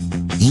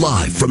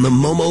Live from the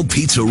Momo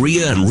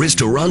Pizzeria and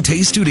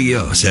Ristorante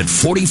Studios at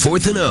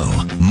 44th and O.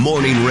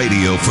 Morning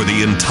radio for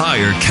the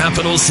entire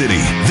capital city.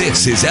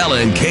 This is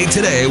LNK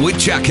Today with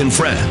Jack and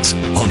Friends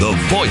on the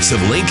voice of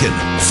Lincoln,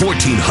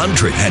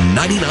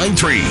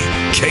 1499.3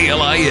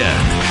 KLIN.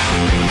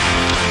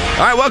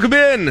 All right, welcome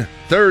in.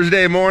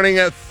 Thursday morning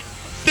at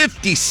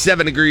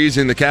 57 degrees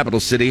in the capital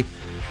city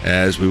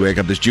as we wake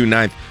up this June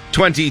 9th,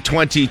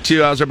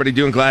 2022. How's everybody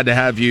doing? Glad to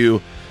have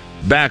you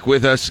back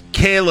with us.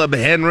 Caleb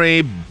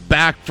Henry,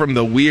 back from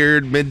the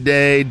weird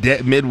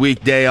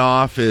midweek day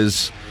off,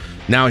 is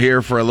now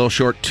here for a little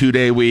short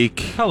 2-day week.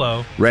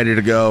 Hello. Ready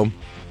to go.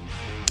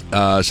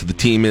 So the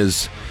team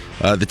is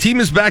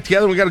back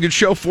together. We got a good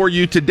show for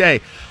you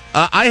today.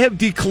 I have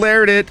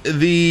declared it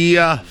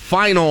the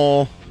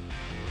final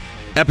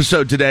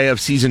episode today of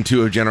Season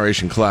 2 of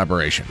Generation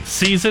Collaboration.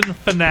 Season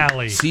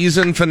finale.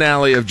 Season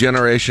finale of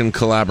Generation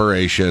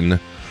Collaboration.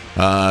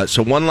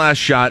 So one last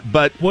shot,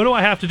 but what do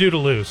I have to do to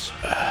lose?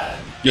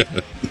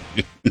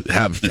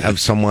 have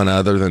someone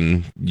other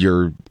than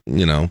your,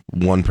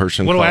 one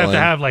person. What do call I have in? to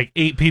have, like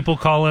 8 people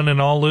call in and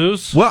all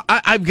lose? Well,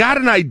 I've got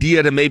an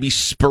idea to maybe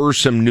spur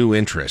some new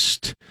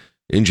interest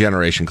in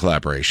Generation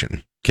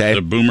Collaboration. Okay.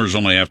 The boomers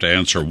only have to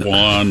answer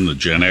 1. The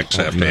Gen X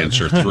have to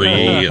answer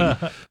 3.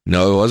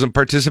 No, it wasn't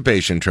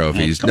participation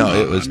trophies.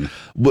 Oh, it was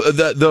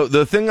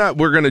the thing that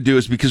we're going to do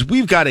is because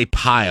we've got a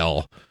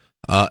pile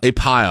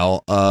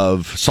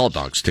of Salt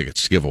Dogs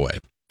tickets to give away.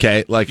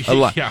 Okay, like a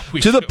lot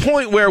to the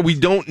point where we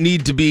don't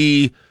need to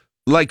be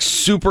like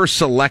super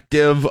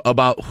selective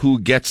about who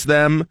gets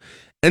them.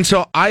 And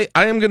so I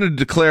am going to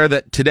declare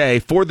that today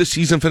for the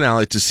season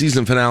finale, it's a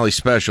season finale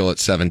special at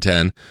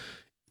 7:10.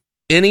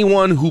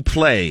 Anyone who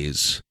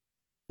plays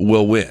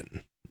will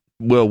win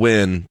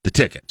the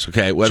tickets.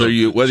 Okay, whether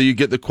you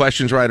get the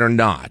questions right or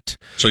not.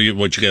 So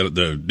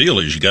the deal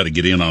is you got to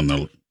get in on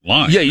the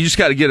line. Yeah, you just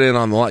got to get in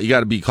on the line. You got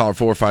to be caller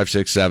 4, 5,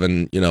 6,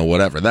 7,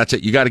 whatever. That's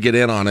it. You got to get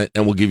in on it,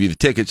 and we'll give you the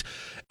tickets.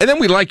 And then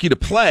we'd like you to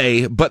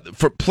play, but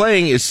for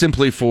playing is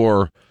simply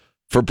for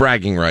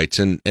bragging rights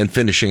and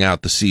finishing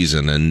out the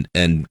season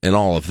and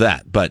all of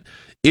that. But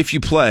if you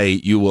play,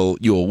 you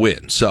will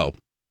win. So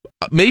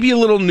maybe a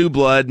little new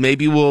blood.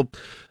 Maybe we'll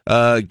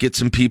get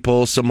some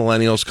people, some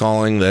millennials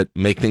calling that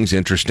make things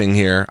interesting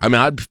here. I mean,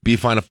 I'd be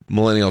fine if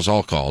millennials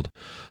all called.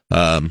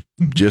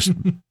 Just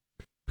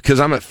because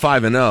I'm at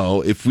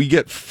 5-0. If we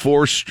get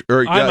 4,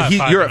 you're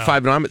at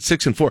 5-0. I'm at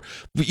 6-4.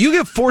 You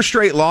get 4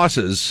 straight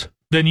losses,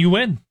 then you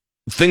win.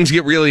 Things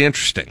get really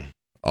interesting.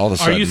 All of a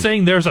sudden, are you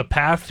saying there's a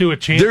path to a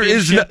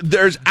championship?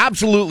 There's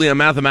absolutely a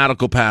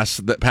mathematical path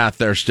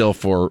there still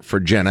for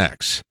Gen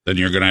X. Then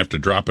you're going to have to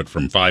drop it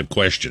from 5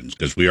 questions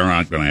because we are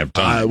not going to have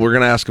time. We're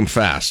going to ask them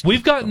fast.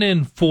 We've gotten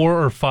in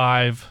 4 or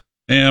 5.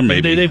 Yeah,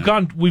 maybe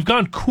we've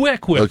gone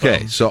quick with them.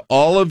 Okay, so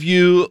all of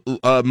you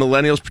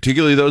millennials,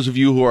 particularly those of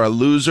you who are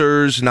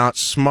losers, not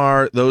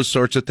smart, those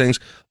sorts of things,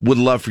 would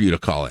love for you to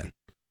call in.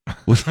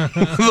 Would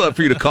love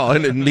for you to call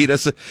in and meet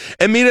us.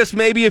 And meet us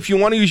maybe if you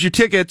want to use your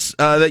tickets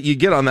that you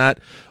get on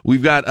that.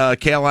 We've got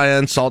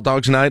KLIN Salt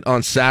Dogs Night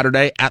on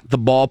Saturday at the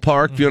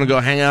ballpark. If you want to go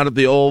hang out at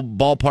the old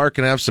ballpark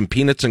and have some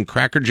peanuts and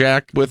Cracker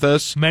Jack with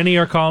us. Many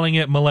are calling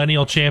it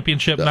Millennial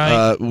Championship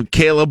Night.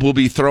 Caleb will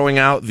be throwing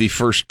out the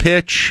first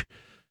pitch.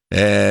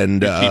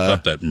 And keep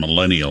up that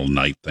millennial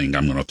night thing.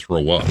 I'm going to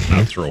throw up,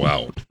 not throw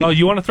out. Oh,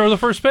 you want to throw the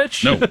first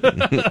pitch? No.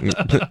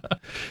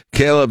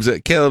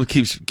 Caleb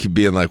keeps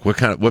being like,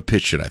 what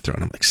pitch should I throw?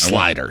 And I'm like,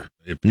 slider,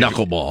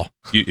 knuckleball.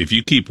 If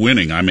you keep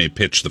winning, I may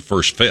pitch the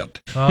first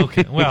fit.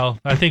 Okay. Well,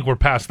 I think we're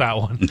past that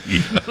one.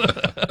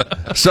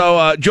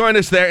 So join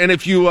us there, and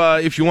if you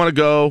want to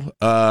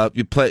go,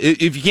 you play.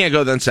 If you can't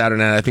go, then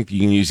Saturday night. I think you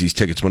can use these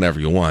tickets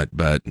whenever you want.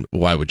 But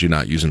why would you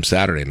not use them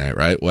Saturday night?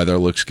 Right? Weather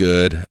looks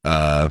good.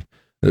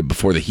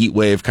 Before the heat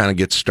wave kind of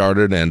gets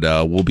started, and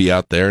we'll be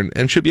out there,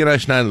 and should be a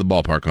nice night in the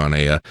ballpark on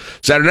a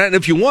Saturday night. And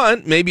if you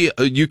want, maybe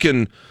you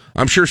can,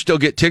 I'm sure, still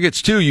get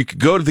tickets too. You could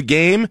go to the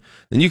game,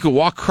 and you could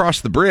walk across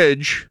the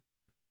bridge,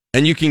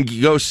 and you can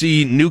go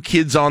see New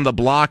Kids on the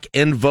Block,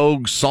 En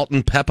Vogue, Salt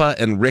and Peppa,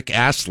 and Rick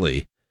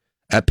Astley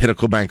at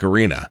Pinnacle Bank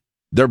Arena.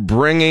 They're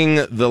bringing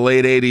the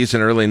late 80s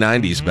and early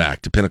 90s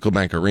back to Pinnacle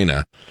Bank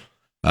Arena.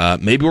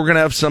 Maybe we're going to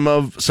have some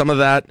of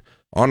that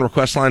on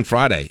Request Line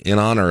Friday in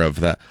honor of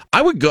that.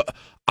 I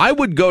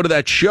would go to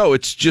that show.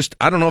 It's just,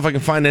 I don't know if I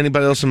can find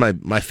anybody else in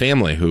my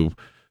family who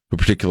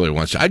particularly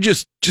wants to. I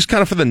just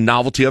kind of for the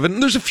novelty of it.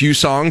 And there's a few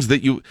songs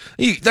that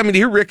to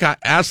hear Rick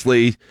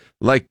Astley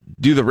like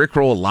do the Rick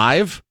Roll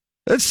live,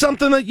 that's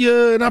something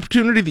an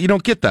opportunity that you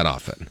don't get that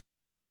often.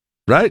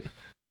 Right?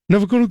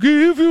 Never gonna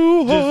give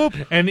you up.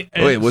 And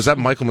wait, was that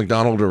Michael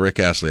McDonald or Rick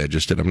Astley I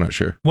just did? I'm not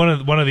sure. One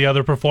of the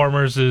other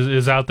performers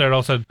is out there and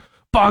all said,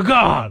 by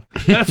God,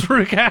 that's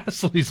Rick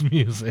Astley's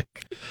music.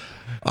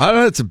 I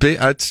don't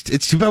know.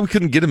 It's too bad we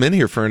couldn't get him in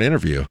here for an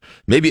interview.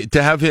 Maybe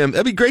to have him.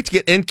 That'd be great to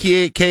get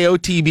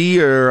NKOTB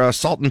or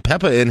Salt and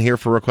Peppa in here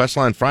for Request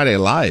Line Friday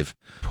live.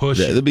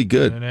 That'd be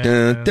good.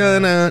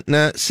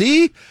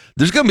 See,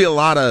 there's going to be a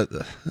lot of.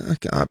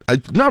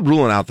 I'm not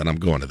ruling out that I'm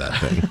going to that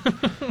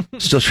thing.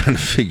 Still trying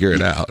to figure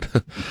it out.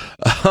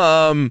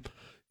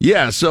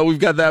 Yeah, so we've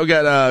got that. We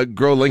got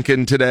Grow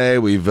Lincoln today.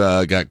 We've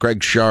got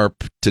Greg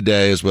Sharp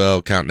today as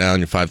well. Count down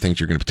your 5 things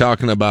you're going to be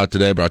talking about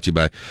today. Brought to you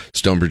by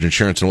Stonebridge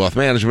Insurance and Wealth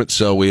Management.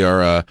 So we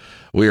are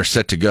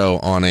set to go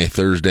on a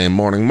Thursday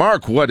morning.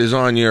 Mark, what is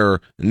on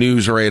your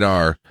news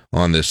radar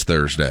on this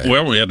Thursday?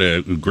 Well, we had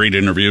a great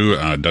interview.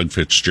 Doug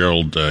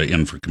Fitzgerald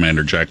in for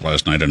Commander Jack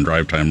last night on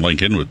Drive Time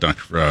Lincoln with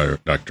Dr.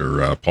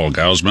 Paul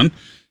Gausman.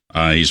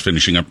 He's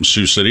finishing up in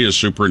Sioux City as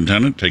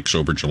superintendent. Takes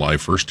over July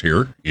 1st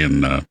here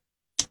in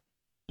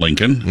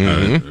Lincoln.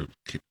 Mm-hmm.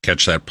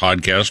 Catch that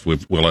podcast.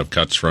 We'll have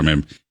cuts from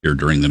him here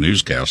during the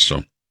newscast.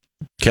 So,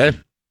 okay,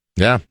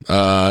 yeah,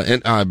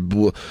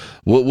 and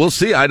we'll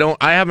see. I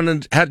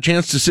haven't had a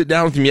chance to sit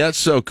down with him yet.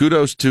 So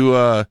kudos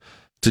to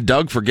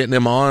Doug for getting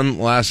him on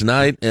last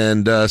night,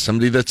 and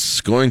somebody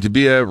that's going to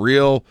be a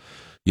real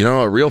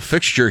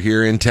fixture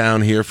here in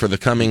town here for the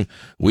coming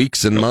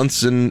weeks and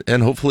months and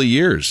hopefully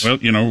years. Well,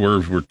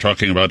 we're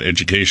talking about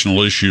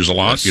educational issues a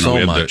lot.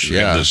 So much. We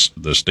had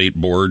the state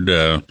board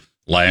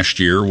last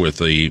year with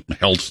the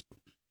health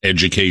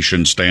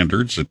education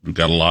standards. We've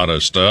got a lot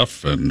of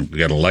stuff, and we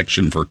got an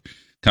election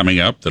coming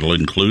up that'll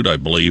include, I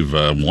believe,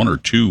 1 or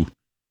 2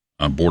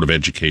 Board of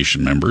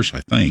Education members,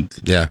 I think.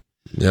 Yeah.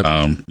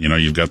 Yep.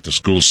 You've got the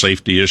school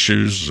safety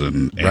issues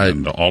and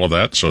all of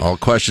that. So all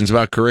questions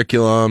about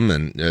curriculum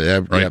and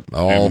right. Yep,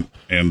 all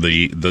and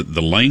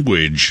the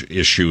language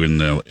issue in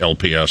the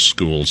LPS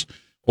schools.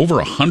 Over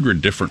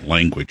 100 different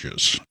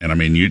languages, and I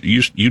mean,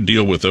 you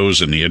deal with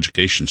those in the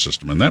education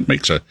system, and that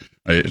makes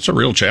it's a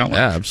real challenge.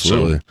 Yeah,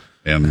 absolutely.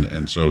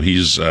 So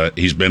he's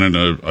been in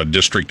a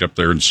district up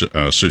there in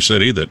Sioux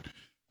City that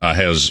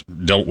has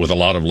dealt with a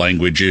lot of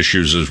language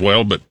issues as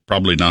well, but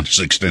probably not as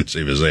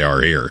extensive as they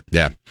are here.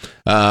 Yeah.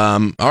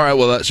 All right.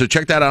 Well, so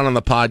check that out on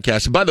the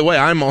podcast. And by the way,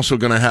 I'm also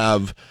going to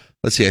have.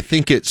 Let's see, I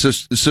think so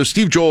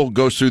Steve Joel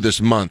goes through this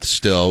month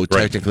still,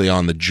 technically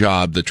on the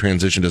job. The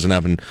transition doesn't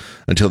happen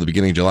until the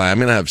beginning of July. I'm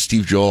going to have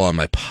Steve Joel on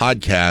my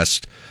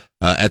podcast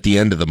at the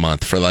end of the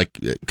month for like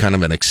kind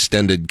of an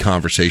extended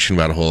conversation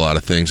about a whole lot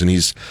of things. And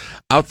he's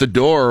out the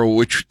door,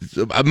 which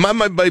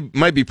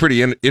might be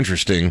pretty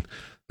interesting.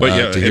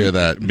 To hear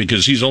that,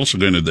 because he's also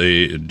going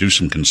to do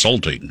some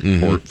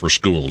consulting for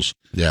schools,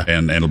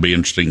 and it'll be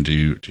interesting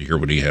to hear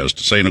what he has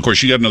to say. And of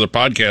course, you got another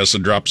podcast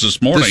that drops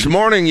this morning. This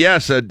morning,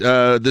 yes,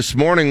 this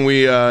morning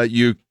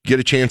you get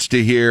a chance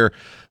to hear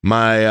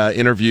my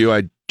interview.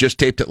 I just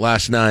taped it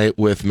last night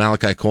with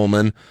Malachi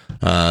Coleman,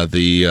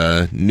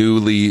 the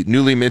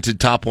newly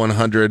minted top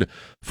 100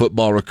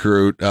 football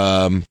recruit.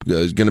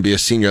 Is going to be a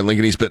senior at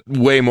Lincoln East, but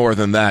way more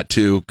than that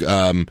too.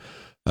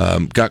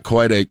 Got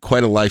quite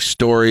a life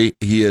story.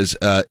 He is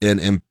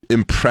an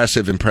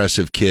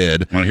impressive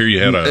kid. Well, here you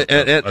had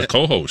a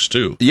co-host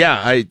too.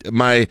 Yeah,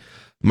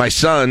 my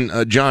son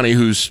Johnny,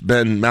 who's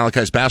been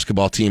Malachi's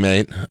basketball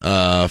teammate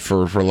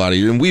for a lot of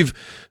years, and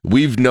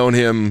we've known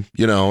him,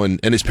 and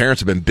his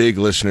parents have been big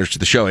listeners to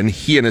the show, and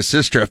he and his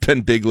sister have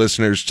been big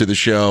listeners to the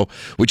show,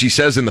 which he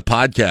says in the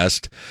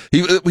podcast.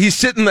 He's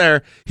sitting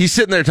there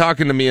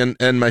talking to me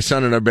and my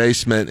son in our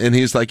basement, and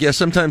he's like, yeah,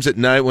 sometimes at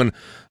night when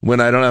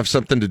I don't have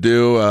something to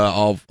do,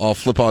 I'll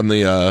flip on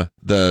the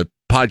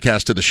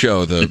podcast of the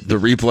show, the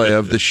replay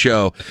of the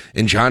show,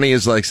 and Johnny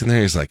is like sitting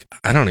there, he's like,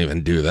 I don't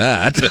even do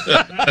that.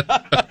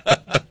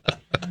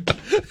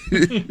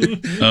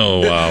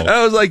 Oh wow!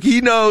 I was like, he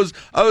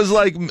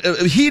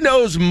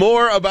knows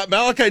more about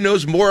Malachi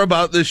knows more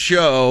about this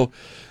show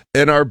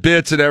and our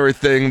bits and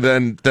everything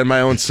than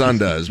my own son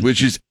does,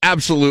 which is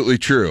absolutely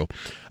true.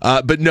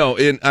 But no,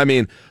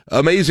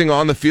 amazing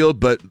on the field.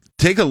 But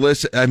take a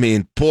listen. I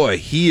mean, boy,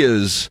 he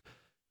is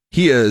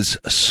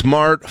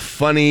smart,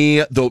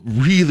 funny, though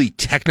really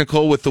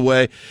technical with the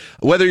way,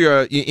 whether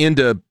you're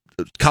into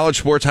college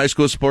sports, high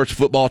school sports,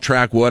 football,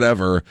 track,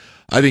 whatever,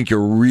 I think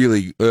you're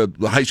really,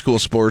 high school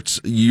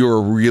sports,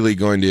 you're really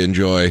going to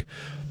enjoy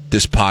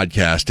this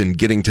podcast and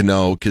getting to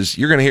know, because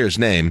you're going to hear his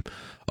name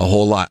a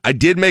whole lot. I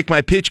did make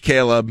my pitch,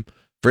 Caleb,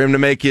 for him to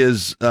make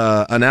his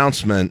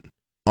announcement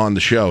on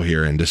the show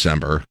here in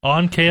December.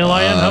 On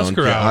KLIN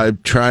Husker Hour. I'm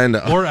trying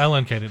to... Or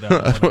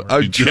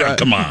LNK.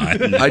 Come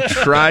on. I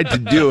tried to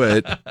do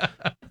it.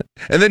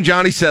 And then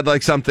Johnny said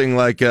something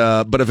like,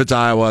 but if it's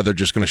Iowa, they're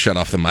just going to shut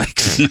off the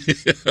mics.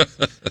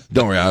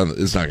 Don't worry,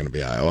 it's not going to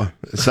be Iowa.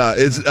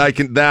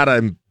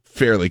 I'm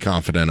fairly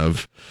confident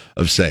of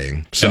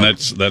saying. So, and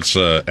that's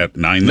at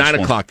 9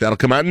 o'clock. That'll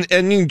come out.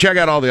 And you can check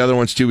out all the other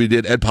ones, too. We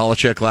did Ed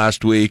Polachek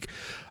last week.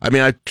 I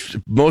mean,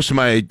 most of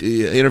my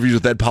interviews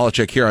with Ed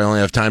Polachek here, I only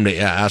have time to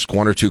ask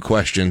 1 or 2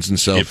 questions, and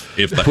so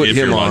put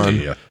him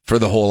on for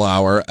the whole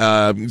hour.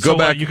 Go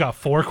back. You got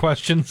 4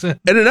 questions in?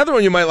 And another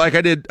one you might like,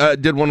 I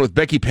did one with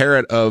Becky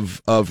Parrott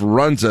of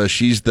Runza.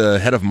 She's the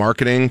head of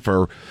marketing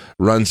for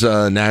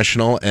Runza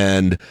National,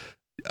 and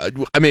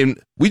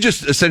we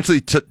just essentially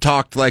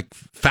talked like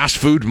fast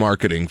food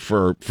marketing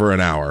for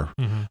an hour.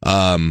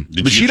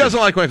 Mm-hmm. But she doesn't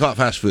like when I call it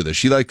fast food.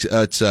 She likes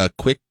it's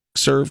quick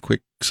serve,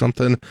 quick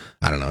something.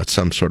 I don't know. It's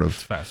some sort of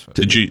fast food.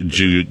 Did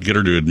you get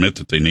her to admit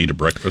that they need a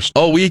breakfast?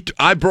 Oh,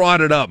 I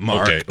brought it up,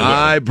 Mark. Okay.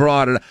 I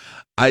brought it.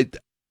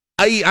 I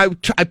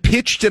I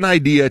pitched an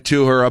idea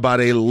to her about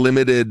a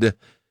limited,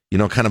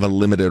 kind of a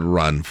limited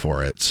run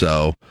for it.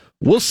 So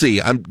we'll see.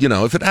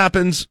 If it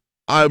happens,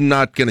 I'm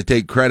not going to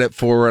take credit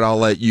for it. I'll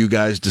let you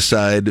guys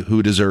decide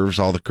who deserves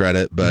all the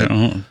credit.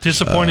 But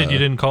disappointed you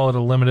didn't call it a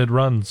limited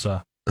run,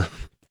 so.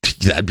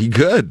 That'd be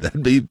good.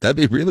 That'd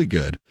be really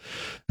good.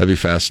 That'd be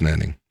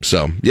fascinating.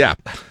 So, yeah.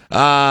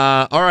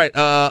 All right.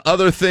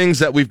 Other things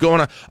that we've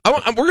going on.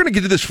 We're going to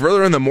get to this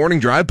further in the morning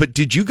drive, but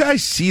did you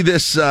guys see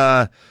this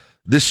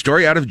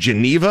story out of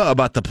Geneva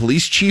about the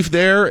police chief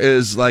there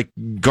is like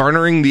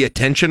garnering the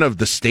attention of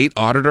the state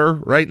auditor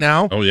right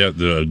now? Oh, yeah.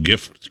 The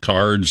gift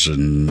cards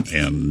and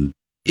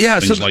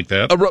things like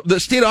that. The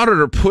state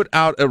auditor put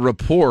out a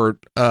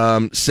report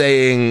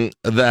saying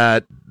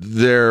that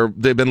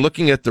they've been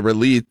looking at the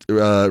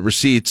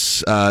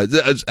receipts.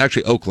 It's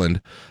actually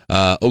Oakland,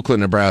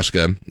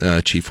 Nebraska.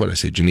 Chief, what did I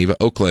say? Geneva,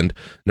 Oakland,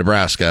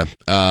 Nebraska.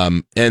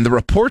 And the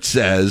report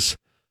says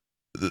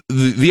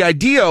the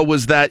idea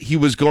was that he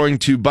was going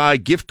to buy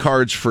gift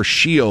cards for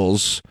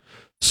Shields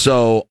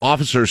so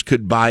officers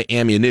could buy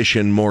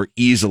ammunition more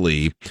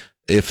easily.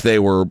 If they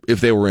were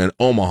in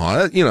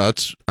Omaha,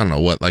 it's, I don't know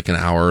what, like an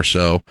hour or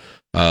so,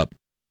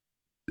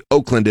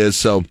 Oakland is.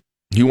 So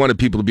he wanted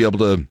people to be able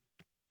to,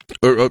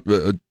 or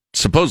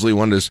supposedly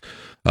wanted his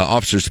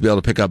officers to be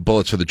able to pick up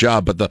bullets for the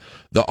job. But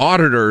the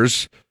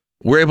auditors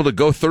were able to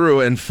go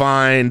through and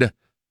find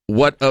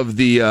what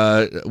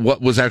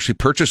was actually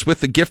purchased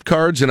with the gift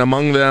cards, and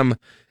among them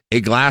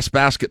a glass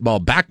basketball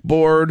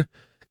backboard,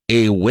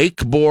 a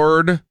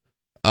wakeboard,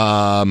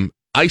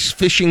 ice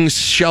fishing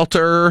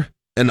shelter,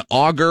 an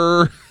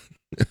auger,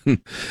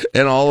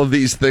 and all of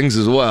these things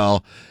as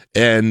well.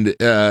 And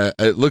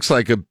it looks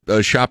like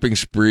a shopping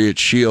spree at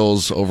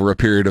Shields over a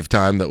period of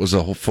time that was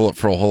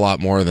for a whole lot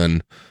more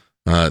than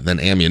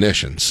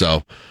ammunition.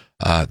 So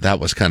that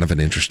was kind of an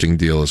interesting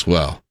deal as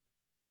well.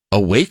 A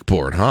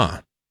wakeboard,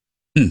 huh?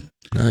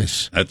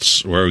 Nice.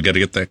 That's where we got to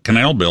get that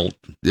canal built.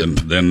 Yep. And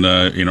then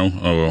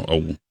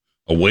a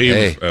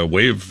wave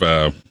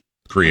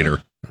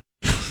creator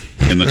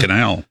in the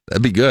canal.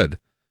 That'd be good.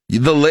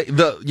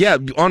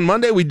 On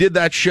Monday we did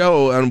that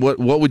show on what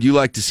would you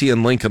like to see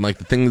in Lincoln, like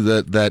the thing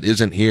that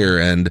isn't here,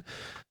 and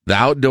the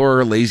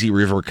outdoor lazy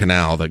river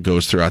canal that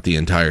goes throughout the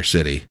entire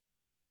city.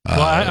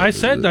 Well, I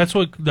said that's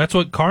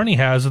what Kearney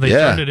has, and they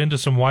turned it into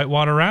some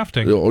whitewater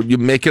rafting. You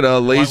make it a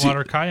lazy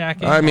whitewater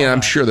kayaking. I mean,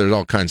 I'm sure there's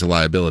all kinds of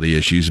liability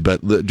issues,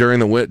 but during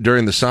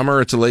the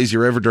summer it's a lazy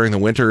river. During the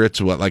winter, it's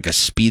like a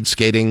speed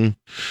skating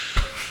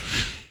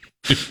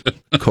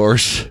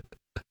course.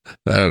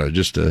 I don't know,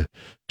 just a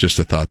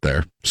thought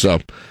there. So,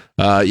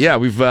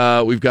 we've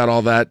got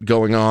all that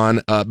going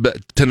on.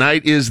 But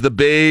tonight is the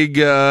big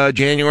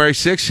January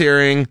 6th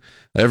hearing.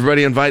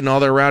 Everybody inviting all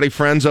their rowdy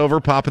friends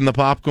over, popping the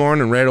popcorn,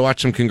 and ready to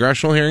watch some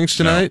congressional hearings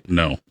tonight?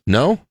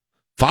 No.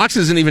 Fox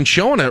isn't even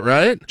showing it,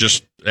 right?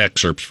 Just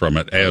excerpts from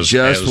it as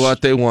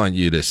what they want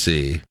you to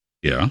see.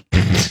 Yeah.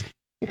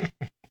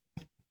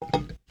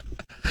 All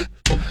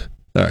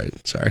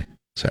right. Sorry.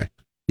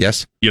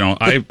 Yes.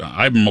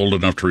 I'm old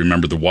enough to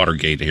remember the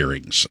Watergate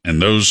hearings,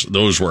 and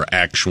those were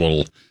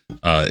actual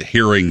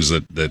hearings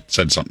that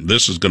said something.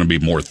 This is going to be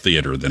more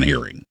theater than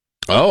hearing.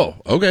 Oh,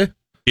 okay.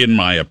 In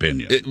my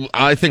opinion,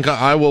 I think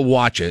I will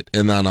watch it,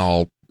 and then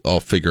I'll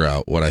figure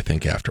out what I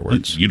think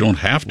afterwards. You don't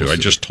have to. I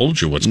just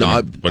told you what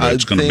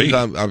it's going to be.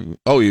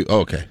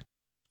 Okay.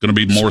 Going to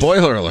be more.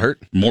 Spoiler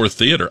alert. More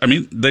theater. I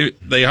mean,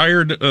 they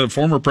hired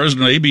former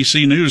president of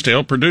ABC News to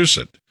help produce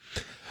it.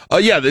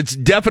 It's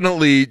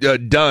definitely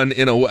done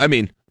in a. I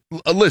mean,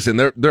 listen,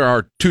 there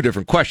are two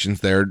different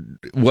questions there.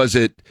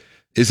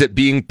 Is it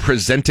being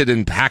presented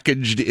and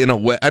packaged in a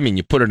way? I mean,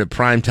 you put it in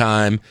prime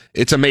time.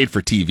 It's a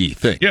made-for-TV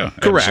thing. Yeah,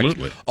 correct.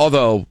 Absolutely.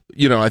 Although,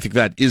 I think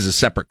that is a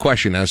separate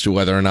question as to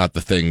whether or not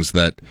the things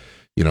that,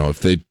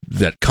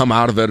 that come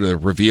out of it or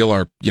reveal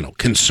are,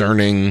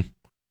 concerning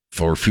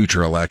for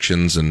future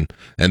elections and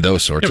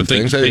those sorts of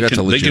things. They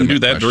can do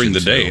that during the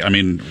day. So. I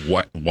mean,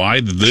 why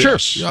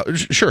this?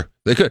 Sure,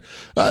 they could.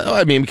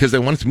 Because they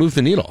wanted to move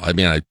the needle. I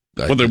mean,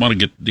 they want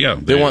to get,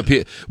 they want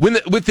people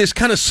with this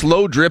kind of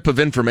slow drip of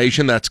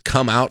information that's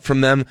come out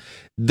from them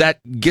that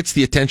gets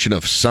the attention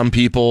of some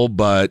people,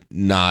 but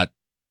not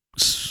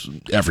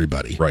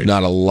everybody, right?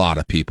 Not a lot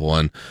of people,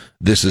 and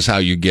this is how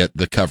you get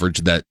the coverage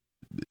that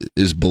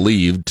is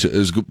believed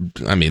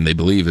they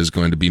believe is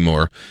going to be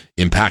more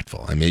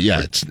impactful. I mean,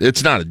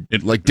 it's not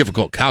like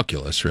difficult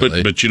calculus,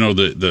 really. But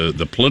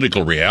the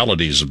political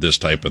realities of this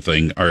type of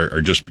thing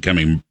are just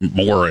becoming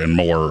more and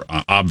more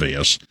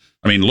obvious.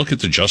 I mean, look at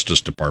the Justice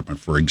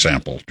Department, for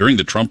example. During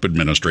the Trump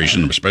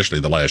administration, especially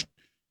the last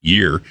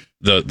year,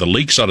 the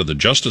leaks out of the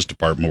Justice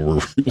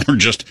Department were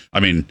just,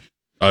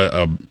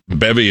 a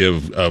bevy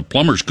of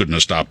plumbers couldn't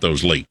have stopped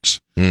those leaks.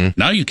 Mm.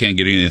 Now you can't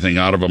get anything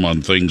out of them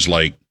on things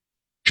like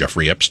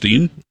Jeffrey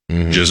Epstein,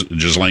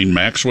 Ghislaine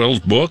Maxwell's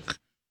book,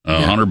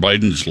 Hunter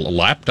Biden's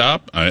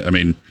laptop. I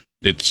mean,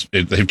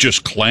 they've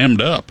just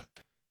clammed up.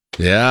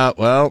 Yeah,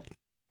 well,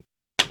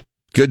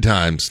 Good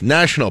times.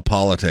 National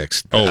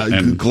politics. Oh,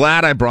 and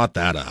glad I brought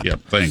that up. Yeah,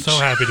 thanks. So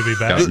happy to be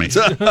back.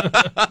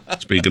 Got me.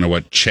 Speaking of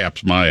what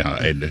chaps my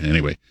hide.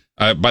 Anyway,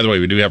 by the way,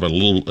 we do have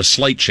a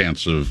slight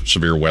chance of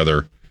severe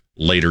weather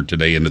later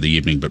today into the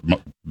evening, but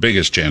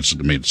biggest chance is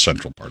going to be in the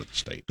central part of the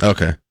state.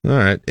 Okay. All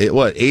right.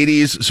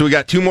 80s. So we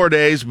got 2 more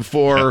days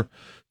before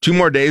 2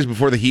 more days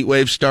before the heat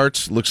wave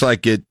starts. Looks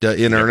like it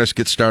in earnest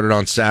gets started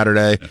on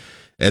Saturday. Yeah.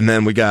 And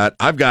then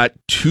I've got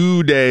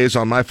 2 days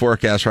on my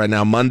forecast right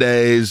now.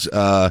 Mondays,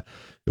 it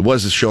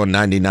was showing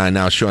 99,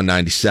 now it's showing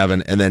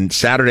 97. And then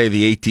Saturday,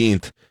 the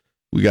 18th,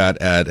 we got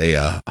at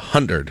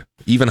 100,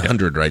 even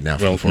 100 right now.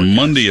 Well,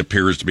 Monday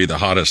appears to be the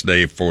hottest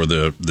day for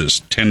this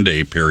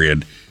 10-day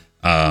period.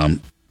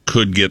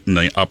 Could get in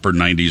the upper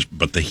 90s,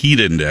 but the heat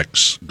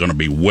index going to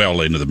be well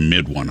into the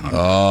mid 100s.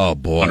 Oh,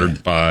 boy.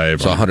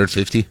 105. So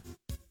 150?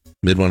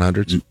 Mid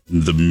 100s?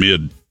 The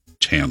mid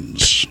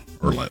 10s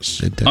or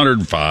less.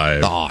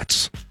 105.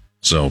 Thoughts.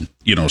 So,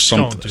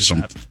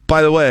 some.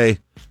 By the way,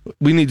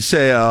 we need to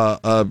say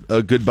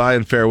a goodbye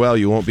and farewell.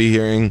 You won't be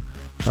hearing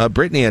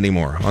Brittany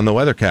anymore on the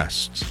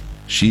weathercasts.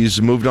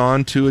 She's moved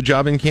on to a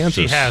job in Kansas.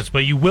 She has,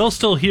 but you will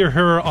still hear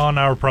her on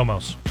our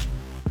promos.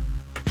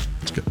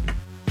 It's good.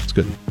 It's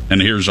good.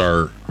 And here's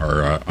our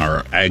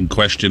ag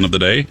question of the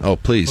day. Oh,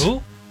 please.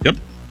 Ooh. Yep.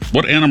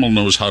 What animal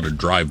knows how to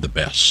drive the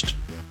best?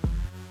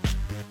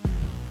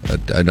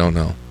 I don't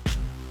know.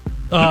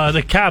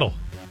 The cattle.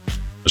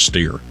 A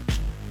steer.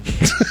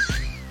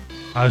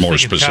 I was More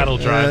thinking specific. cattle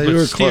drive, but you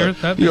were steer.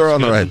 close. You were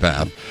on the right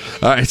path.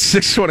 All right,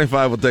 6:25.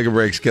 We'll take a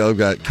break. Caleb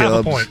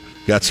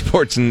got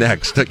sports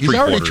next. He's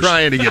already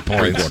trying to get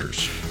points.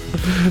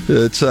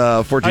 It's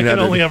 1400. I can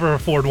only ever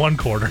afford 1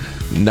 quarter.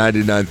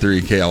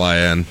 99.3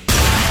 KLIN.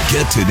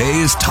 Get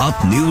today's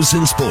top news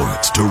and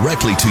sports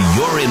directly to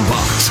your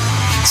inbox.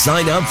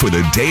 Sign up for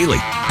the Daily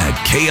at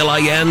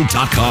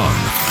KLIN.com.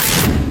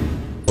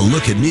 A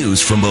look at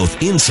news from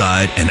both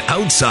inside and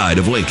outside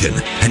of Lincoln,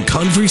 and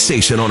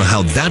conversation on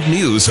how that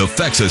news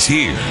affects us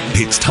here.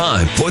 It's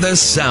time for the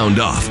Sound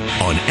Off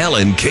on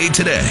LNK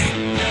Today.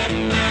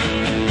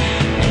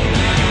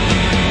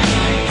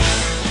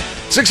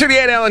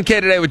 6:38 LNK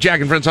Today with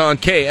Jack and Friends on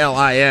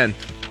KLIN.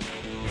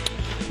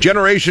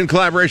 Generation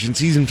Collaboration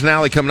season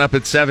finale coming up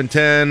at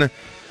 7:10.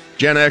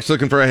 Gen X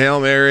looking for a Hail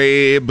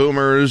Mary.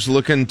 Boomers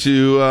looking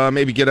to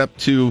maybe get up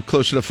to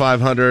closer to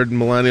 500.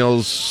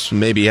 Millennials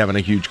maybe having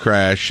a huge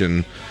crash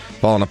and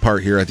falling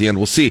apart here at the end.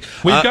 We'll see.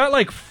 We've got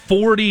like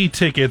 40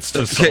 tickets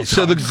to sell. Okay,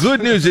 so the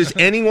good news is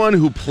anyone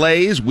who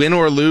plays, win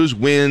or lose,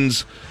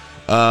 wins.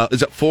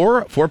 Is it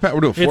 4? 4-pack?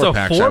 We're doing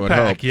 4-packs, I would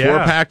hope. Yeah.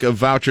 4-pack of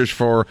vouchers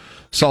for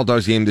Salt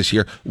Dogs game this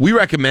year. We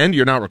recommend,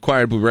 you're not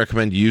required, but we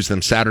recommend you use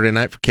them Saturday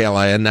night for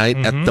KLIN night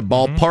at the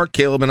ballpark. Mm-hmm.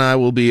 Caleb and I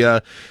will be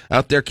out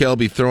there. Caleb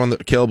will be throwing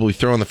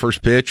the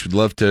first pitch. We'd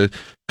love to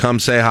come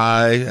say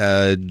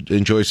hi,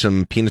 enjoy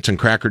some peanuts and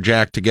Cracker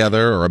Jack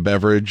together or a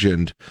beverage,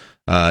 and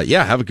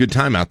have a good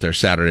time out there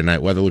Saturday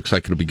night. Weather looks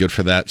like it'll be good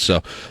for that,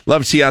 so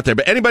love to see you out there.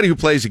 But anybody who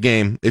plays a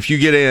game, if you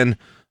get in,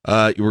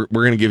 we're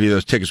going to give you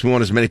those tickets. We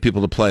want as many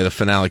people to play the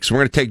finale, so we're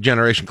going to take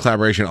Generation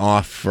Collaboration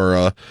off for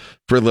a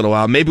little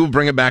while. Maybe we'll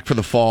bring it back for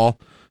the fall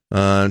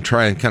and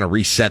try and kind of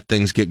reset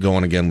things, get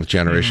going again with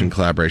Generation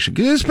Collaboration.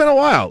 'Cause it's been a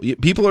while. A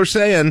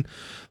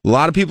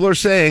lot of people are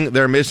saying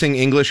they're missing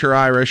English or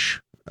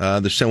Irish.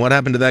 They're saying, what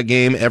happened to that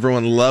game?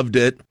 Everyone loved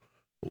it.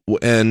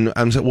 And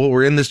I'm saying, well,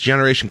 we're in this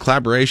Generation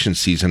Collaboration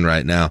season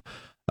right now.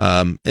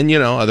 I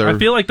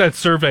feel like that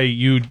survey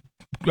you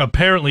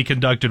apparently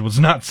conducted was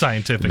not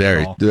scientific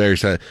at all. Very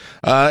scientific.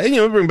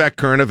 We bring back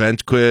current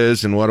event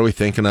quiz and what are we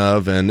thinking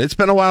of, and it's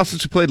been a while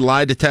since we played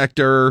Lie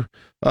Detector,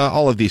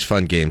 all of these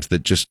fun games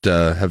that just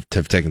have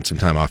taken some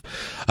time off.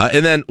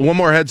 And then one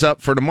more heads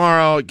up for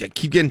tomorrow,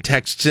 keep getting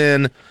texts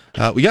in.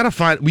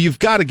 We've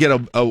got to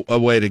get a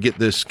way to get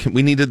this.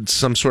 We needed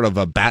some sort of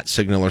a bat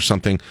signal or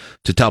something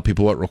to tell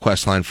people what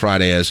Request Line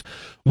Friday is.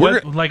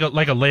 Like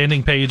a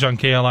landing page on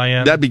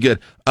KLIN? That'd be good.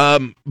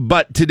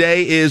 But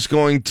today is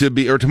going to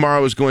be, or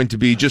tomorrow is going to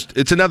be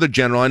it's another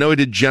general. I know we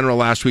did general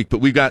last week,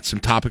 but we've got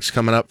some topics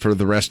coming up for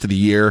the rest of the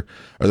year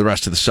or the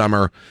rest of the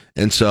summer.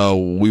 And so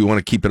we want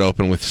to keep it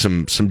open with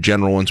some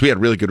general ones. We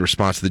had really good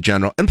response to the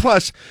general. And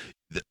plus,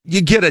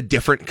 you get a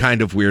different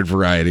kind of weird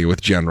variety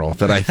with general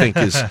that I think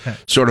is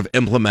sort of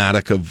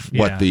emblematic of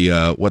what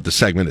the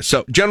segment is.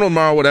 So general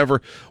tomorrow,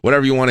 whatever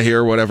you want to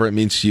hear, whatever it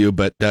means to you,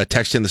 but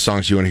text in the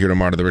songs you want to hear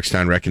tomorrow to the Rick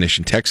Stein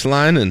Recognition text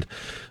line, and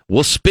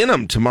we'll spin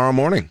them tomorrow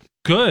morning.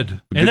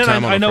 Good. And then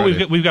I know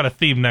we've got a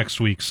theme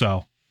next week,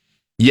 so.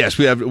 Yes,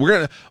 we have. We're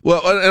gonna.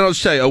 Well, and I'll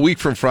just tell you, a week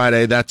from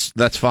Friday, that's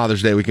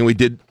Father's Day weekend. We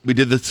did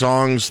the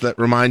songs that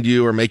remind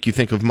you or make you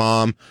think of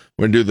mom.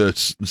 We're gonna do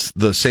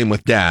the same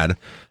with Dad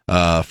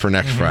for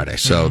next Friday.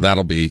 So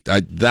that'll be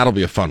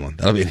a fun one.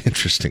 That'll be an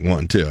interesting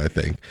one too, I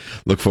think.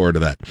 Look forward to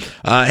that.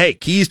 Hey,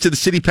 keys to the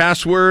city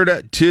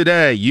password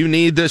today. You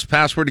need this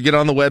password to get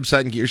on the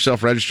website and get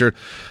yourself registered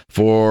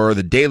for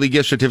the daily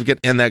gift certificate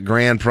and that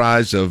grand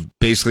prize of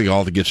basically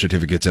all the gift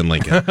certificates in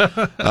Lincoln.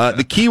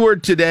 The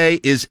keyword today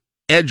is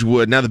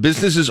Edgewood. Now, the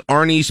business is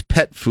Arnie's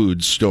Pet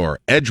Food Store.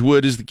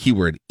 Edgewood is the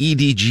keyword.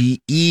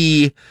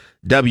 EDGEWOOD.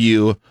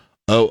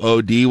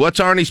 What's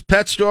Arnie's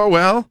Pet Store?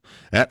 Well,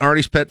 at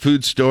Arnie's Pet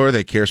Food Store,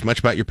 they care as much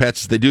about your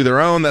pets as they do their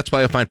own. That's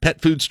why you'll find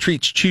pet foods,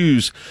 treats,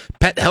 chews,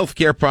 pet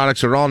healthcare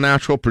products that are all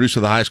natural, produced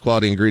with the highest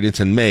quality ingredients,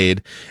 and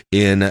made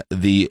in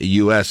the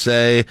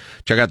USA.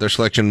 Check out their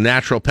selection of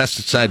natural,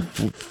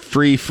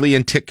 pesticide-free flea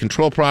and tick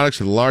control products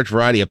with a large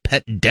variety of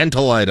pet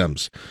dental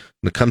items.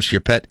 When it comes to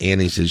your pet,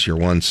 Annie's is your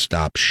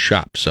one-stop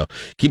shop. So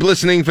keep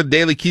listening for the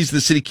daily Keys to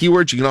the City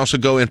keywords. You can also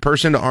go in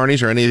person to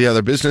Arnie's or any of the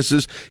other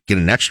businesses, get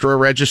an extra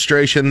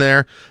registration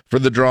there for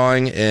the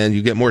drawing, and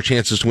you get more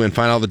chances to win.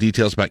 Find all the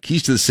details about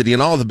Keys to the City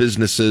and all the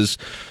businesses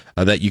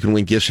that you can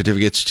win gift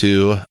certificates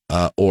to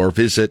or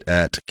visit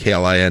at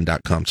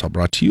KLIN.com. It's all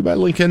brought to you by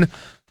Lincoln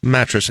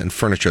Mattress and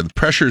Furniture. The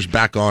pressure's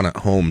back on at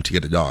home to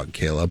get a dog,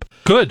 Caleb.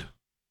 Good.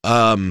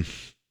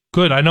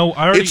 Good. I know.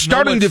 I already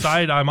know what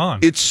side I'm on.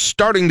 It's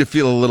starting to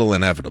feel a little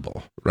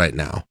inevitable right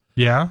now.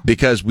 Yeah.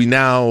 Because we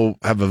now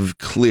have a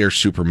clear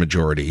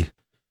supermajority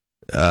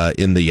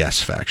in the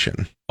yes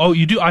faction. Oh,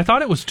 you do? I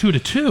thought it was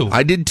 2-2.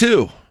 I did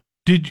too.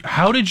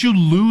 How did you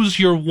lose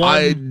your one?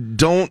 I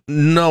don't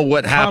know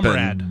what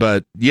happened,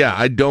 but yeah,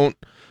 I don't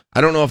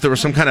know if there was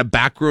some kind of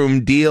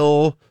backroom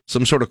deal,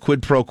 some sort of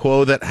quid pro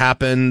quo that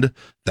happened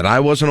that I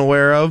wasn't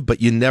aware of,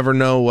 but you never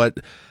know what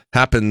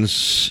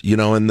happens, in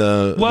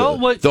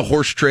the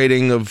horse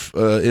trading of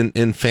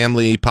in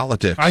family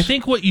politics. I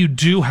think what you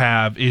do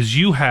have is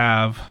you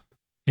have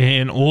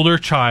an older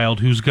child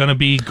who's going to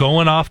be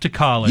going off to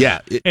college,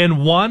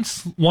 and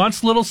wants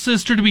little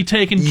sister to be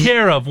taken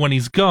care of when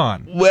he's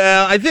gone.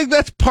 Well, I think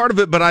that's part of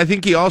it, but I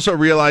think he also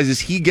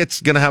realizes he going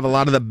to have a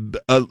lot of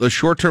the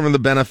short term of the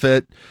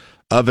benefit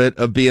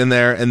of being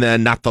there, and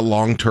then not the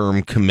long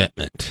term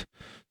commitment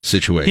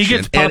situation. He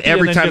gets and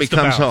every time he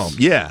comes bounce.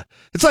 home,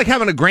 it's like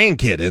having a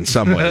grandkid in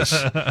some ways,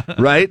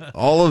 right?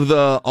 All of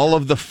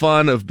the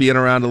fun of being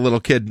around a little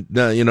kid,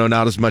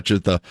 not as much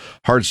of the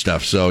hard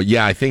stuff. So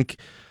yeah,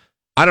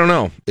 I don't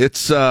know.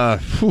 It's and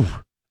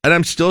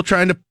I'm still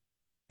trying to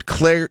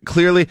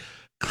clearly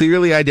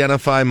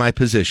identify my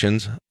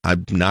positions.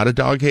 I'm not a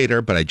dog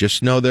hater, but I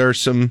just know there's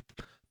some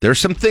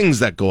things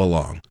that go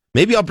along.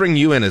 Maybe I'll bring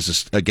you in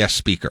as a guest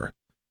speaker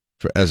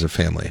as a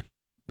family.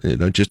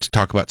 Just to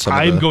talk about some.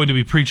 I'm going to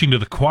be preaching to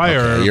the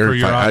choir for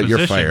your opposition.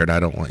 You're fired. I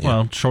don't want you.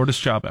 Well,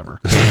 shortest job ever.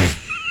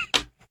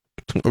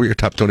 What were your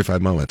top 25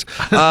 moments?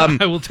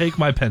 I will take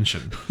my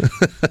pension.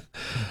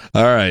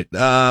 All right.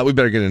 We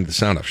better get into the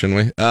sound off,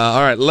 shouldn't we?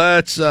 All right.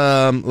 Let's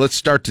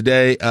start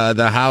today.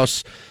 The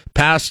House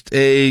passed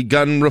a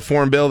gun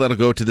reform bill that'll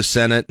go to the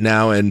Senate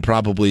now and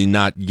probably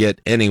not get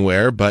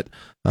anywhere, but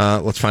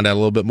let's find out a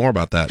little bit more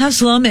about that.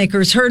 House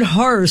lawmakers heard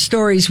horror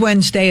stories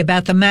Wednesday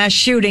about the mass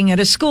shooting at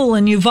a school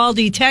in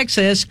Uvalde,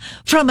 Texas,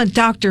 from a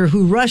doctor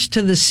who rushed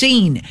to the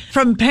scene,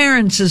 from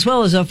parents as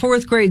well as a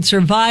fourth grade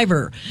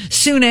survivor.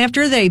 Soon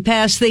after, they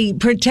passed the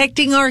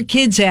Protecting Our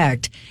Kids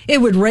Act.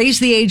 It would raise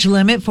the age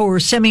limit for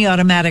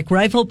semi-automatic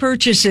rifle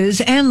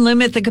purchases and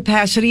limit the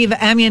capacity of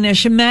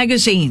ammunition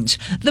magazines.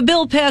 The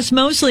bill passed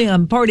mostly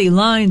on party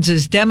lines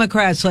as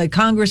Democrats like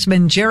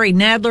Congressman Jerry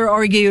Nadler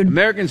argued,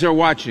 Americans are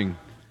watching.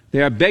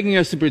 They are begging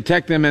us to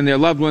protect them and their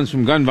loved ones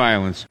from gun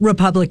violence.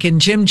 Republican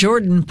Jim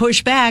Jordan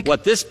pushed back.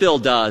 What this bill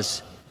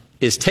does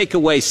is take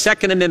away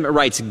Second Amendment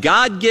rights,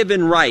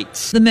 God-given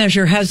rights. The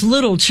measure has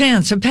little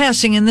chance of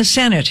passing in the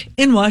Senate.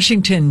 In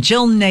Washington,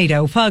 Jill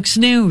Nato, Fox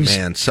News.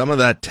 Man, some of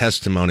that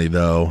testimony,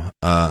 though,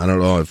 I don't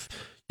know if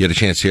you had a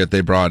chance to hear it.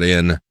 They brought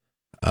in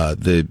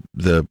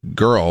the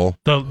girl.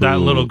 That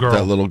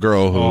little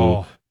girl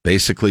who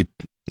basically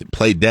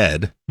played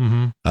dead,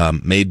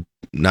 made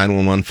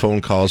 911 phone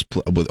calls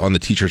on the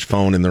teacher's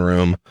phone in the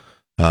room.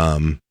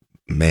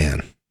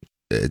 Man,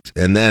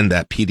 and then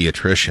that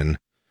pediatrician,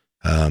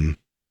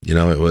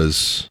 it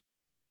was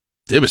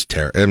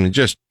terrible. I mean,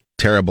 just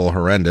terrible,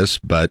 horrendous.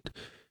 But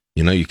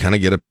you kind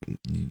of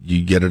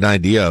get an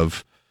idea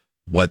of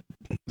what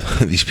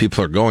these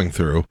people are going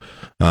through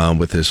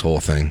with this whole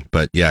thing.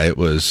 But yeah, it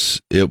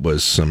was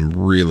some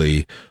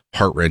really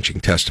heart-wrenching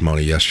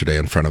testimony yesterday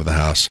in front of the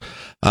House.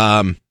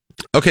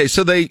 Okay,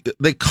 so they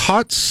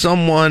caught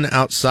someone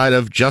outside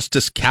of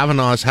Justice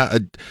Kavanaugh's house.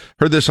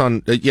 Heard this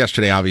on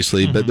yesterday,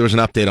 obviously, but there was an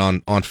update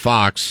on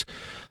Fox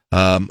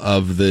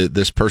of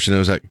this person who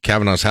was at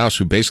Kavanaugh's house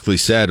who basically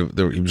said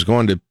he was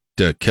going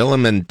to kill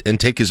him and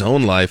take his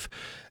own life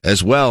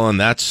as well, and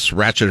that's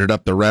ratcheted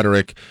up the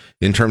rhetoric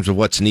in terms of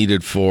what's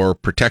needed for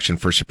protection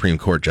for Supreme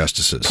Court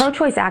justices.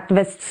 Pro-choice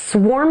activists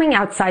swarming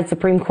outside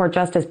Supreme Court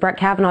Justice Brett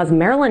Kavanaugh's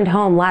Maryland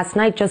home last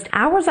night, just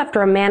hours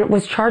after a man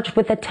was charged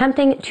with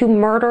attempting to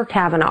murder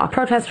Kavanaugh.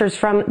 Protesters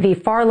from the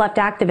far-left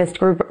activist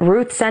group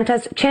Ruth Sent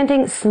Us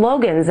chanting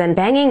slogans and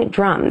banging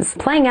drums,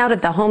 playing out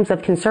at the homes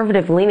of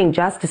conservative-leaning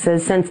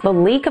justices since the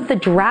leak of the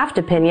draft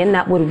opinion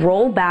that would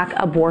roll back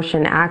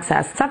abortion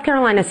access. South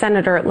Carolina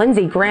Senator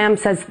Lindsey Graham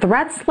says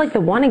threats like the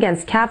one won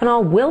against Kavanaugh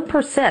will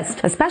persist,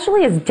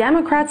 especially as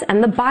Democrats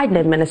and the Biden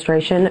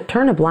administration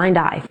turn a blind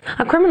eye.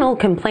 A criminal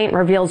complaint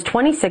reveals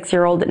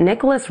 26-year-old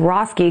Nicholas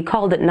Roski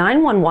called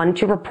 911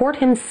 to report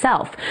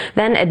himself,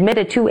 then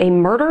admitted to a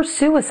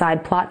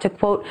murder-suicide plot to,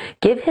 quote,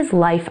 give his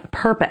life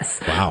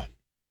purpose. Wow.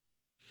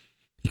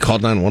 He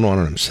called 911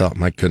 on himself.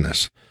 My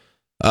goodness.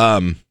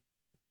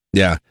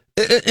 Yeah.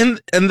 And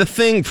the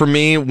thing for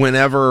me,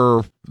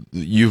 whenever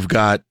you've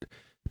got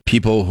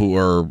people who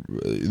are,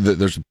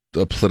 there's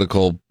a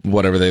political,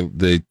 whatever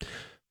they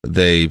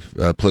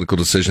political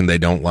decision they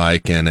don't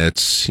like, and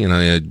it's,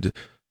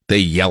 they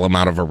yell them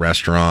out of a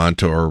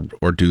restaurant or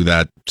do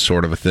that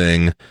sort of a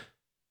thing.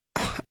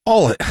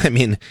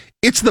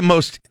 It's the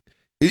most,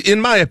 in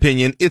my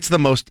opinion, it's the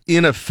most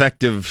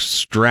ineffective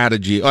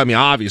strategy. I mean,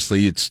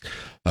 obviously it's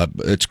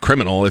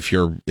criminal if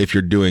you're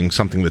doing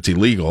something that's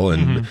illegal,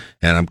 and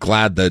I'm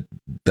glad that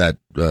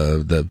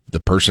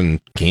the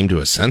person came to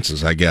his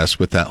senses, I guess,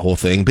 with that whole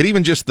thing. But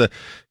even just the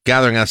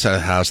gathering outside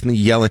the house and the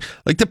yelling,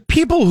 like the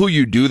people who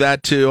you do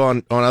that to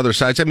on other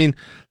sides, I mean,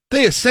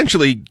 they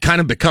essentially kind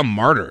of become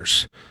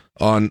martyrs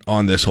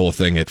on this whole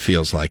thing. It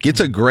feels like it's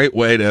a great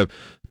way to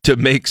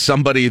make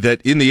somebody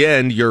that in the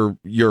end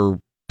you're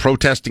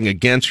protesting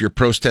against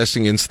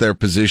their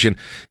position.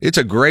 It's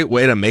a great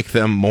way to make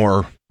them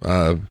more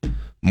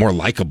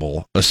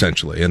likable,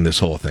 essentially, in this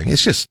whole thing.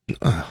 It's just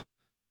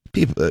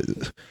people,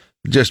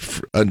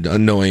 just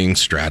annoying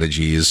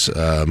strategies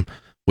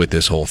with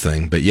this whole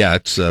thing. But yeah,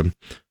 it's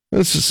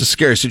just a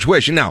scary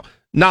situation. Now,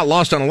 not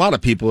lost on a lot of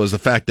people is the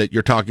fact that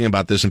you're talking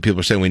about this and people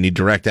are saying we need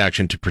direct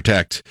action to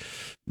protect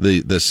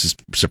the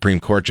Supreme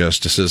Court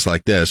justices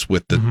like this,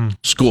 with the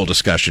school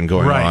discussion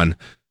going on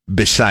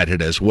beside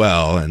it as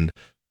well, and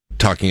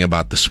talking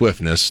about the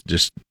swiftness.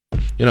 Just,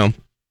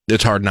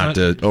 it's hard not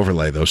to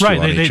overlay those two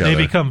on each other. They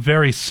become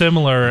very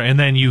similar, and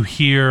then you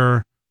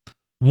hear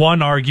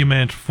one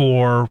argument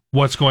for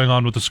what's going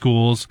on with the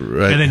schools,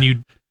 and then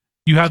you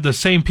have the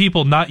same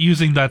people not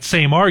using that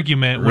same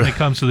argument when it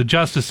comes to the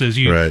justices.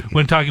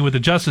 When talking with the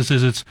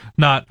justices, it's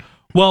not,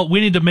 well, we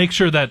need to make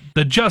sure that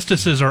the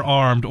justices are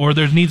armed, or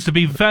there needs to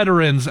be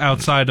veterans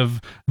outside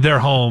of their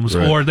homes,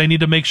 or they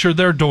need to make sure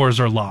their doors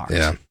are locked.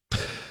 Yeah.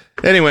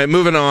 Anyway,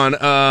 moving on.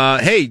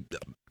 Hey,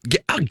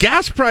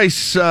 gas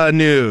price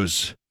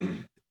news.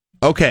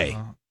 Okay.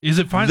 Is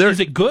it fine? Is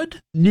it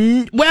good?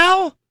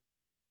 Well,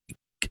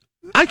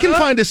 I can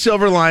find a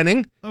silver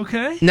lining.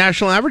 Okay.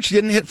 National average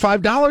didn't hit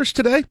 $5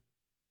 today.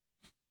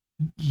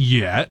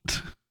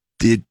 Yet.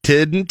 It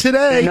didn't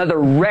today. Another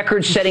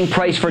record-setting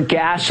price for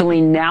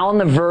gasoline, now on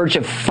the verge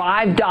of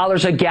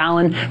 $5 a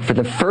gallon for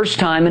the first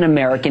time in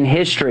American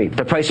history.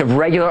 The price of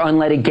regular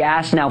unleaded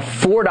gas now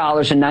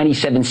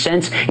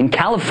 $4.97. In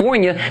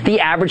California,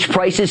 the average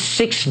price is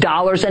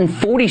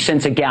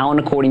 $6.40 a gallon,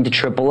 according to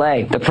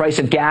AAA. The price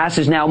of gas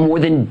has now more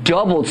than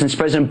doubled since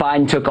President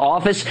Biden took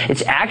office.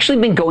 It's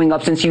actually been going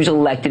up since he was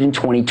elected in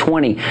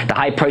 2020. The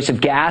high price of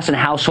gas and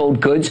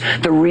household goods,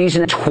 the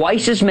reason that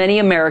twice as many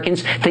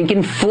Americans think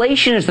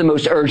inflation is the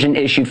most urgent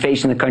issue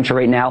facing the country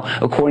right now,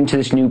 according to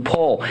this new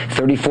poll.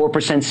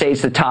 34% say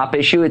it's the top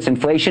issue, it's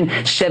inflation.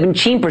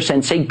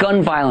 17% say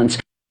gun violence.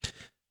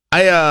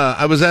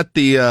 I was at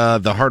the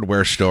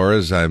hardware store,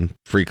 as I'm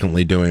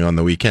frequently doing on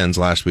the weekends,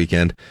 last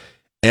weekend,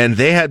 and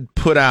they had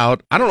put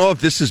out, I don't know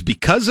if this is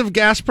because of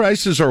gas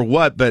prices or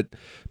what, but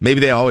maybe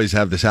they always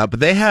have this out, but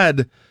they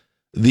had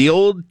the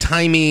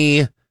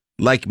old-timey,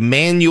 like,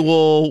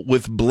 manual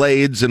with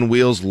blades and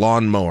wheels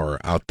lawnmower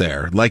out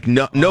there. Like,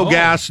 no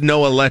gas,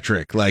 no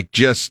electric. Like,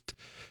 just,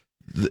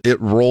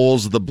 it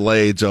rolls the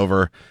blades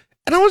over.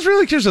 And I was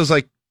really curious. I was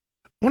like,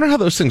 I wonder how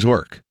those things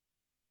work.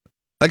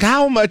 Like,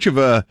 how much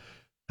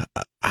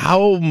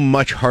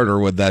harder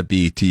would that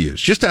be to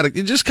use? Just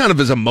kind of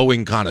as a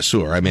mowing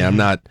connoisseur. I mean, I'm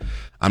not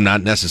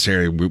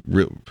necessarily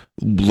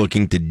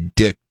looking to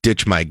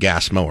ditch my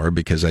gas mower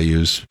because I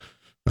use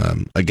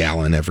a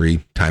gallon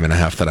every time and a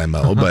half that I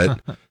mow,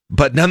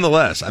 but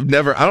nonetheless,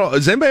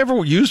 has anybody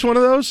ever used one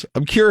of those?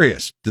 I'm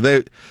curious. Do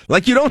they,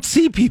 you don't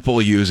see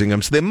people using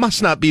them, so they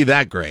must not be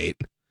that great.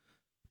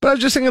 But I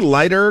was just thinking,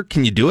 lighter,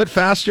 can you do it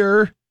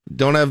faster?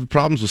 Don't have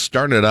problems with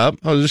starting it up?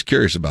 I was just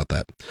curious about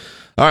that.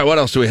 All right, what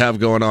else do we have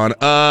going on?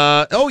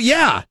 Oh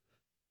yeah.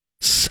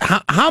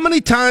 How many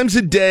times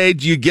a day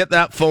do you get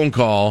that phone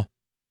call?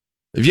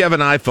 If you have an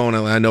iPhone,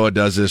 and I know it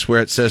does this,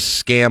 where it says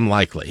scam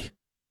likely.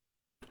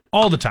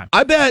 All the time.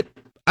 I bet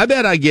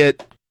I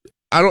get,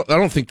 I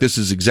don't think this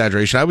is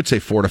exaggeration. I would say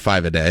 4 to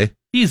 5 a day.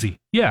 Easy.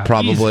 Yeah.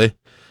 Probably. Easy.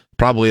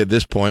 Probably at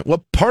this point.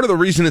 Well, part of the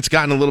reason it's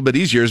gotten a little bit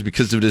easier is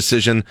because of a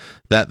decision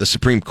that the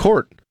Supreme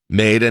Court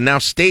made, and now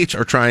states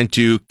are trying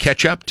to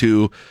catch up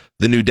to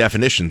the new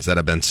definitions that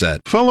have been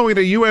set. Following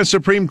a U.S.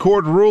 Supreme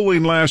Court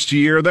ruling last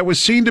year that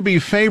was seen to be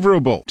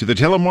favorable to the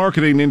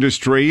telemarketing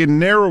industry in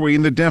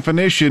narrowing the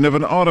definition of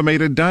an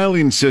automated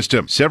dialing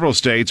system, several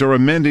states are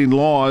amending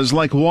laws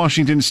like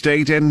Washington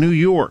State and New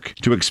York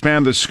to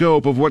expand the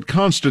scope of what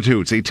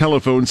constitutes a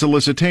telephone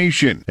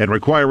solicitation and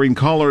requiring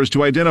callers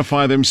to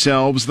identify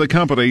themselves, the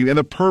company, and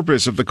the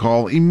purpose of the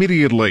call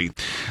immediately.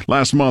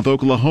 Last month,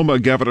 Oklahoma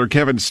Governor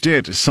Kevin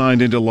Stitt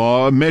signed into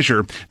law a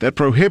measure that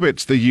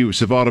prohibits the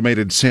use of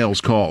automated sales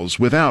calls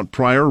without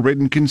prior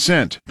written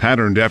consent,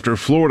 patterned after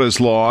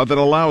Florida's law that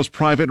allows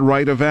private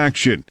right of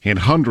action in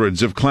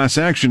hundreds of class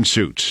action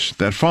suits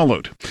that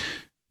followed.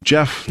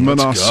 Jeff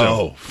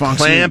Manasso,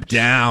 Fox Clamp News.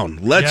 down.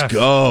 Let's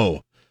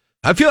go.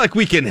 I feel like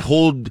we can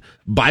hold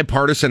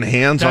bipartisan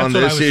hands on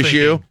this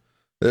issue.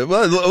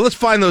 Well, let's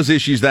find those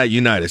issues that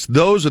unite us.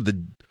 Those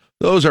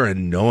are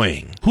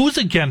annoying. Who's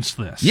against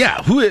this?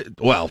 Yeah,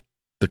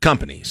 the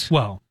companies.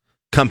 Well,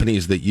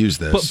 companies that use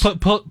this.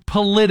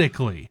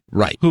 Politically,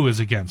 right? Who is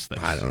against this?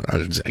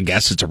 I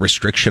guess it's a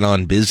restriction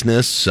on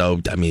business. So,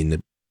 I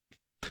mean,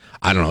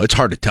 I don't know. It's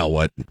hard to tell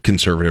what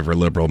conservative or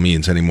liberal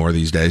means anymore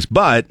these days.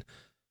 But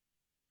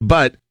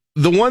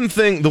the one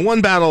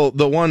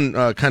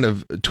kind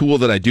of tool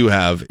that I do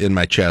have in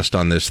my chest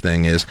on this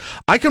thing is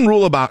I can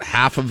rule about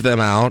half of them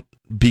out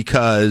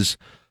because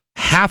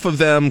half of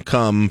them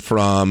come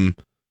from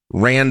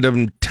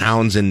random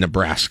towns in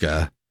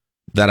Nebraska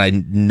that I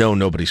know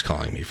nobody's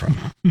calling me from.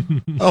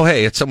 Oh,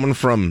 hey, it's someone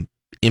from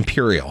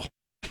Imperial,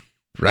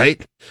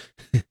 right?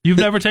 You've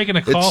never taken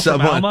a call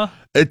from Alma?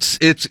 It's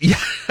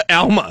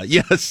Alma.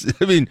 Yes.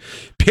 I mean,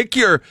 pick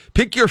your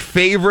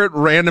favorite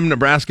random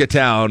Nebraska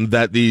town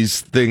that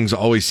these things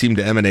always seem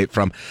to emanate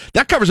from.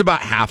 That covers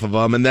about half of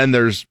them, and then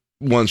there's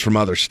ones from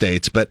other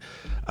states. But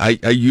I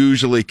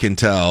usually can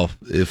tell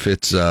if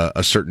it's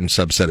a certain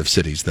subset of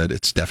cities that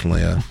it's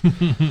definitely a.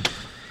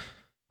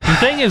 The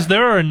thing is,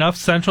 there are enough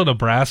central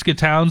Nebraska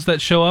towns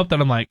that show up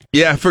that I'm like,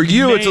 yeah, for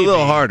you, maybe. It's a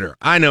little harder.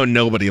 I know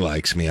nobody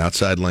likes me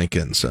outside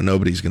Lincoln, so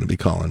nobody's going to be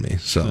calling me.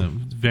 So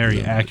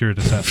very accurate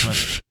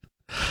assessment.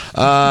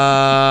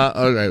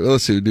 All right, well,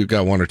 let's see. We've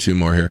got one or two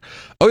more here.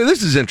 Okay,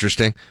 this is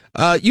interesting.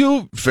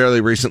 You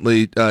fairly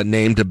recently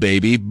named a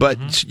baby,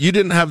 but you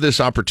didn't have this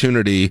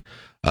opportunity.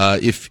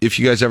 If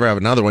you guys ever have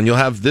another one, you'll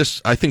have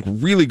this, I think,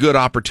 really good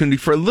opportunity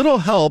for a little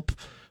help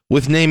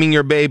with naming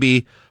your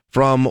baby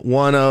from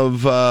one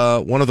of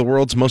the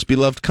world's most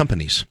beloved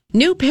companies.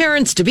 New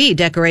parents-to-be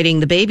decorating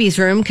the baby's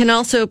room can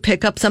also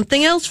pick up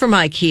something else from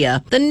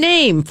IKEA. The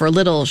name for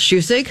little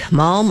Schusig,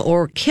 Malm,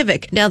 or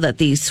Kivik. Now that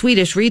the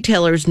Swedish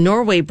retailer's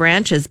Norway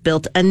branch has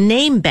built a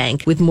name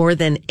bank with more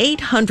than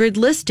 800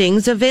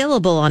 listings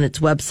available on its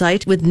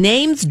website, with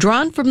names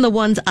drawn from the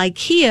ones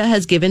IKEA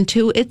has given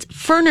to its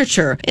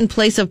furniture in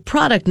place of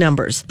product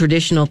numbers.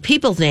 Traditional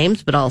people's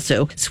names, but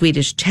also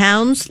Swedish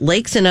towns,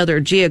 lakes, and other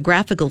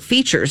geographical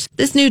features.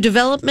 This new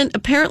development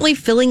apparently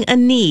filling a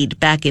need.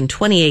 Back in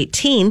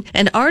 2018,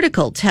 an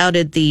article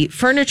touted the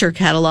furniture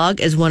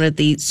catalog as one of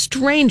the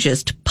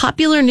strangest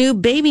popular new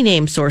baby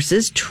name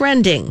sources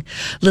trending.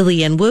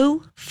 Lillian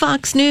Wu,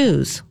 Fox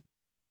News.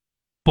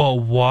 But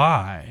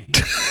why?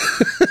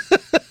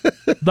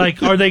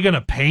 Like, are they going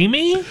to pay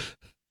me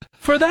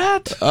for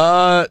that?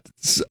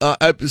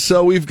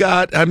 So we've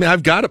got,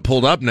 I've got it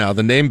pulled up now,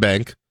 the name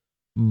bank.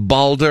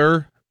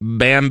 Balder,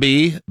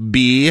 Bambi,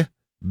 Bee,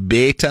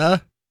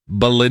 Beta,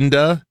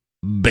 Belinda,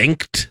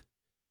 Bengt,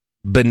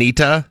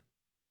 Benita,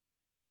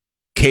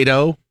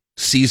 Cato,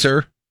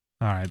 Caesar.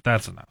 All right,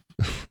 that's enough.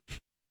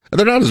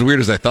 They're not as weird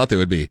as I thought they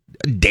would be.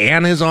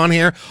 Dan is on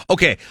here.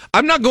 Okay,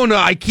 I'm not going to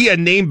IKEA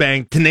name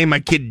bank to name my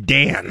kid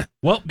Dan.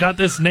 Well, got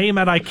this name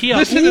at IKEA.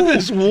 Listen to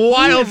this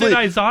wildly...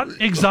 Is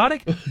it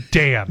exotic?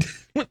 Dan.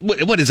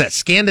 What is that,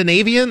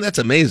 Scandinavian? That's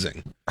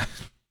amazing.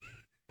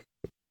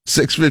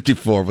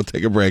 6:54, we'll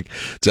take a break.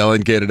 It's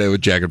LNK Today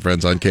with Jack and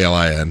Friends on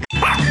KLIN.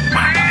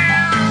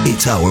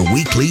 It's our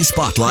weekly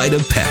spotlight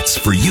of pets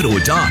for you to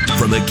adopt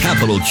from the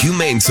Capital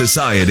Humane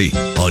Society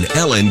on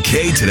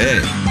LNK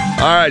Today.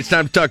 All right, it's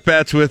time to talk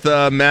pets with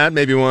Matt.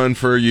 Maybe one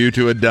for you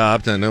to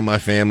adopt. I know my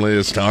family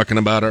is talking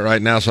about it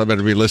right now, so I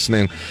better be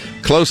listening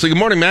closely. Good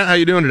morning, Matt. How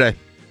you doing today?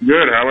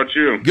 Good. How about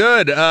you?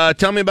 Good.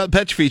 Tell me about the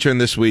pet you're featuring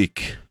this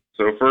week.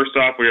 So first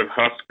off, we have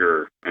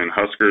Husker, and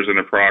Husker is an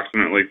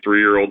approximately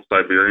 3-year-old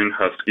Siberian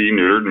Husky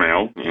neutered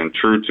male, and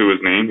true to his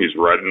name, he's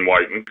red and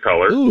white in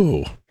color.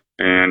 Ooh.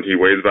 And he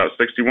weighs about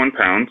 61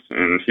 pounds,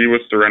 and he was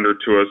surrendered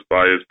to us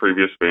by his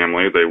previous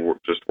family. They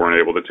just weren't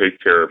able to take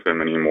care of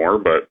him anymore,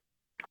 but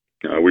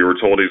we were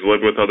told he's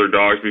lived with other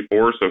dogs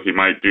before, so he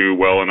might do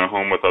well in a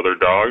home with other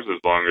dogs as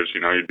long as,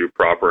 you do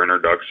proper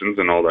introductions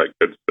and all that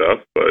good stuff.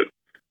 But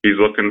he's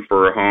looking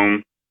for a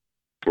home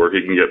where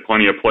he can get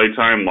plenty of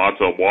playtime, lots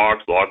of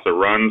walks, lots of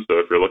runs. So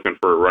if you're looking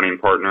for a running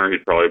partner,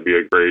 he'd probably be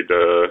a great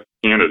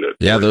candidate.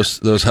 Yeah,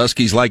 those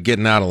Huskies like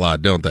getting out a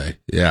lot, don't they?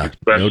 Yeah.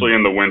 Especially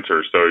in the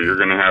winter. So you're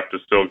going to have to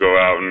still go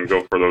out and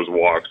go for those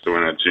walks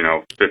when it's,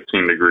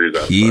 15 degrees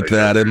outside. Keep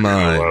that in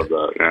mind. I love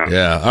that,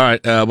 Yeah. All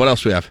right. What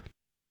else do we have?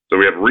 So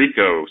we have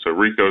Rico. So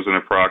Rico's an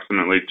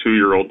approximately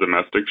 2-year-old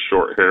domestic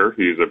short hair.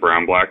 He's a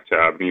brown-black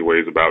tab, and he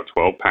weighs about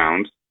 12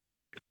 pounds.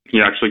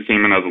 He actually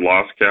came in as a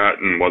lost cat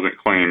and wasn't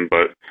claimed,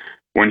 but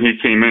when he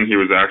came in, he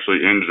was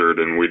actually injured,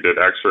 and we did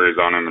x-rays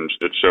on him, and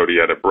it showed he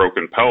had a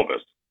broken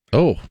pelvis.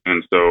 Oh.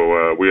 And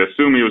so we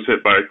assume he was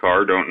hit by a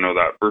car. Don't know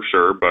that for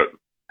sure, but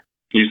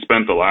he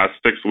spent the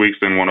last 6 weeks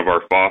in one of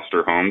our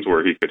foster homes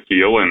where he could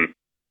heal, and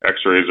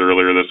x-rays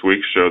earlier this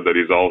week showed that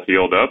he's all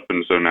healed up,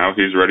 and so now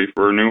he's ready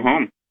for a new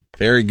home.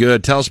 Very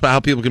good. Tell us about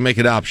how people can make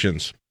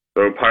adoptions.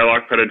 So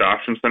Pylock Pet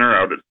Adoption Center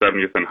out at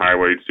 70th and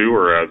Highway 2,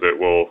 or as it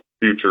will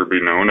future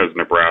be known as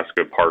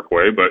Nebraska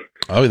Parkway. But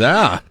oh,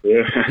 yeah.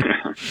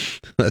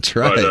 That's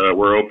right. But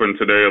we're open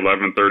today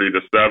 11:30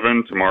 to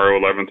 7, tomorrow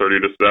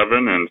 11:30 to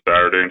 7, and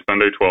Saturday and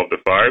Sunday 12 to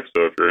 5.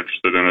 So if you're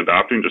interested in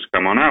adopting, just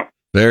come on out.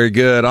 Very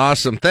good.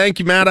 Awesome. Thank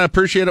you, Matt. I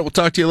appreciate it. We'll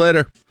talk to you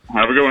later.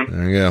 Have a good one.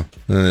 There you go.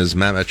 That is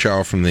Matt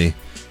Macharo from the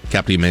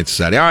Captain Humane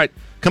Society. All right,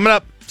 coming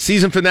up,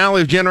 season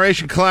finale of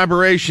Generation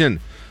Collaboration.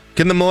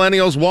 Can the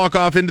millennials walk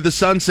off into the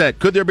sunset?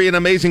 Could there be an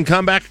amazing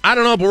comeback? I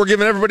don't know, but we're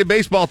giving everybody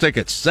baseball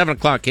tickets. 7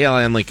 o'clock,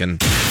 KLIN Lincoln.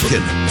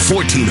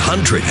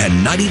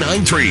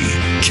 1499.3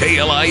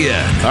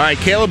 KLIN. All right,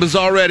 Caleb is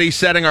already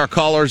setting our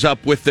callers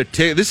up with the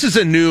ticket. This is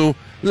a new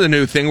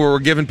thing where we're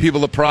giving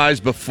people a prize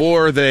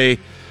before they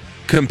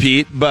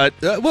compete. But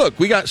look,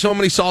 we got so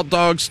many Salt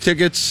Dogs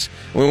tickets.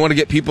 We want to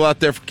get people out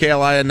there for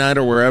KLIN night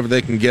or wherever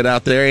they can get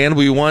out there. And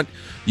we want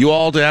you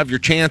all to have your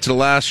chance at a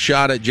last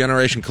shot at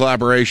Generation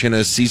Collaboration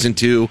as Season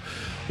 2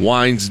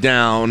 winds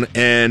down.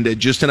 And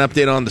just an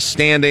update on the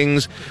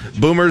standings.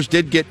 Boomers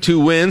did get 2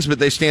 wins, but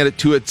they stand at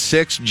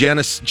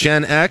 2-6.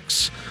 Gen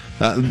X,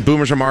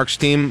 Boomers are Mark's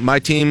team. My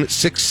team,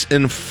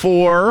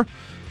 6-4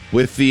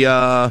 with the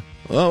a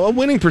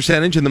winning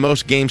percentage in the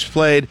most games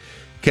played.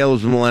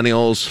 Caleb's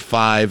Millennials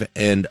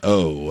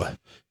 5-0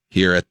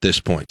 here at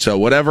this point. So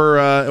whatever,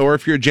 or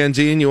if you're a Gen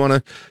Z and you want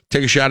to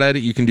take a shot at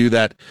it, you can do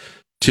that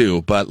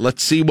too. But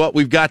let's see what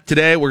we've got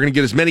today. We're going to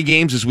get as many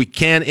games as we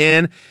can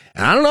in.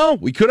 And I don't know,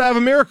 we could have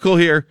a miracle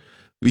here.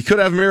 We could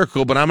have a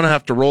miracle, but I'm going to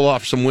have to roll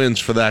off some wins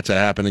for that to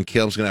happen, and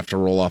Caleb's going to have to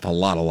roll off a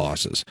lot of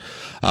losses.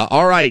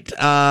 All right.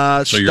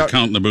 So you're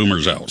counting the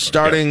Boomers out.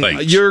 Starting,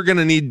 you're going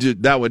to need to,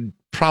 that would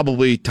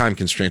probably, time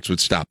constraints would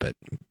stop it,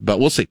 but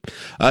we'll see.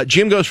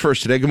 Jim goes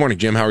first today. Good morning,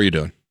 Jim. How are you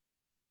doing?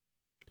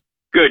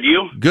 Good,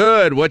 you?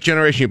 Good. What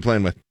generation are you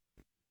playing with?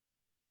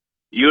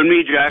 You and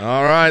me, Jack.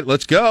 All right,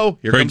 let's go.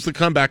 Here comes the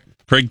comeback.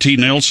 Craig T.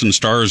 Nelson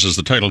stars as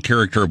the title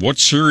character of what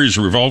series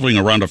revolving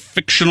around a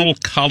fictional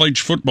college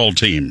football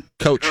team?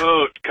 Coach.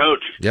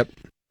 Yep.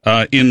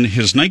 In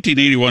his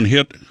 1981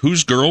 hit,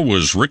 whose girl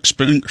was Rick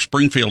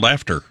Springfield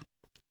after?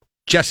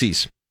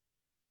 Jesse's. Is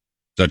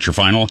that your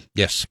final?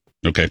 Yes.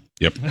 Okay,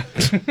 yep.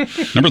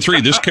 Number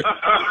 3,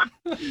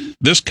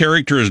 this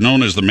character is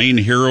known as the main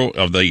hero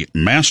of the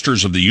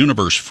Masters of the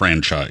Universe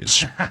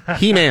franchise.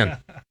 He-Man.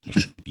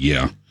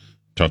 Yeah.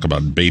 Talk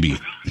about baby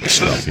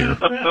stuff here.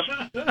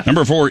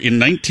 Number 4,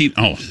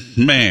 oh,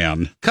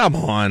 man. Come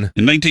on.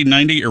 In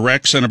 1990,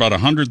 Iraq sent about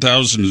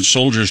 100,000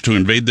 soldiers to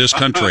invade this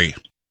country.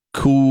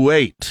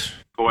 Kuwait.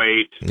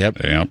 Yep.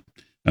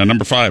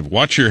 Number 5,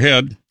 watch your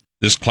head.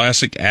 This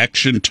classic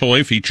action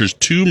toy features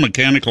 2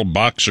 mechanical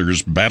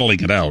boxers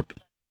battling it out.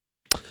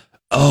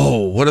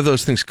 Oh, what are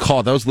those things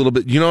called? That was a little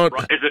bit, you know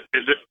what? Is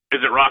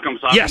it Rock'em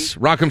Sock'em? Yes,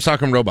 Rock'em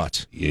Sock'em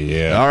Robots.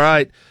 Yeah. All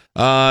right.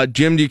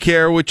 Jim, do you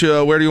care where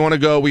do you want to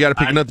go? We got to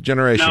pick another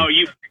generation. No,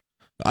 you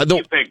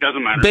pick,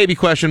 doesn't matter. Baby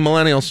question,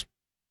 millennials.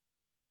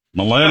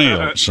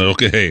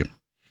 Okay.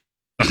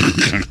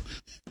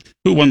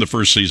 Who won the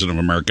first season of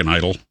American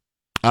Idol?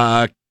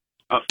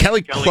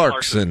 Kelly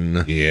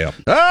Clarkson. Yeah.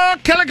 Oh,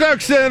 Kelly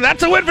Clarkson.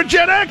 That's a win for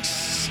Gen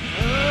X.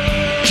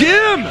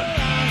 Jim.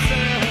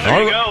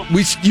 There you go.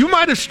 You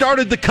might have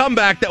started the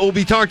comeback that will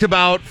be talked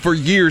about for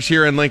years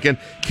here in Lincoln.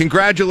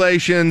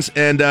 Congratulations,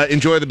 and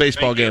enjoy the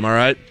baseball game, all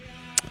right?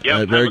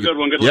 Yep, have a good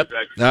one. Good luck,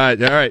 Jack.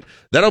 All right.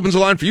 That opens the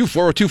line for you,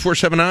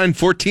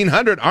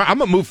 402-479-1400. I'm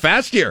going to move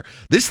fast here.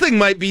 This thing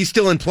might be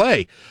still in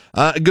play.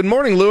 Good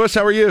morning, Lewis.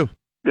 How are you?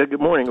 Yeah,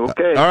 good morning.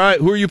 Okay. All right.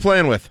 Who are you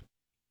playing with?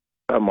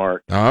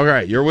 Mark. All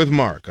right. You're with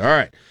Mark. All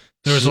right.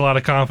 There was a lot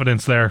of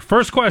confidence there.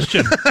 First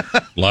question.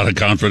 A lot of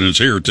confidence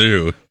here,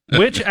 too.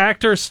 Which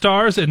actor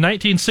stars in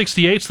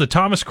 1968's The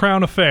Thomas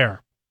Crown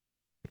Affair?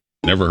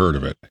 Never heard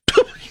of it.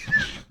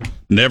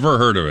 Never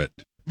heard of it.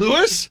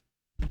 Lewis?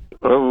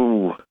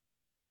 Oh,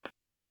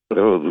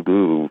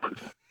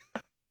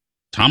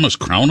 Thomas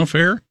Crown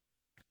Affair?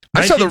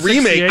 I saw the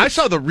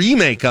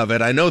remake of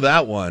it. I know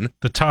that one.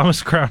 The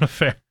Thomas Crown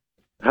Affair.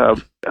 How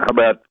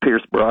about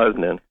Pierce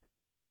Brosnan?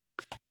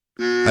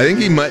 I think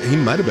he might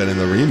have been in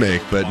the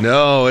remake, but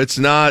no, it's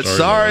not.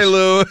 Sorry,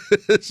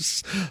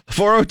 Lewis.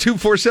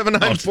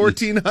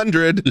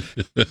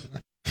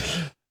 402-479-1400.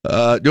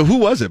 Who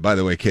was it, by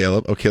the way,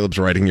 Caleb? Oh, Caleb's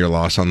writing your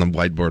loss on the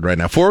whiteboard right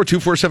now.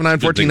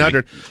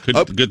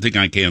 402-479-1400. Good thing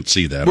I can't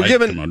see that. We're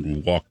giving...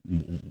 Come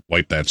on,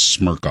 wipe that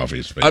smirk off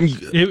his face.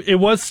 It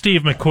was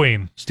Steve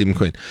McQueen. Steve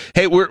McQueen.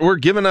 Hey, we're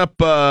giving up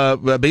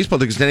baseball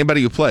tickets to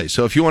anybody who plays.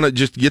 So if you want to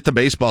just get the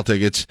baseball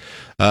tickets,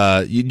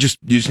 you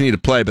just need to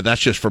play, but that's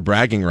just for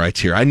bragging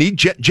rights here. I need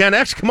Gen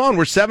X. Come on,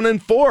 we're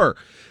 7-4.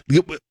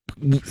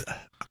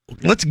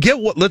 Let's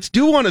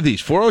do one of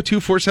these.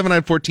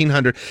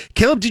 402-479-1400.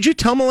 Caleb, did you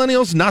tell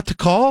millennials not to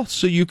call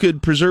so you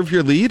could preserve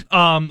your lead?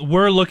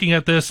 We're looking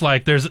at this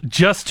like there's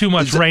just too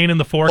much rain in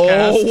the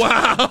forecast. Oh,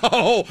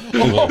 wow.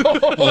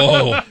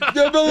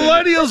 The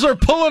millennials are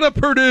pulling a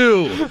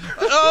Purdue.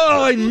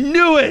 Oh, I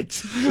knew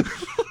it.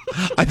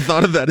 I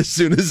thought of that as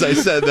soon as I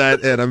said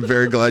that, and I'm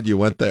very glad you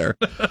went there.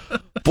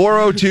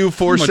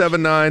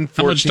 402-479-1400.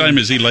 How much time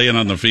is he laying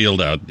on the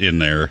field out in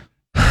there?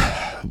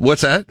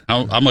 What's that?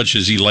 How much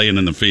is he laying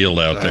in the field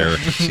out there?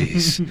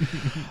 Jeez.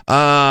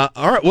 All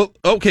right. Well,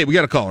 okay. We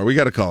got a caller.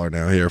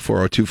 Now here.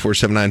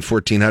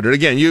 402-479-1400.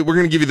 Again, we're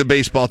going to give you the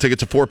baseball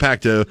tickets, a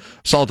 4-pack to home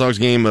Salt Dogs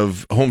game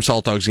of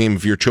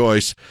your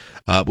choice.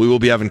 We will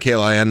be having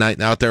KLIN night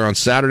out there on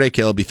Saturday.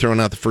 Kale will be throwing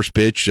out the first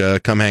pitch.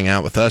 Come hang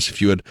out with us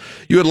if you would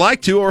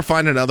like to, or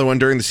find another one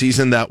during the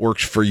season that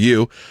works for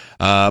you.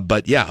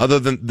 But yeah, other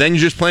than then,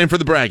 you're just playing for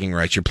the bragging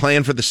rights. You're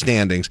playing for the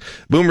standings.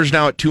 Boomers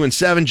now at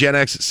 2-7, Gen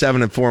X at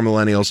 7-4,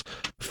 Millennials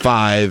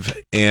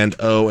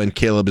 5-0, and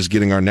Caleb is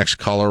getting our next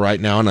caller right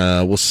now,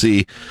 and we'll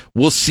see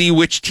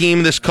which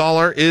team this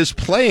caller is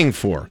playing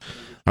for.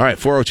 All right,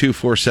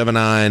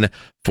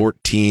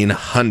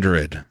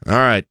 402-479-1400. All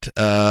right,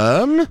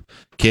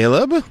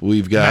 Caleb,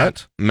 we've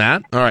got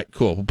Matt. All right,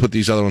 cool. We'll put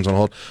these other ones on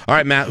hold. All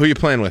right, Matt, who are you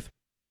playing with?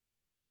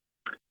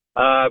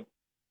 Caleb.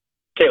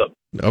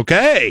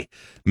 Okay.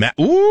 Matt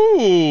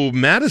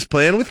is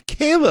playing with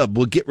Caleb.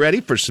 We'll get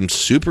ready for some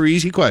super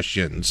easy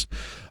questions.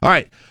 All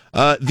right.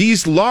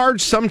 These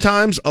large,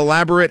 sometimes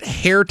elaborate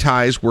hair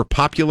ties were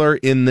popular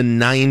in the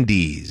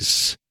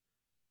 90s.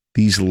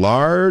 These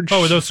large...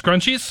 Oh, were those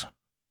scrunchies?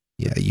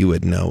 Yeah, you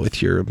would know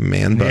with your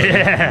man bun,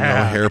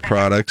 hair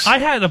products. I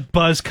had a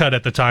buzz cut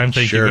at the time,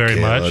 thank you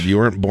very much. You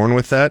weren't born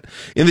with that?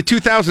 In the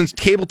 2000s,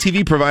 cable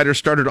TV providers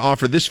started to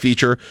offer this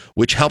feature,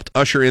 which helped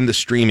usher in the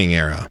streaming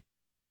era.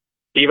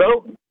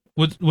 TiVo?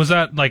 Was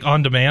that like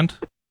on demand?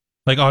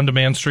 Like on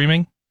demand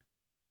streaming?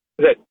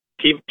 Is that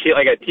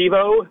like a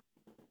TiVo?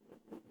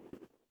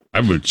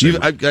 I would say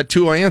I've got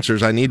two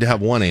answers. I need to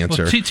have one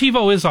answer. Well,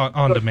 TiVo is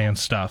on demand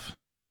stuff,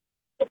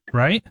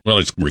 right? Well,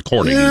 it's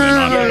recording and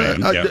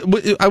then on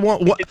demand. I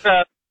want what? It's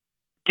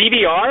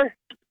DVR?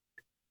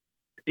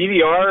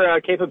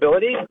 DVR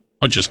capability?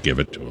 I'll just give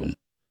it to him.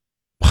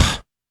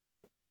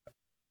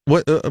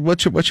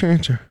 What's your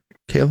answer,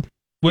 Caleb?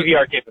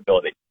 DVR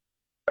capability.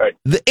 All right.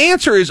 The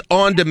answer is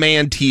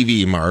on-demand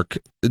TV, Mark.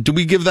 Do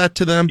we give that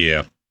to them?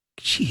 Yeah.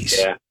 Jeez.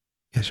 Yeah.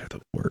 You guys are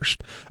the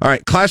worst. All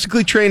right.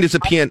 Classically trained as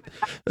a pianist,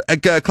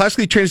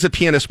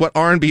 what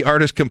R&B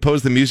artist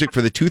composed the music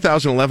for the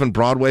 2011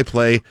 Broadway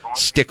play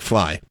Stick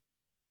Fly?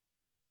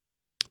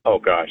 Oh,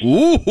 gosh.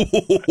 Ooh.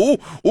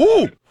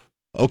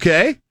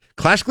 Okay.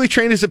 Classically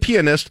trained as a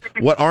pianist,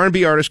 what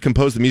R&B artist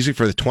composed the music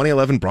for the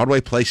 2011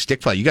 Broadway play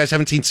Stick Fly? You guys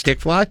haven't seen Stick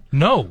Fly?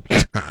 No.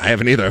 I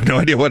haven't either. I have no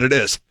idea what it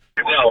is.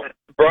 No.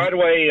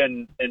 Broadway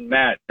and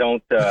Matt we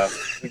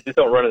just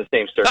don't run in the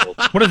same circles.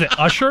 What is it,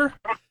 Usher?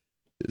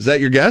 Is that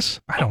your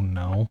guess? I don't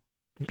know.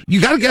 You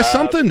got to guess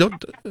something.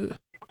 Don't.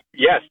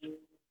 Yes.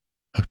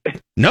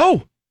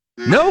 No.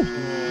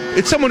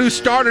 It's someone who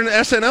starred in an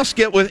SNL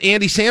skit with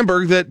Andy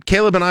Samberg that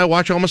Caleb and I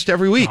watch almost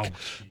every week.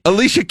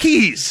 Alicia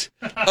Keys.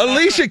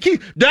 Alicia Keys.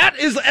 That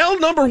is L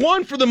number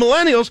 1 for the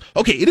millennials.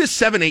 Okay, it is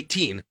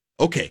 7-18.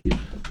 Okay.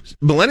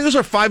 Millennials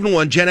are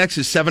 5-1. Gen X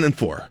is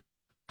 7-4.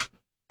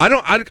 I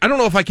don't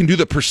know if I can do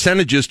the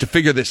percentages to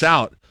figure this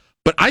out,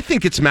 but I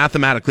think it's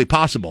mathematically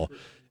possible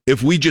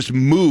if we just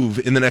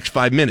move in the next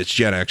 5 mintes,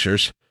 Gen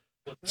Xers.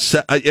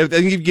 So, I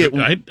think you get.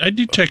 I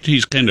detect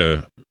he's kind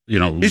of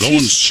going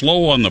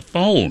slow on the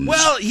phone.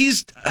 Well,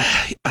 he's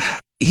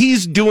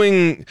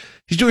doing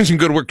some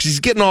good work because he's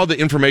getting all the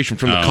information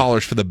from the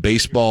callers for the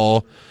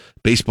baseball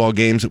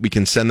games that we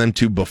can send them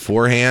to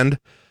beforehand.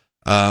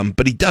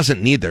 But he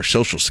doesn't need their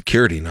social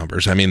security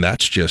numbers. I mean,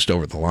 that's just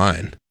over the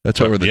line. That's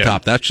over the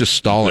top. That's just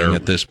stalling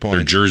at this point.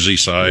 Their jersey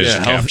size,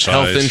 cap size.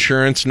 Health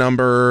insurance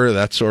number,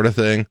 that sort of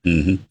thing.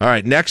 Mm-hmm. All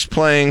right, next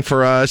playing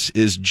for us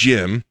is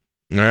Jim.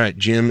 All right,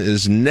 Jim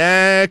is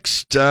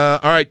next. All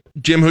right,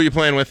 Jim, who are you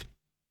playing with?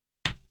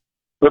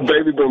 The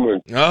baby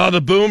boomers. Oh, the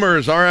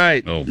boomers. All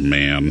right. Oh,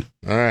 man.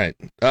 All right.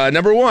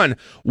 Number 1,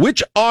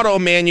 which auto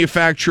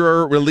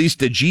manufacturer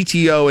released a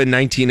GTO in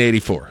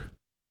 1984?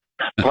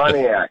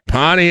 Pontiac.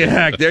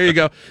 There you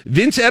go.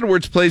 Vince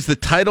Edwards plays the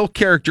title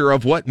character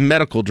of what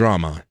medical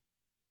drama?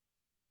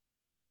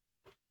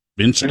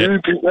 Vince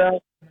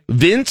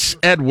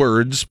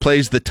Edwards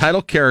plays the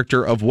title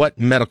character of what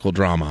medical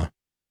drama?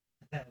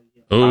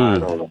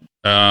 Oh,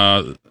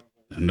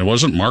 it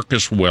wasn't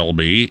Marcus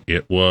Welby.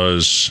 It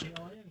was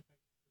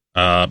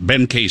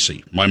Ben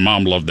Casey. My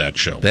mom loved that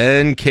show.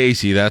 Ben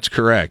Casey, that's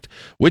correct.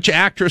 Which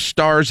actress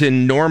stars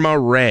in Norma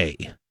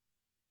Ray?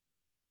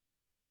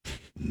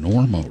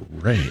 Norma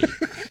Ray.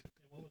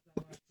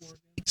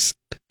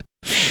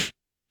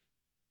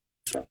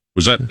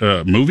 Was that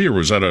a movie or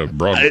was that a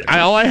Broadway?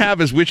 All I have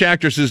is which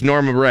actress is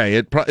Norma Ray.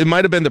 It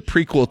might have been the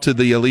prequel to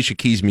the Alicia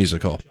Keys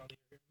musical.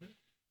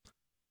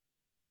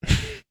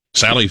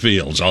 Sally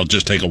Fields. I'll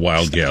just take a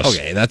wild guess.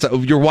 Okay,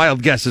 your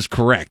wild guess is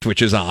correct,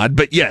 which is odd,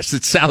 but yes,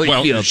 it's Sally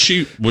Fields.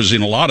 She was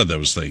in a lot of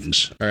those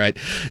things. All right.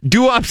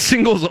 Doo-wop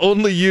singles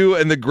Only You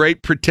and The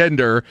Great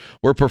Pretender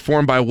were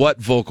performed by what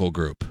vocal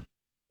group?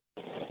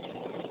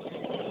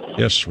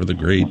 Yes, we're the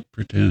Great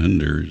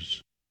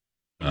Pretenders.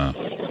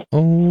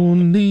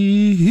 Only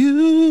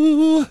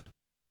You.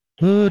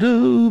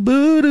 Ba-doo,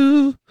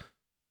 ba-doo.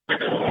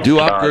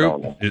 Doo-wop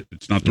group.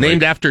 It's not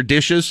named after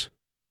dishes.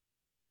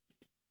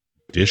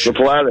 The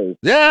Platters.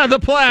 Yeah, the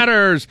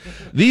Platters.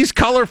 These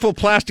colorful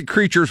plastic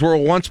creatures were a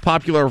once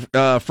popular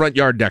front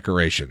yard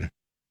decoration.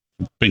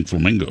 Pink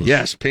flamingos.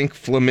 Yes, pink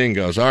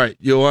flamingos. All right,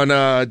 you want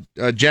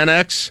Gen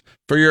X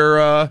for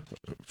your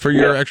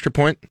extra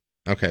point?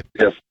 Okay.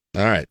 Yes.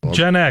 All right. Well,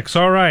 Gen X.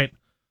 All right.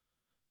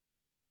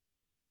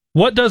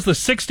 What does the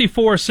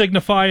 64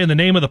 signify in the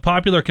name of the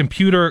popular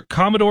computer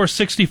Commodore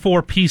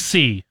 64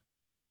 PC?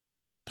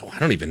 Oh, I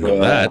don't even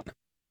know that.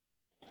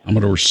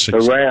 Commodore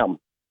 64. The RAM.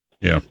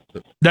 Yeah.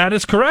 That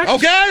is correct.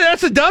 Okay,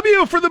 that's a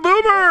W for the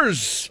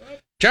Boomers.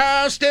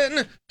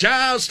 Charleston,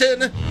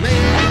 man.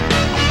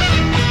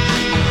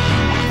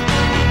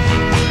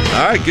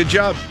 All right, good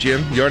job,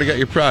 Jim. You already got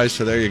your prize,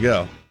 so there you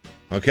go.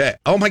 Okay.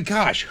 Oh my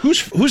gosh,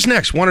 who's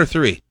next? 1 or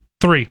 3?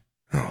 3.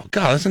 Oh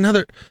God, that's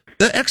another.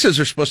 The X's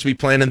are supposed to be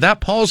playing, and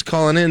that Paul's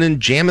calling in and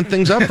jamming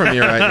things up from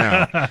you right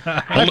now.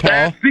 Hi, Paul.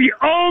 That's the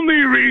only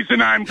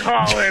reason I'm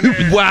calling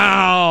in.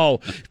 Wow.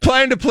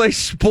 Planning to play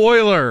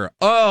spoiler.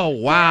 Oh,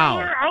 wow.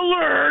 Spoiler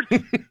alert.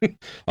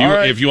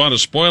 Right. If you want to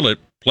spoil it,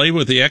 play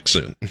with the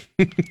exit.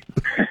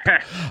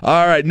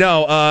 All right.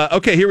 No.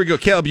 Okay, here we go.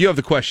 Caleb, you have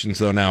the questions,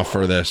 though, now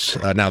for this,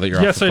 now that you're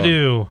off the phone. Yes, I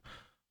do.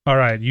 All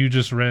right, you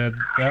just read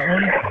that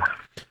one?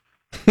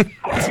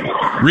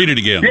 Read it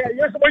again. Yeah,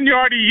 that's the one you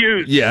already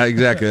used. Yeah,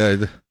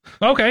 exactly.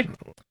 Okay.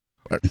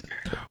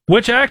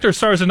 Which actor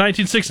stars in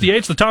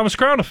 1968's The Thomas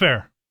Crown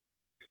Affair?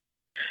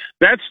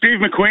 That's Steve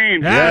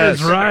McQueen. That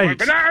is right.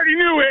 But I already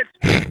knew it.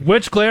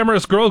 Which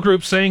glamorous girl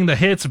group sang the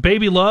hits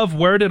Baby Love,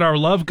 Where Did Our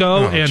Love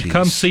Go, and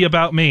Come See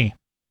About Me?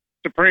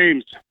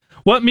 Supremes.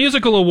 What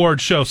musical award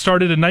show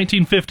started in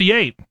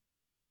 1958?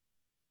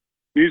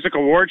 Music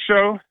award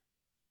show.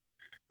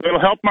 Little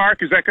help,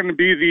 Mark. Is that going to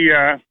be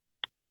the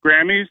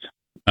Grammys?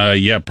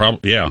 Yeah,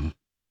 probably. Yeah.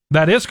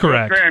 That is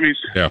correct. Grammys.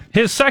 Yeah.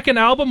 His second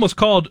album was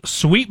called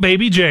Sweet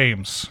Baby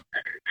James.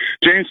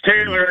 James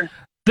Taylor.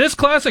 This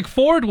classic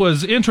Ford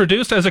was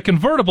introduced as a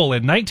convertible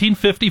in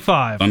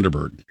 1955.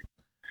 Thunderbird.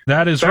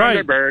 That is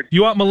Thunderbird. right.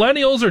 You want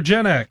millennials or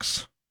Gen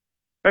X?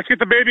 Let's get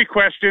the baby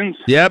questions.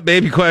 Yeah,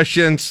 baby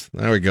questions.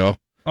 There we go.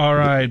 All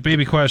right,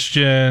 baby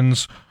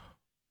questions.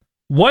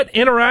 What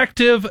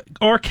interactive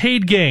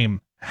arcade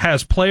game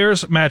has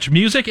players match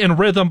music and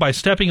rhythm by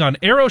stepping on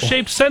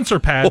arrow-shaped sensor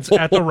pads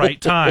at the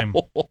right time?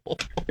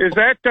 Is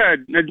that,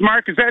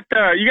 Mark, is that,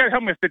 you got to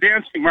help me with the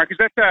dancing, Mark. Is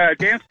that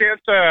Dance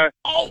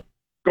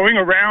going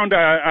around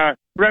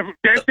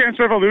Dance Dance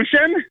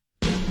Revolution?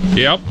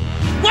 Yep.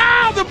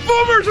 Wow, the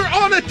Boomers are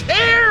on a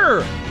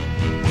tear!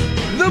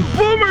 The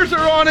Boomers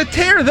are on a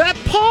tear! That,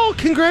 Paul,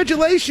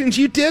 congratulations,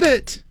 you did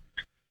it!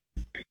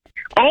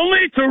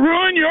 Only to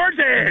ruin your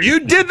day.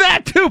 You did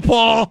that too,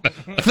 Paul.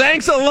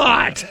 Thanks a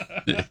lot.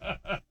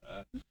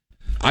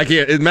 I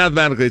can't.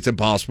 Mathematically, it's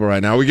impossible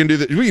right now. We can do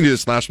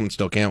this last one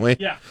still, can't we?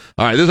 Yeah.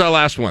 All right. This is our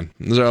last one.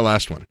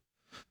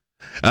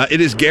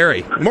 It is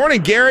Gary.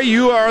 Morning, Gary.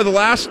 You are the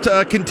last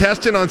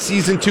contestant on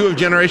season 2 of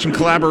Generation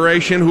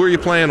Collaboration. Who are you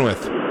playing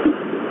with?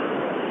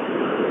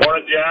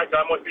 Morning, Jack.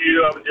 I'm with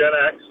you. I'm Gen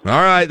X.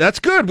 All right. That's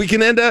good. We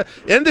can end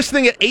this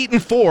thing at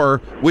 8-4,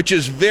 which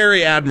is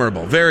very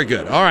admirable. Very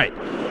good. All right.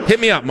 Hit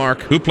me up,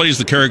 Mark. Who plays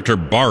the character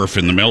Barf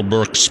in the Mel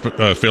Brooks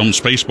film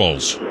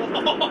Spaceballs?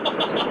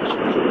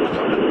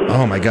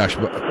 Oh, my gosh.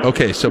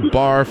 Okay, so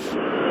Barf.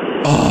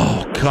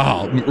 Oh,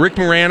 God. Rick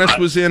Moranis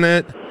was in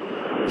it.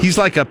 He's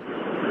like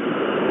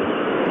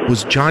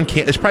was John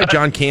Candy. It's probably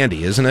John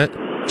Candy, isn't it?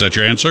 Is that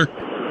your answer?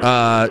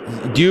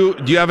 Do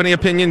you have any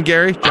opinion,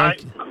 Gary?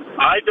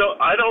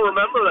 I don't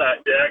remember that,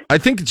 Jack. I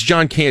think it's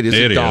John Candy. It's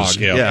a dog.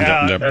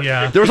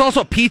 Yeah. There was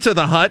also Pizza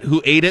the Hut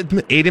who ate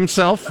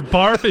himself.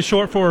 Barf is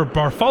short for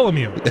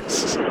Bartholomew.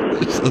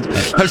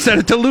 I've said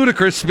it to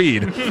ludicrous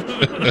speed.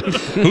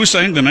 Who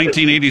sang the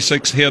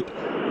 1986 hit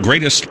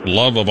Greatest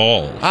Love of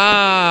All?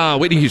 Ah,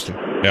 Whitney Houston.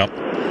 Yep.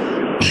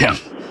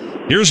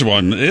 Here's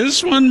one.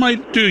 This one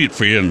might do it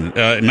for you. In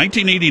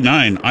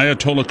 1989,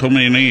 Ayatollah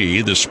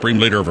Khomeini, the supreme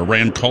leader of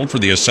Iran, called for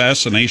the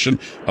assassination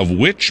of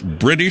which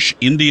British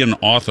Indian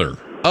author?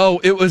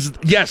 Oh, it was,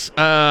 yes,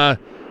 Salman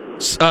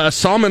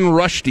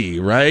Rushdie,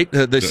 right?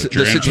 The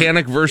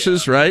Satanic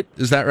Verses, right?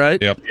 Is that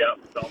right? Yep. Yep.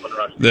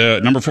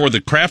 The number 4,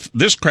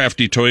 this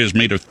crafty toy is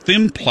made of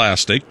thin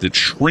plastic that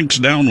shrinks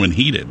down when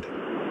heated.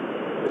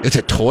 It's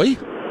a toy?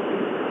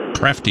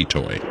 Crafty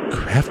toy.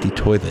 Crafty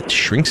toy that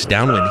shrinks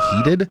down when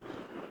heated?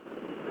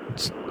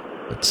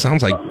 It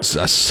sounds like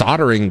a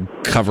soldering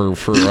cover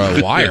for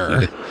a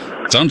wire.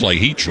 It sounds like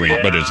heat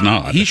shrink, but it's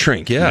not. Heat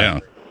shrink, yeah.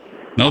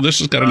 No, this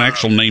has got an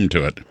actual name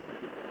to it.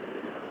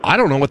 I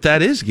don't know what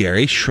that is,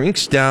 Gary.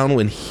 Shrinks down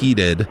when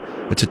heated.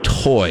 It's a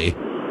toy.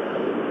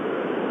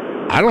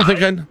 I don't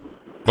think I don't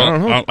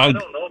know. I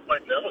don't know if I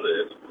know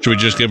this. Should we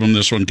just give them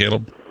this one,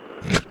 Caleb?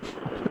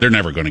 They're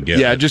never going to get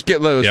it. Yeah, just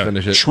let us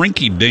finish it.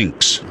 Shrinky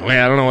Dinks. Oh,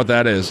 yeah, I don't know what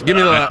that is. Give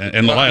me the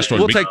and the last one.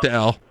 We'll take the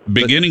L.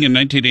 Beginning in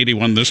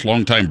 1981, this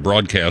longtime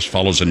broadcast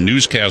follows a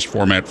newscast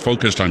format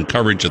focused on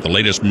coverage of the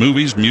latest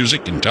movies,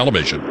 music, and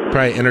television.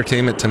 Probably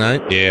Entertainment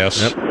Tonight.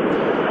 Yes. Yep.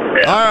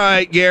 All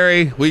right,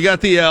 Gary, we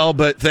got the L,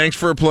 but thanks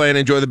for playing.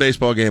 Enjoy the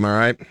baseball game, all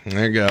right?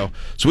 There you go.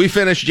 So we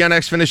finish. Gen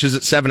X finishes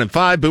at 7 and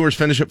 5. Boomers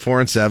finish at 4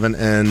 and 7.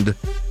 And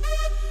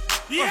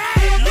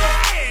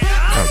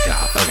oh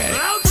God, okay.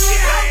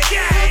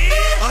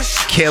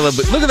 Caleb,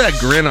 look at that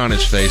grin on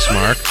his face,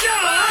 Mark.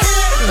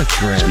 That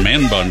grin. His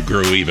man bun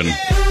grew even.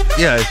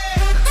 Yeah.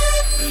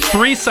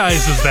 3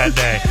 sizes that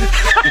day.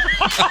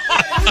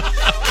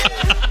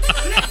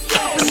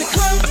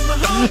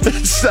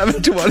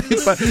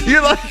 7:25.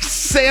 You're like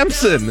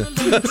Samson.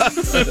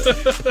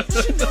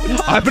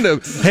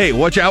 Hey,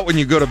 watch out when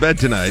you go to bed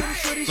tonight.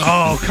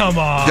 Oh, come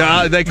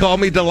on. They call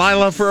me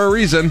Delilah for a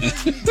reason.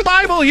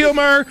 Bible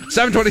humor.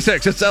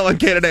 7:26. It's LNK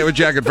Today with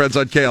Jack and Friends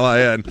on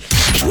KLIN.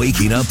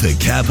 Waking up the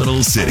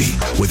capital city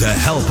with the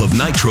help of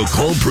Nitro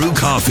Cold Brew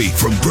Coffee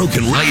from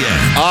Broken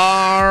Rayon.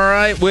 All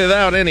right,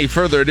 without any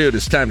further ado,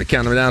 it's time to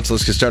count them down. So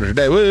let's get started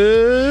today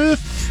with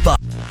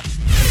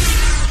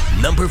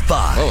Number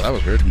 5. Oh, that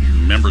was weird.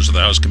 Members of the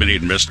House Committee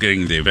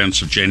investigating the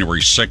events of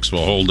January 6th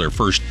will hold their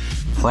first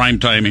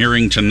primetime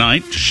hearing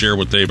tonight to share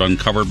what they've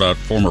uncovered about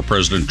former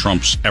President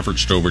Trump's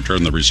efforts to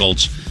overturn the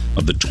results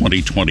of the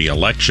 2020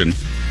 election.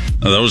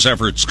 Those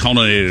efforts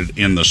culminated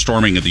in the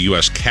storming of the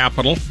U.S.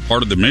 Capitol.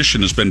 Part of the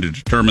mission has been to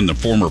determine the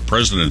former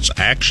president's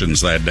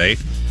actions that day.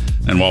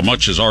 And while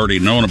much is already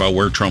known about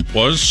where Trump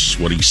was,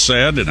 what he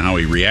said, and how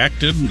he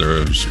reacted,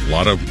 there's a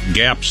lot of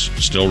gaps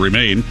still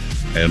remain.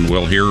 And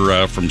we'll hear we'll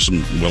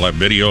have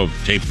video of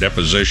taped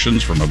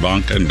depositions from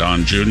Ivanka and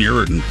Don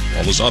Jr. and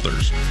all those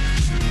others.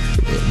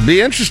 Be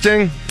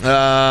interesting.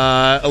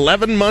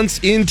 11 months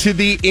into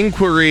the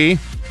inquiry,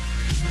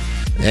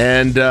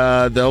 and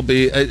there'll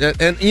be,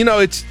 and you know,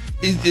 it's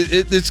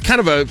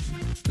kind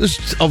of there's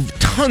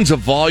tons of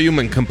volume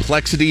and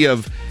complexity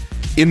of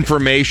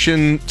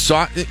information. So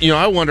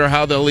I wonder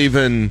how they'll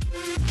even,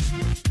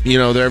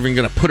 they're even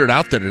going to put it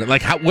out there,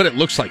 like what it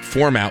looks like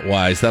format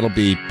wise. That'll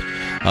be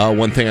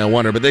one thing I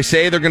wonder. But they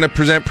say they're going to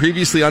present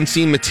previously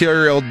unseen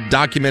material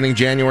documenting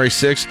January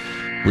 6th,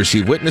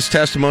 receive witness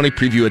testimony,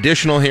 preview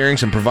additional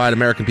hearings, and provide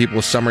American people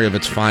a summary of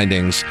its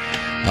findings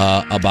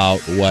about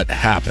what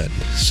happened.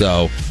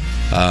 So,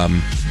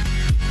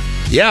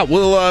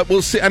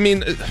 we'll see. I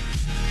mean,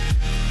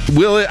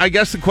 I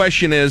guess the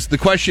question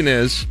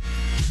is,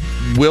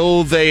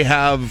 will they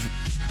have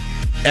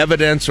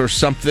evidence or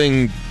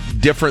something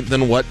different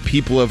than what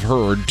people have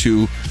heard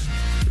to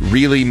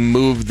really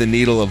move the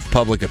needle of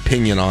public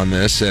opinion on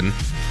this? And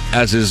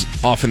as is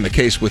often the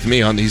case with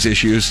me on these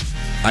issues,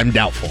 I'm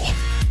doubtful.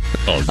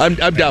 I'm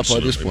doubtful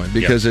at this point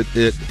because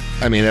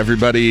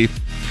everybody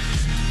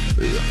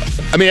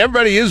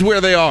is where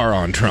they are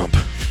on Trump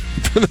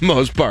for the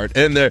most part,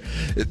 and they're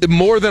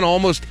more than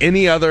almost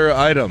any other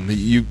item.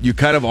 You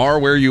kind of are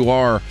where you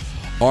are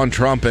on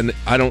Trump, and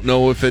I don't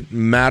know if it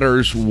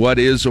matters what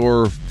is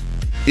or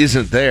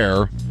isn't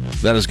there.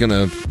 That is going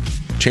to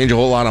change a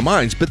whole lot of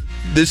minds, but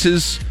this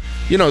is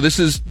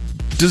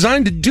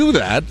designed to do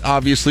that.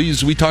 Obviously,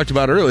 as we talked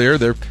about earlier,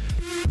 they're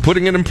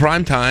putting it in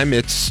prime time.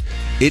 It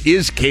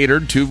is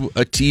catered to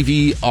a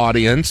TV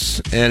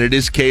audience, and it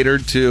is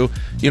catered to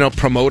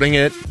promoting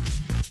it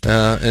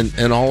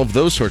and all of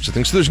those sorts of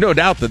things. So there's no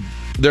doubt that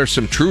there's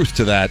some truth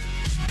to that.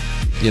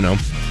 I don't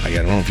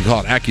know if you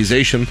call it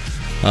accusation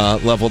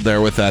leveled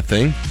there with that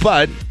thing,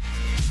 but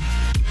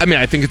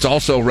I think it's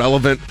also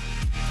relevant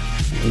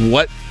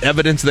what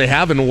evidence they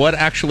have and what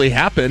actually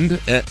happened,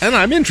 and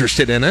I'm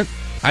interested in it.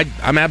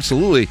 I'm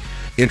absolutely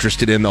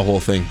interested in the whole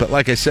thing, but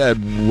like I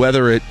said,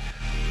 whether it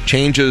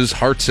changes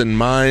hearts and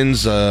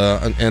minds,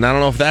 and I don't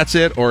know if that's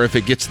it, or if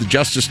it gets the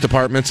Justice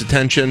Department's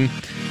attention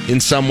in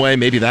some way,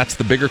 maybe that's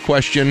the bigger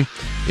question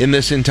in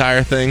this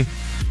entire thing.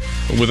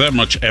 With that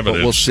much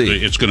evidence, we'll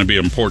see. It's going to be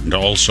important to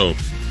also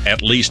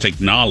at least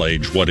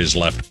acknowledge what is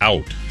left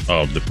out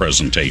of the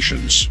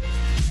presentations.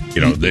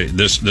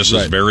 This is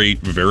right. very,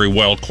 very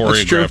well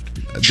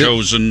choreographed,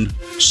 chosen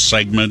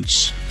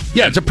segments.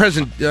 Yeah, it's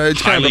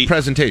it's kind of a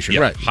presentation,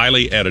 right?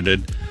 Highly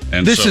edited.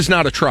 And this is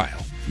not a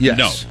trial. Yes.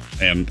 No.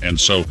 And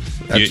so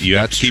you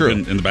have to keep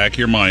in the back of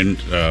your mind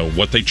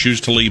what they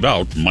choose to leave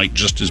out might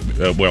just as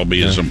well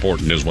be as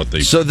important as what they.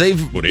 So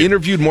they've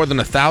interviewed more than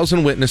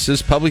 1,000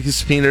 witnesses, publicly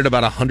subpoenaed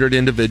about 100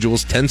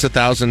 individuals, tens of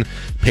thousands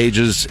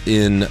pages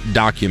in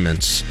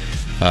documents.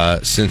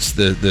 since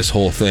this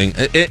whole thing.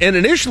 And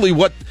initially,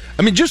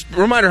 just a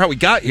reminder how we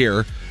got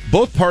here.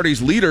 Both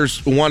parties'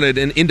 leaders wanted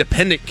an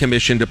independent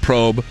commission to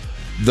probe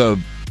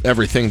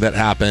everything that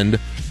happened.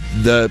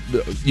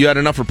 You had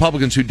enough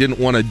Republicans who didn't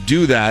want to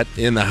do that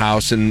in the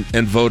House and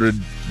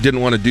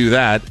didn't want to do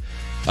that.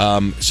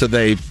 So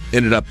they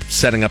ended up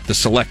setting up the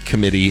select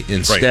committee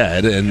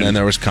instead, right. And then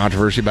there was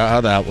controversy about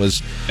how that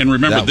was. And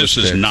remember, this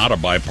is not a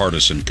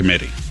bipartisan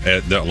committee.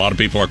 A lot of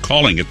people are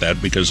calling it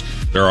that because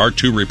there are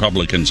 2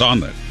 Republicans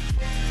on that.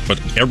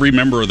 But every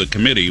member of the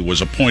committee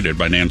was appointed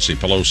by Nancy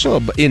Pelosi.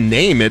 Well, in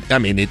name,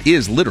 it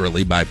is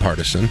literally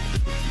bipartisan.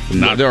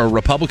 There are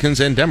Republicans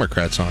and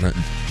Democrats on it.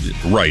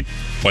 Right.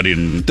 But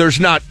there's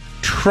not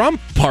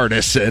Trump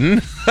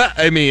partisan.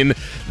 I mean,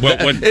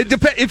 it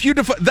depends. If you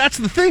that's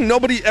the thing.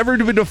 Nobody ever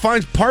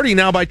defines party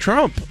now by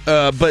Trump.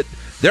 But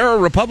there are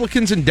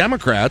Republicans and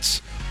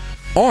Democrats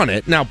on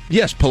it. Now,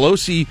 yes,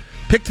 Pelosi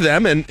picked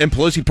them, and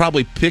Pelosi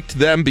probably picked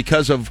them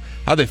because of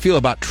how they feel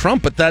about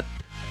Trump. But that,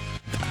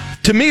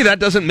 to me, that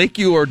doesn't make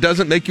you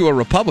a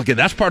Republican.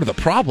 That's part of the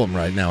problem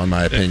right now, in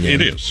my opinion.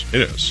 It is.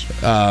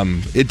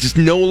 It's just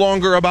no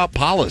longer about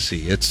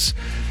policy. It's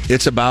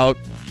about.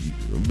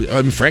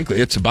 Frankly,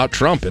 it's about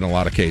Trump in a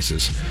lot of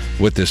cases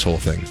with this whole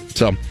thing.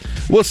 So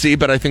we'll see,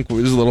 but I think this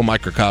is a little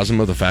microcosm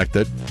of the fact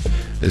that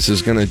this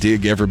is going to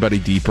dig everybody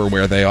deeper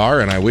where they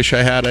are. And I wish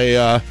I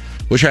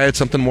had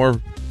something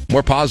more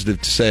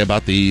positive to say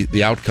about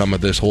the outcome of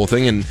this whole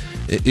thing. And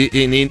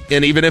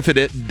even if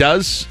it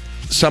does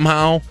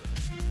somehow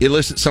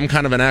elicit some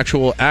kind of an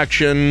actual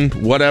action,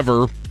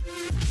 whatever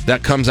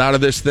that comes out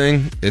of this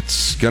thing,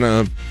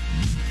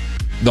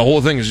 the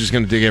whole thing is just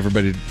going to dig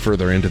everybody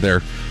further into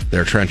their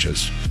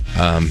trenches.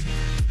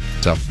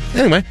 So,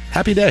 anyway,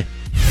 happy day.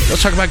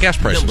 Let's talk about gas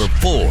prices. Number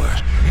 4.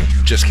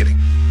 Just kidding.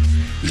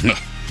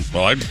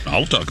 Well,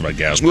 I'll talk about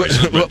gas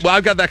prices. Well,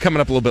 I've got that coming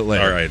up a little bit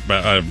later. All right.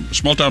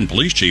 Small-town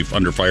police chief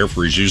under fire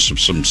for his use of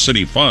some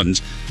city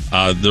funds.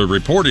 The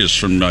report is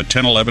from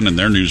 1011 and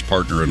their news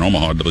partner in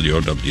Omaha,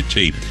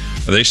 WOWT.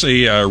 They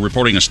say,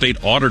 reporting a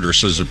state auditor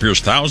says it appears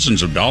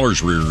thousands of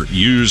dollars were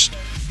used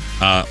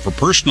for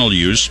personal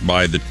use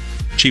by the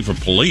chief of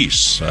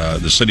police,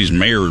 the city's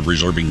mayor,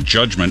 reserving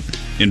judgment.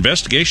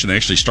 Investigation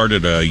actually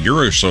started a year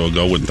or so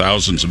ago when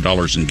thousands of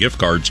dollars in gift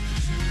cards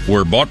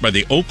were bought by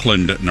the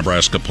Oakland,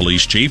 Nebraska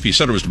police chief. He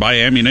said it was to buy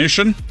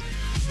ammunition,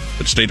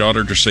 but state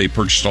auditors say he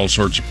purchased all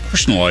sorts of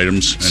personal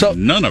items,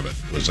 and none of it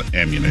was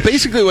ammunition.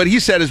 Basically, what he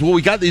said is, well,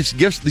 we got these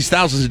gifts, these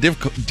thousands of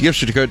gift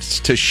certificates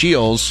to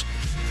Shields.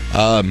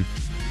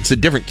 It's a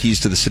different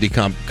keys to the city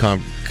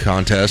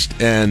contest,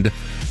 and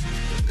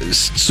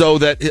so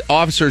that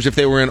officers, if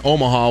they were in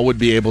Omaha, would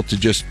be able to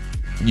just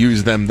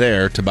use them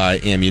there to buy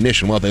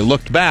ammunition. Well, they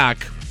looked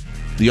back,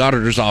 the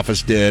auditor's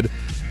office did,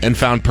 and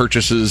found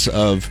purchases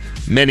of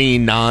many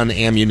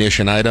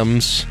non-ammunition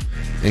items,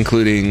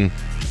 including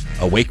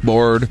a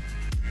wakeboard,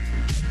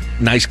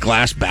 nice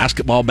glass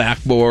basketball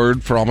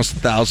backboard for almost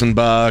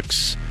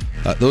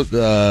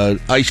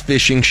 $1,000, ice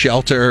fishing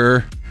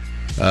shelter,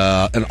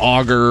 an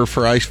auger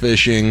for ice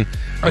fishing,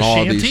 and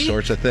all these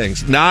sorts of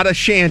things. Not a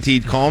shanty.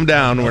 Calm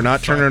down. We're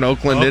not turning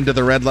Oakland into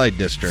the red light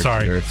district.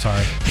 Sorry.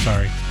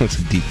 That's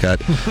a deep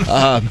cut.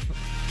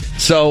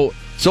 So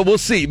we'll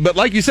see. But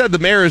like you said, the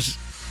mayor's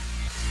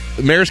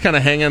kind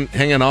of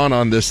hanging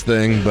on this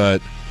thing.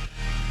 But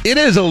it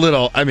is a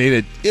little. I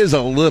mean, it's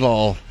a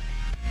little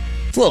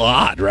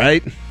odd,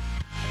 right?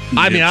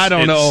 I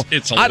don't know.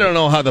 I don't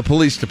know how the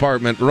police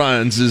department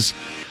runs.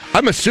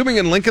 I'm assuming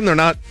in Lincoln they're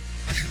not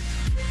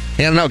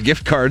handing out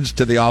gift cards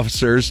to the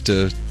officers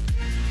to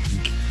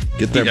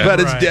get there. But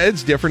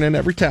it's different in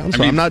every town,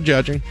 so I'm not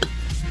judging.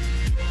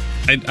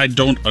 I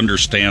don't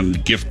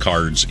understand gift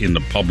cards in the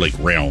public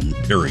realm,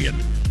 period.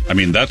 I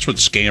mean, that's what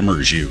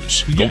scammers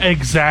use.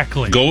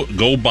 Exactly.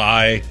 Go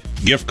buy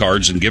gift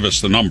cards and give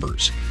us the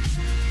numbers.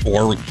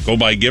 Or go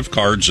buy gift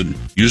cards and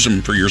use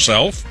them for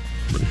yourself.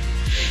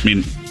 I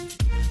mean,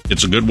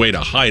 it's a good way to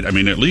hide. I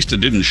mean, at least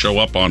it didn't show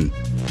up on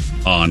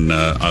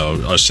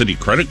a city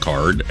credit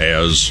card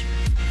as...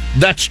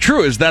 That's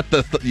true. Is that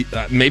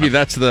maybe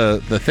that's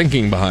the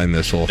thinking behind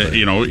this whole thing?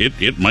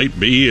 It might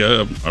be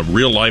a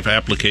real life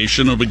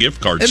application of a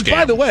gift card scam. And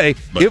by the way,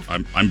 but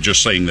I'm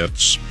just saying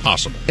that's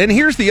possible. And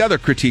here's the other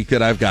critique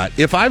that I've got: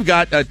 if I've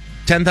got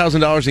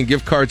 $10,000 in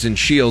gift cards and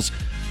Shields,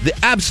 the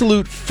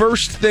absolute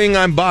first thing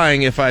I'm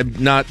buying, if I'm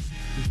not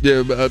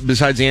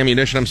besides the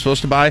ammunition I'm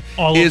supposed to buy,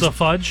 of the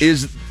fudge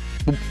is.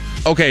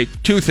 Okay,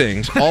 2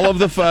 things: all of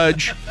the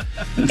fudge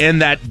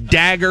and that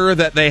dagger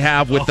that they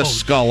have with the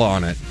skull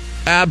on it.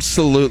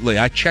 Absolutely.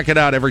 I check it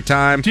out every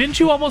time. Didn't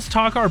you almost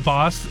talk our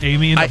boss,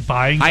 Amy, into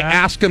buying that? I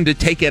asked him to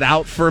take it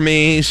out for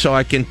me so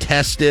I can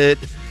test it.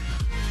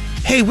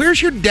 Hey,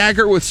 where's your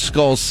dagger with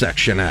skull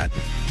section at?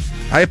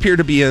 I appear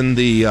to be in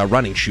the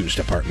running shoes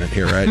department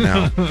here right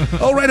now.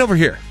 Oh, right over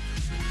here.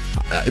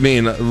 I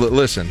mean,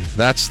 listen,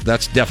 that's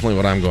definitely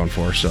what I'm going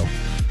for. So,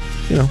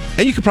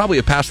 and you could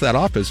probably pass that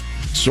off as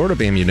sort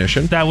of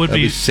ammunition. That'd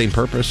be same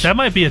purpose. That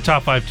might be a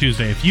Top 5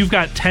 Tuesday. If you've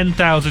got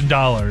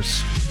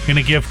 $10,000 in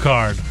a gift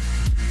card,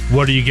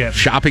 What do you get?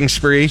 Shopping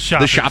spree.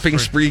 The shopping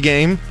spree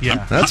game.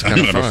 Yeah. That's kind I'm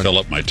of going to fun. fill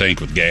up my tank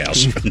with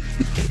gas.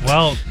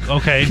 Well,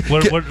 okay.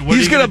 What are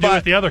He's you gonna going to do buy-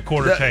 with the other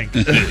quarter tank?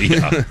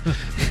 Yeah.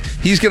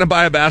 He's going to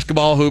buy a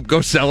basketball hoop,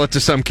 go sell it to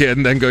some kid,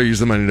 and then go use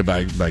the money to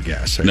buy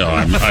gas. No,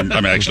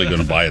 I'm actually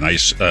going to buy an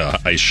ice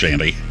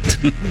shanty.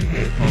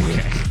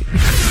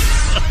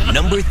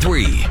 Number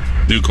 3.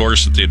 New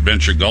course at the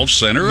Adventure Golf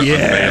Center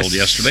Yes. unveiled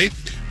yesterday.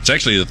 It's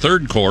actually the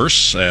third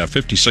course,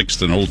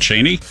 56th and Old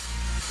Cheney.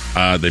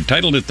 They've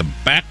titled it the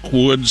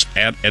Backwoods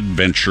at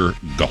Adventure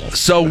Golf.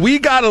 So we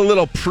got a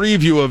little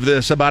preview of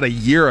this about a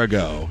year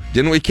ago,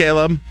 didn't we,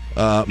 Caleb?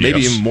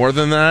 Maybe Yes. even more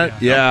than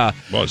that. Yeah.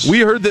 Was.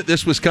 We heard that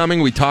this was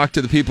coming. We talked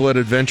to the people at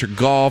Adventure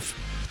Golf.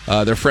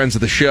 They're friends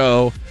of the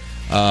show.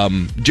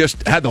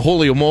 Just had the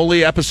Holy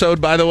Moly episode,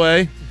 by the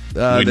way.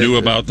 We knew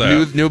about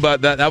that. Knew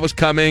about that. That was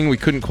coming. We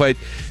couldn't quite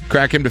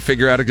crack him to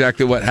figure out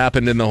exactly what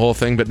happened in the whole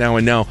thing, but now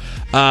we know.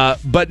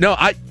 But no,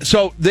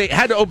 so they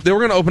had to. They were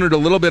going to open it a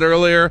little bit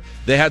earlier.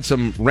 They had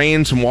some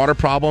rain, some water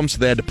problems, so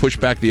they had to push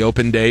back the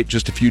open date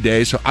just a few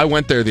days. So I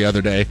went there the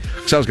other day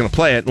because I was going to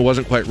play it and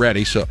wasn't quite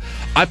ready. So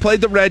I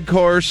played the red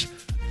course.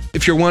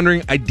 If you're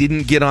wondering, I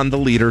didn't get on the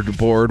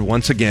leaderboard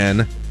once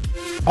again.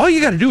 All you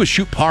got to do is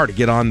shoot par to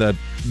get on the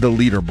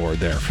leaderboard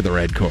there for the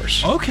red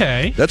course.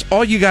 Okay. That's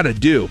all you got to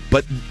do.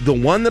 But the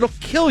one that'll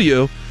kill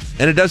you,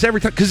 and it does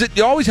every time, because it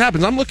always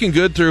happens. I'm looking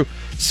good through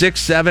 6,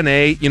 7,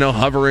 8,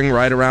 hovering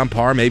right around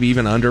par, maybe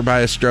even under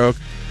by a stroke.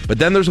 But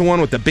then there's the one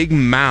with the big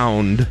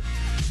mound,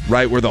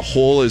 right where the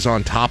hole is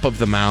on top of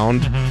the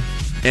mound.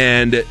 Mm-hmm.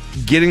 And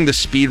getting the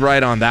speed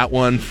right on that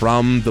one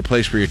from the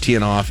place where you're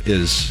teeing off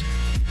is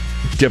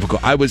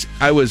difficult. I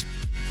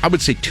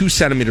would say 2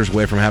 centimeters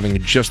away from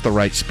having just the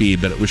right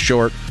speed, but it was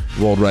short,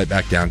 rolled right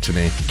back down to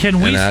me.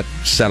 And that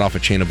set off a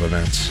chain of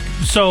events.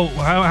 So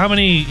how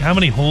many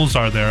holes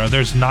are there?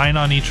 There's 9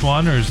 on each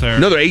one, or is there?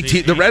 No, they're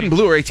 18. The red and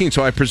blue are 18,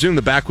 so I presume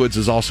the Backwoods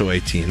is also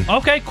 18.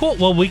 Okay, cool.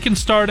 Well, we can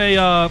start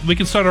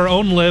our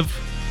own live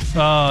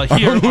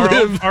here,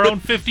 our own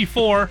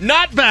 54.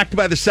 Not backed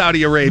by the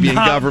Saudi Arabian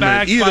Not government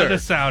backed either. by the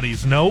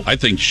Saudis. Nope. I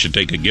think you should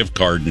take a gift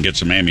card and get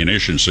some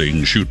ammunition so you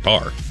can shoot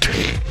par.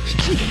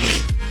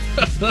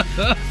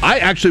 I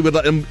actually would,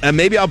 and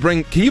maybe I'll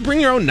bring. Can you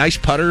bring your own nice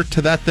putter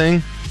to that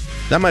thing?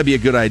 That might be a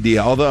good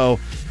idea. Although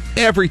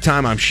every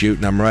time I'm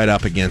shooting, I'm right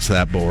up against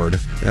that board.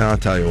 And I'll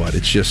tell you what,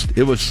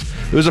 it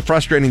was a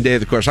frustrating day of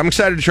the course. I'm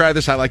excited to try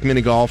this. I like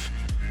mini golf.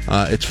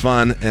 It's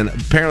fun, and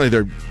apparently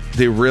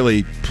they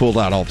really pulled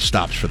out all the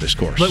stops for this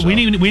course. But we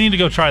need to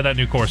go try that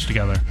new course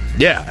together.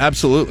 Yeah,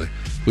 absolutely.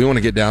 We want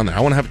to get down there. I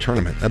want to have a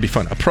tournament. That'd be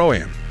fun. A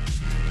pro-am.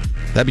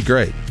 That'd be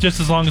great. Just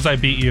as long as I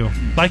beat you.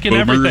 Like in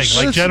Boomers.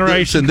 everything. Like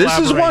generation Listen, this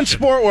is one collaboration.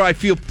 sport where I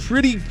feel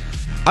pretty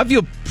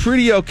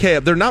okay.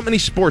 There are not many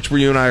sports where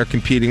you and I are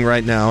competing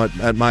right now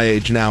at my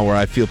age now where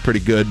I feel pretty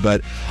good,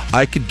 but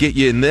I could get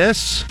you in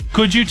this.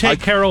 Could you take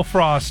Carol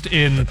Frost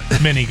in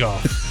mini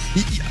golf?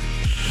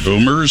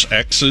 Boomers,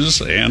 X's,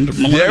 and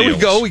millennials. There we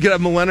go. We could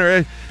have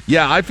millennial.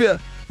 Yeah, I feel.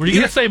 Were you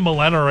going to say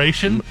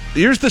millenniation?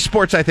 Here's the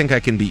sports I think I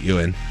can beat you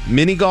in: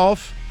 mini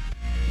golf,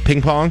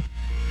 ping pong,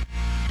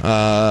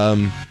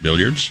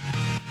 billiards.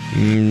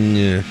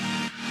 Yeah,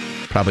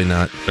 probably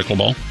not.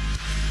 Pickleball.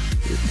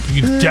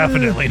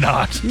 Definitely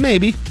not.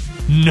 Maybe.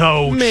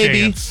 No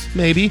Maybe. chance.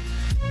 Maybe.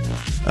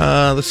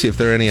 Let's see if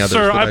there are any others.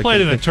 Sir, that I played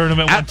can in a think.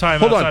 tournament one time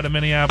Hold outside on. of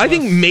Minneapolis. I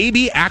think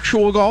maybe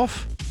actual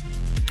golf.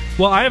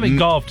 Well, I haven't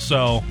golfed,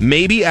 so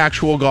Maybe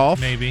actual golf.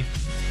 maybe.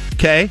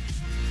 Okay.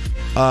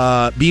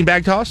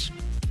 Beanbag toss.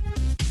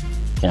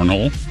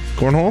 Cornhole.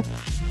 Cornhole.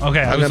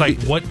 Okay, I I'm was gonna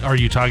like, what are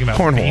you talking about?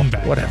 Cornhole.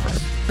 Beanbag Whatever.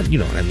 toss. You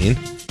know what I mean.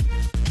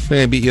 We're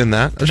going to beat you in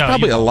that. There's No,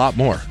 probably you a won't. lot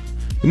more.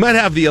 We might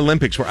have the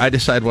Olympics where I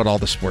decide what all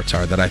the sports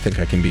are that I think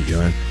I can beat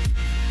you in.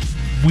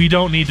 We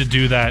don't need to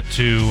do that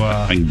to...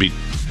 I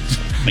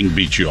can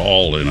beat you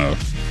all in a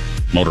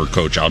motor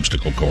coach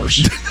obstacle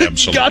course.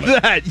 Absolutely. Got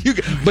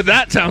that. But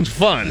that sounds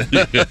fun.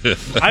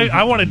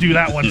 I want to do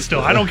that one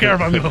still. I don't care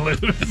if I'm going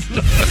to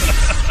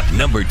lose.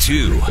 Number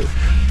 2.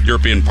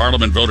 European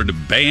Parliament voted to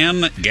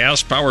ban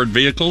gas-powered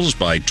vehicles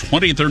by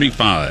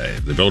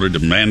 2035. They voted to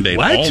mandate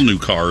What? all new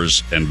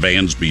cars and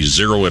vans be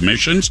zero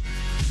emissions.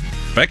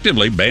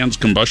 Effectively bans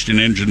combustion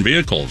engine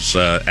vehicles.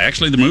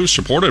 Actually, the move is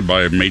supported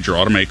by major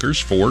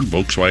automakers, Ford,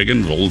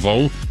 Volkswagen,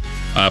 Volvo,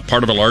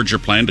 part of a larger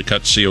plan to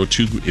cut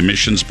CO2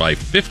 emissions by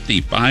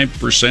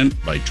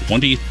 55% by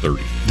 2030.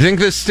 Do you think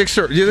this sticks?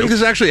 Do you think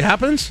this actually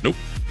happens? Nope.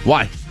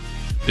 Why?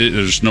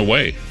 There's no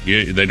way.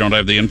 They don't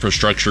have the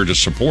infrastructure to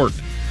support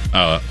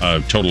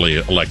totally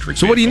electric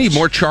So what do you need? vehicles.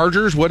 More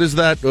chargers? What is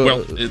that?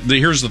 Well,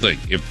 here's the thing.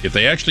 If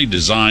they actually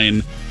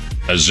design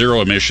a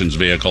zero-emissions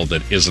vehicle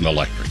that isn't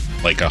electric,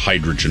 like a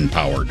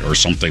hydrogen-powered or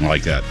something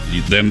like that,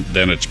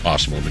 then it's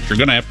possible. But you're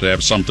going to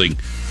have something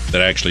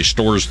that actually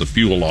stores the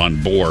fuel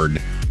on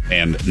board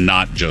and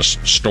not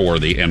just store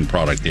the end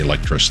product, the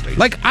electricity.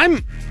 Like I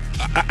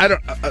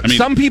don't. I mean,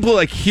 some people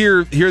like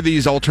hear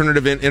these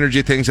alternative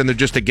energy things and they're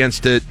just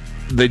against it.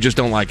 They just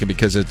don't like it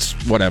because it's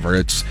whatever.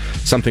 It's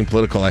something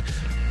political.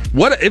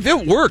 What if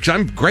it works?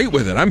 I'm great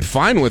with it. I'm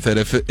fine with it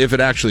if it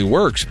actually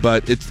works.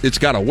 But it's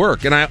got to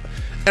work. And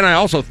And I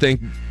also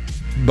think,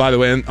 by the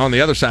way, on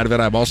the other side of it,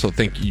 I also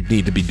think you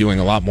need to be doing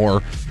a lot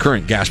more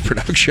current gas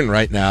production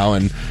right now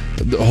and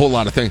a whole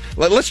lot of things.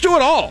 Let's do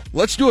it all.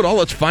 Let's do it all.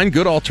 Let's find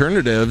good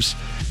alternatives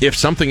if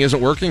something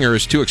isn't working or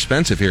is too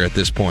expensive here at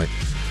this point.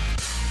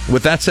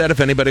 With that said,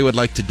 if anybody would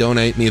like to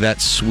donate me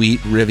that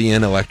sweet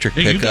Rivian electric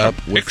pickup. You got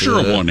a picture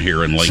of one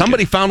here in Lincoln.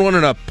 Somebody found one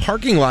in a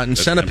parking lot and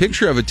sent a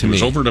picture of it to me.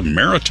 It was over to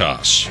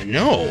Meritas. I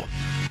know.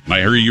 I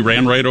hear you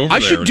ran right over there. I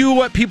should do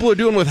what people are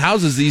doing with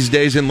houses these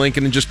days in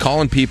Lincoln and just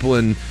calling people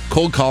and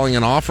cold calling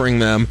and offering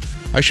them.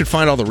 I should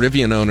find all the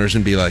Rivian owners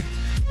and be like,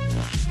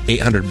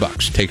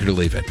 $800, take it or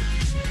leave it.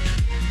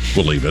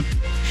 We'll leave it.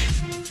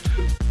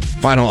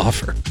 Final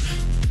offer.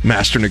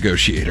 Master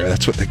negotiator,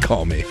 that's what they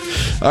call me.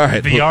 All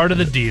right. The art of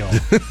the deal.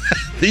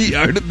 The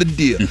art of the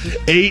deal.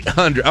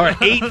 800. All right,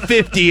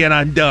 850 and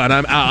I'm done.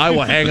 I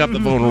will hang up the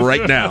phone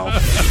right now.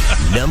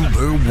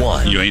 Number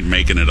 1. You ain't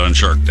making it on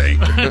Shark Tank.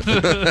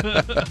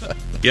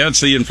 Yeah,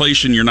 it's the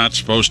inflation you're not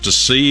supposed to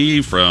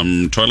see,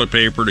 from toilet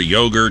paper to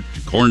yogurt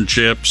to corn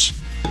chips.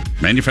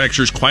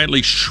 Manufacturers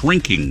quietly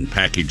shrinking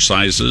package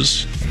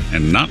sizes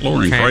and not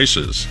lowering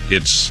prices.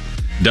 It's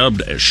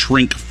dubbed as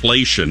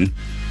shrinkflation.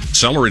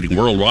 Accelerating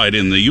worldwide.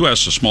 In the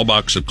U.S., a small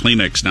box of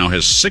Kleenex now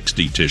has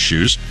 60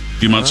 tissues. A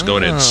few months ago,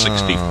 it had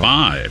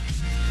 65.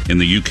 In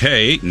the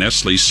U.K.,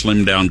 Nestle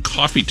slimmed down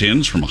coffee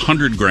tins from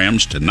 100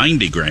 grams to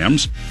 90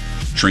 grams.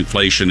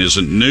 Shrinkflation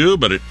isn't new,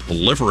 but it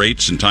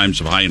proliferates in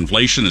times of high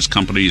inflation as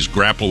companies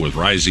grapple with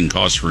rising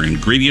costs for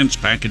ingredients,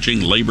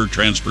 packaging, labor,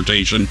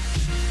 transportation,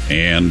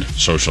 and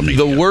social media.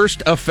 The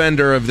worst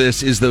offender of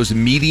this is those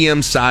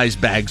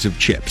medium-sized bags of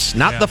chips.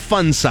 Not the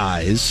fun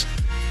size,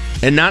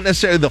 and not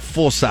necessarily the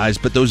full size,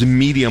 but those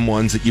medium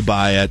ones that you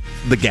buy at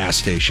the gas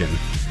station,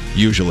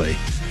 usually.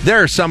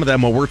 There are some of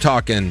them where we're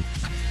talking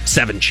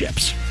 7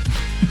 chips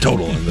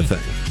total in the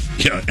thing.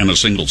 Yeah, and a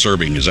single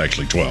serving is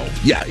actually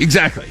 12. Yeah,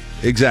 exactly.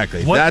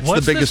 That's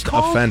the biggest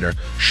offender.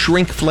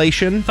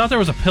 Shrinkflation. I thought there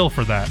was a pill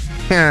for that.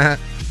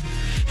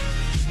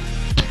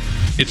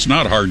 It's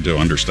not hard to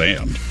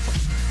understand.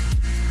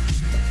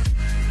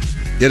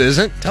 It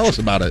isn't? Tell us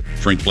about it.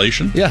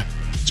 Shrinkflation? Yeah.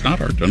 It's not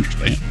hard to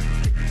understand.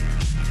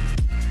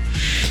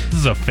 This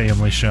is a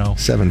family show.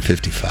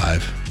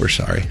 7:55. We're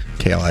sorry.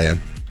 KLIN.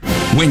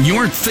 When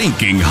you're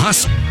thinking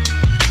hustle,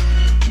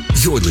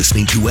 you're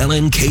listening to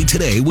LNK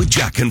Today with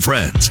Jack and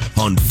Friends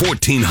on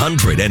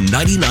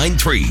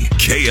 1499.3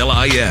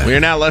 KLIN. We are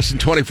now less than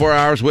 24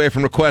 hours away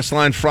from Request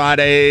Line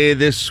Friday.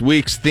 This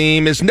week's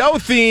theme is no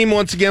theme.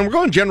 Once again, we're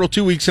going general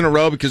 2 weeks in a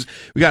row because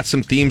we got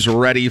some themes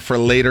ready for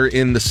later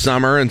in the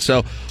summer. And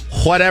so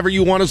whatever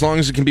you want, as long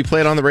as it can be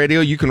played on the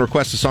radio, you can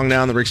request a song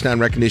now on the Rick Stein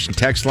Recognition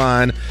text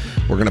line.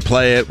 We're going to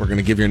play it. We're going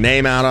to give your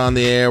name out on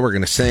the air. We're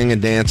going to sing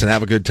and dance and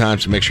have a good time.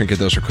 So make sure and get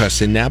those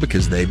requests in now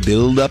because they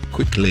build up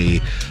quickly.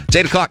 It's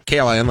 8 o'clock,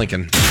 KLIN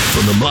Lincoln.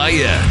 From the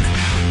Mayan.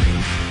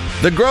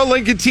 The Grow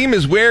Lincoln team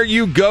is where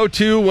you go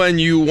to when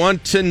you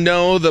want to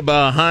know the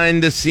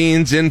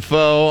behind-the-scenes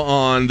info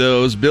on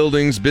those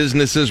buildings,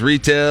 businesses,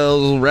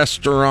 retail,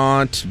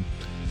 restaurant,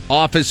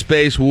 office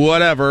space,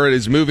 whatever. It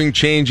is moving,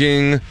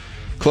 changing,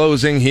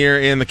 closing here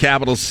in the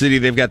capital city.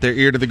 They've got their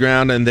ear to the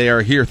ground, and they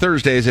are here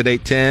Thursdays at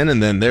 8:10,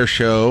 and then their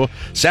show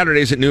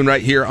Saturdays at noon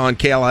right here on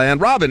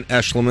KLIN. Robin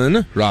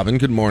Eschliman. Robin,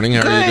 good morning.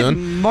 How are you doing?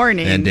 Good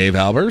morning. And Dave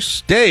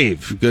Albers.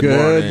 Dave, good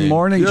morning. Good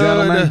morning,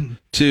 gentlemen.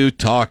 To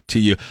talk to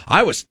you.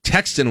 I was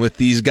texting with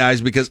these guys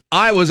because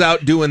I was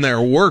out doing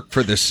their work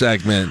for this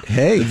segment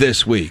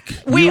this week.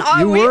 We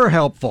were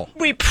helpful.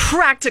 We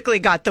practically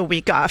got the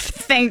week off.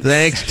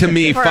 Thanks to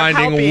me for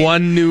finding helping.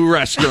 one new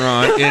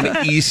restaurant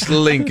in East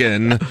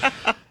Lincoln.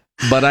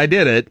 But I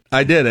did it.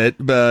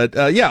 But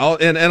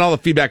and all the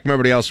feedback from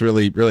everybody else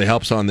really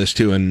helps on this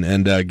too,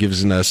 and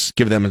give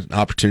them an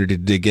opportunity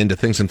to dig into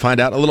things and find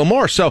out a little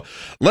more. So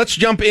let's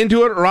jump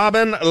into it,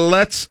 Robin.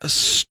 Let's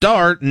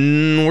start.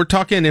 We're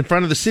talking in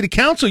front of the city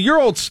council, your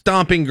old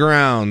stomping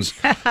grounds.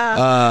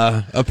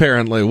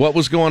 Apparently, what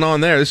was going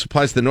on there? This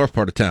applies to the north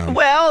part of town.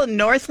 Well,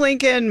 North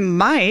Lincoln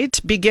might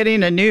be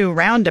getting a new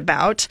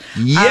roundabout.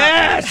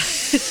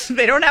 Yes,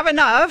 they don't have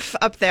enough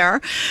up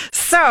there.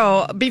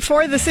 So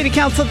before the city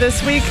council this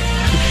week.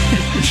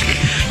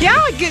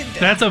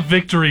 That's a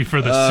victory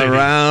for the city.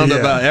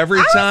 Roundabout.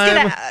 Every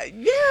time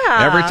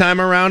Every time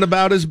a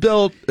roundabout is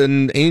built,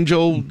 an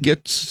angel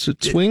gets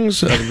its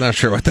wings. I'm not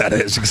sure what that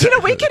is exactly.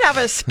 We could have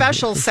a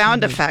special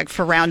sound effect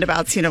for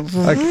roundabouts. That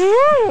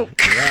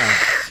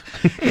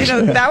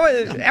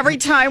was every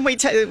time we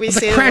see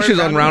the crashes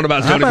on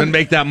roundabouts don't even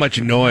make that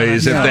much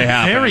noise if they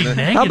happen. Very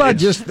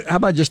negative. How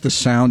about just the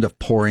sound of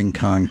pouring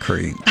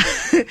concrete?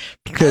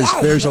 Because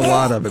there's a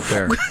lot of it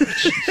there.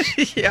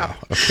 Yeah.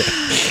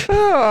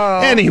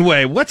 Okay.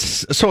 Anyway,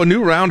 a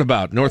new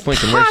roundabout, North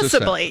Lincoln?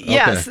 Possibly,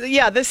 yes. Okay.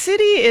 Yeah, the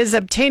city is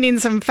obtaining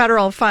some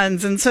federal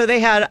funds, and so they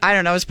had, I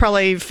don't know, it was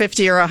probably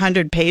 50 or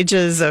 100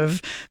 pages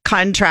of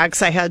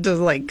contracts I had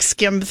to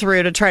skim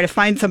through to try to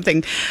find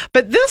something.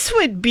 But this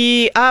would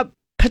be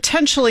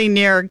potentially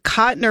near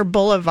Cotner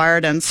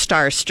Boulevard and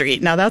Star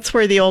Street. Now that's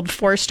where the old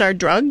 4-Star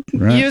Drug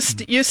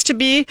used to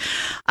be.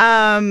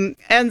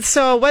 And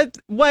so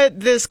what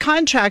this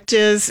contract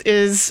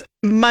is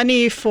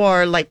money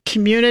for like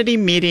community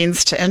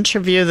meetings to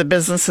interview the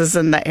businesses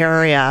in the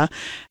area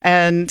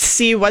and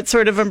see what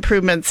sort of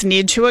improvements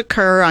need to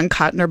occur on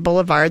Cotner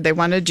Boulevard. They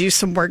want to do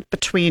some work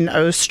between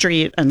O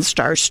Street and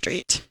Star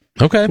Street.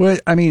 Okay. Well,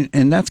 I mean,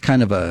 and that's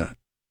kind of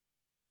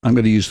I'm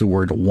going to use the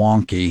word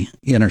wonky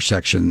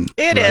intersection.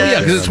 It is. Yeah,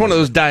 because it's one of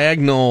those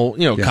diagonal,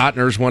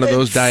 Cotner's one of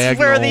those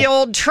diagonal. Where the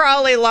old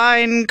trolley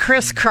line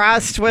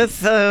crisscrossed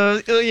with,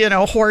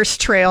 horse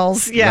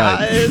trails. Yeah.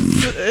 Right.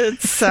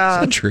 It's Is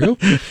that true?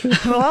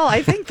 Well,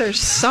 I think there's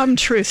some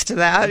truth to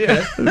that.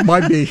 It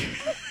might be.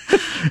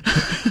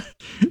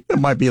 It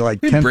might be like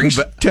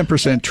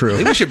 10% true.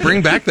 Maybe we should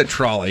bring back the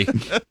trolley.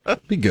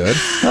 Be good.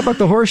 How about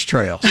the horse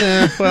trails?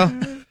 Yeah,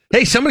 well.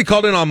 Hey, somebody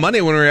called in on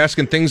Monday when we were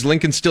asking things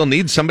Lincoln still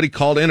needs. Somebody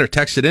called in or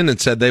texted in and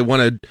said they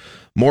wanted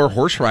more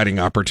horse riding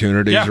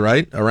opportunities,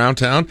 right, around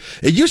town.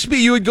 It used to be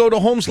you would go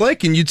to Holmes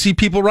Lake and you'd see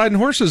people riding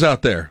horses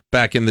out there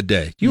back in the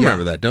day. You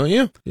remember that, don't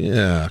you?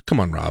 Yeah. Come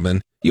on,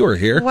 Robin. You were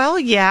here. Well,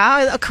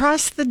 yeah,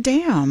 across the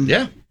dam.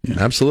 Yeah,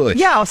 absolutely.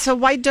 Yeah, so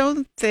why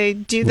don't they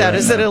do that?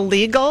 Is it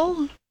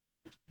illegal?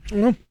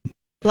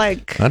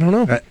 Like, I don't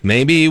know.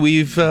 Maybe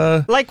we've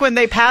like when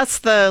they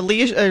passed the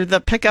leash or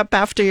the pick up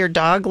after your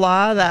dog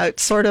law that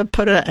sort of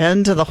put an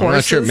end to the horses. I'm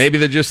not sure. Maybe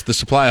they're just the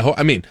supply of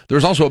I mean,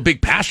 there's also a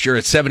big pasture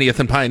at 70th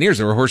and Pioneers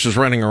there were horses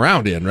running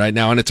around in right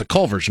now, and it's a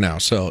Culver's now,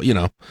 so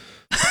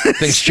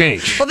things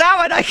change. Well, that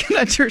one I can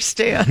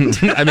understand.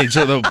 I mean,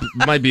 so there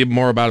might be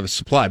more about the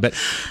supply, but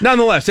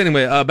nonetheless,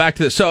 anyway, back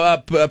to this.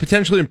 So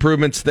potentially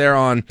improvements there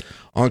on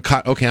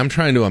okay, I'm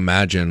trying to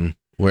imagine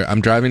where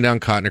I'm driving down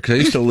Cotner because I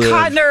used to live.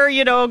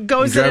 Cotner,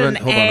 goes at an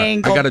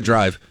angle. I got to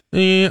drive.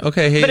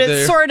 Okay, hey, but it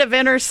there. sort of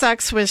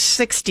intersects with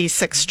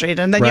 66th Street,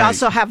 and then you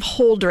also have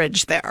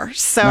Holdridge there.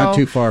 So not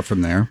too far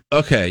from there.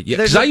 Okay, yeah,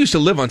 because I used to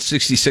live on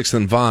 66th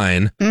and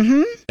Vine,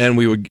 and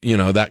we would,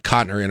 that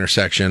Cotner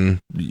intersection.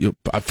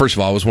 First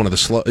of all, it was one of the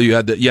slow. You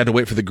had to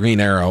wait for the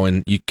green arrow,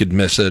 and you could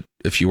miss it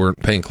if you weren't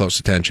paying close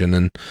attention,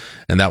 and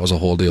that was a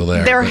whole deal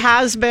there. There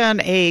has been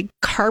a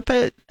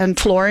carpet and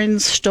flooring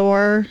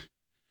store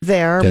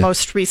there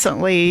most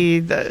recently.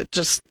 And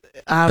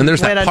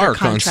there's that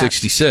park on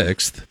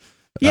 66th.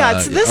 Yeah,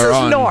 this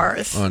is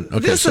north.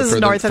 This is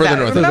north of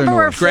that. Remember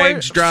where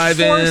Greg's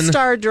Drive-In?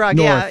 4-Star Drug.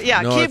 North.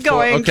 Yeah. North, keep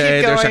going. Okay,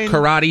 keep going. There's a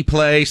karate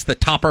place, the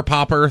Topper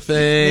Popper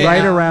thing.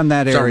 Right around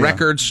that area. There's a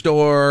record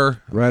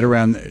store. Right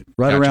around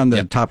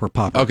the Topper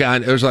Popper. Okay,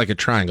 there's like a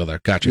triangle there.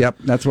 Gotcha. Yep,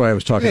 that's what I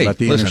was talking about,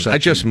 the intersection. I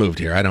just moved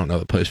here. I don't know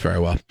the place very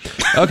well.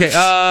 Okay,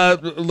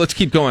 let's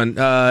keep going.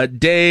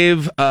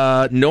 Dave,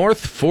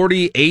 North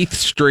 48th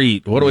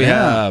Street. What do we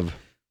have?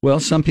 Well,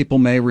 some people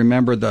may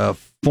remember the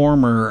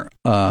former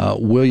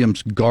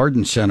Williams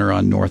Garden Center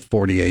on North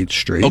 48th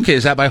Street. Okay,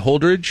 is that by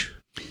Holdridge?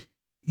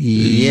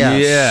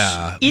 Yes.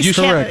 Yeah. East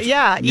correct.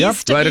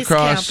 East right East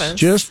across.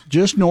 Campus.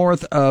 Just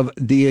north of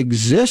the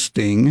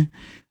existing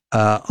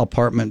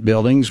apartment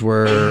buildings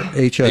where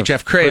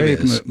H.F.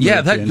 Crave is.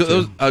 Yeah,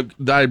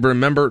 I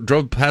remember,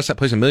 drove past that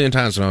place a million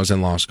times when I was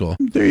in law school.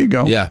 There you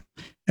go. Yeah.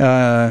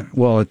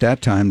 Well, at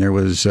that time, there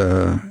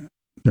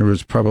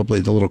was probably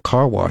the little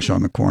car wash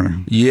on the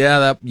corner.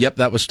 Yeah,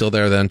 that was still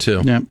there then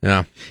too. Yep.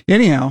 Yeah.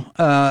 Anyhow,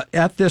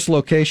 at this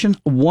location,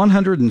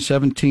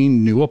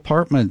 117 new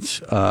apartments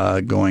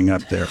going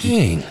up there.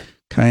 Dang.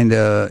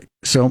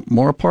 So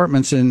more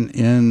apartments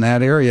in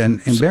that area.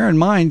 And bear in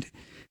mind,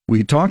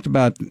 we talked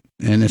about,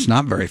 and it's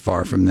not very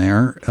far from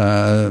there,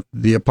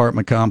 the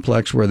apartment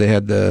complex where they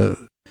had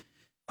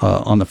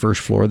on the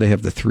first floor, they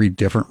have the 3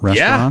 different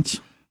restaurants.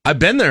 Yeah. I've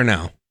been there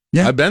now.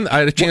 Yeah. I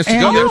had a chance to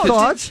go there. there.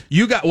 Thoughts?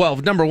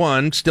 Number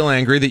one, still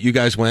angry that you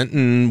guys went,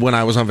 and when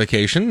I was on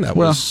vacation, that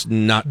was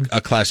not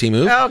a classy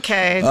move.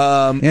 Okay.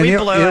 And we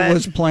blew it. It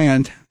was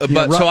planned.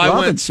 But so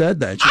Robin said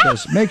that. She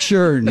goes, make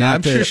sure not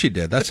I'm to. sure she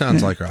did. That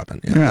sounds like Robin.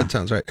 Yeah, that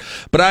sounds right.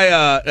 But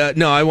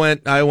I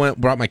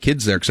went, brought my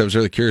kids there because I was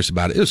really curious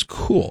about it. It was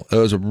cool. It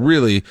was a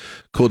really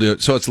cool deal.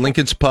 So it's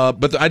Lincoln's Pub,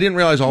 but I didn't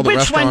realize all the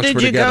restaurants were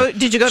together.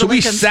 Did you go to so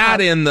Lincoln's we sat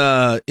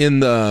Pub? in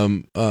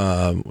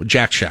the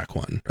Jack Shack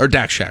one, or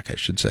Dak Shack, I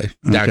should say.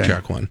 Dak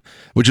Shack one,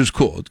 which was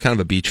cool. It's kind of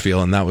a beach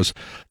feel, and that was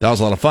a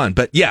lot of fun.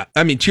 But yeah,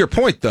 I mean, to your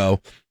point though,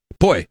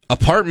 boy,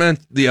 apartment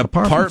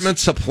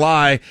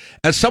supply,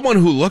 as someone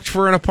who looked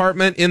for an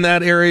apartment in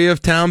that area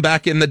of town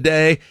back in the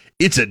day,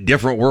 it's a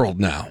different world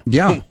now.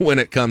 Yeah. When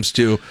it comes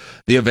to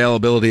the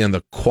availability and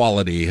the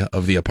quality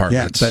of the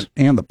apartments. Yeah,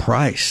 and the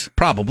price.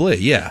 Probably,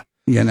 yeah.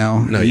 You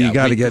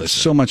got to get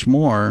so much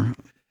more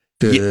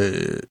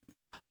to.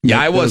 Yeah,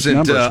 I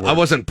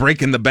wasn't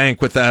breaking the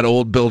bank with that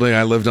old building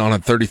I lived on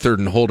 33rd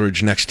and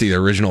Holdridge next to the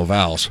original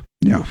Val's.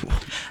 Yeah.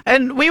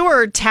 And we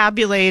were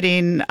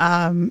tabulating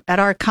at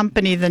our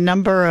company the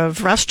number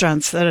of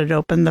restaurants that had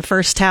opened the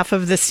first half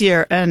of this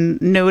year, and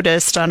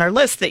noticed on our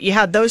list that you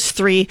had those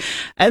 3.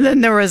 And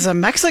then there was a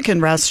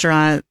Mexican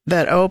restaurant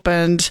that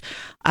opened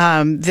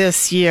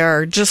this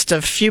year just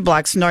a few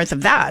blocks north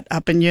of that,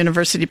 up in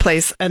University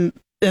Place. And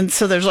and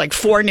so there's like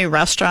 4 new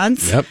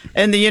restaurants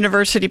in the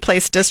University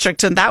Place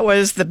district, and that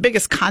was the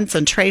biggest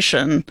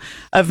concentration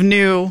of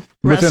new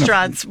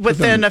restaurants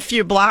within a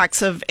few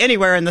blocks of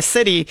anywhere in the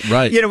city.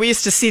 Right. We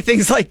used to see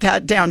things like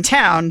that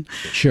downtown,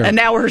 and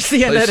now we're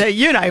seeing it at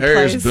Uni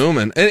Place. It's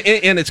booming,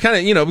 and it's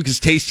kind of because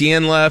Tasty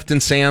Inn left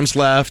and Sam's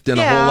left, and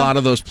a whole lot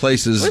of those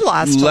places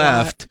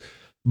left.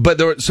 But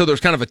there's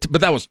kind of but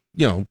that was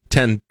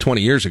 10,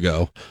 20 years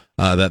ago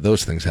that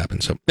those things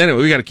happened. So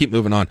anyway, we got to keep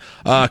moving on.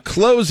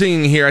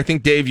 Closing here, I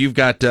think Dave, you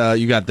got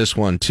this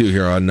one too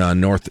here on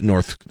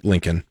North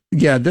Lincoln.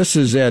 Yeah, this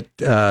is at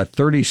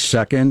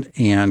 32nd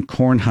and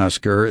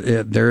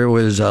Cornhusker. There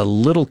was a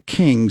Little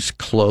Kings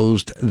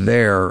closed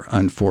there,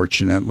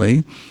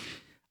 unfortunately.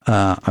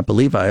 I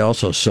believe I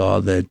also saw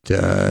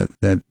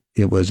that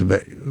it was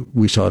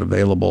we saw it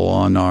available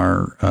on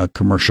our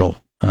commercial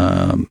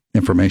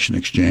information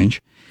exchange.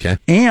 Okay.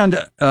 And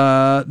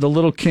the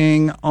Little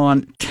King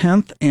on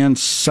 10th and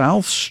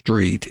South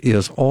Street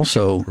is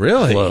also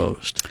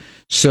closed.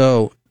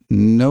 So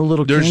no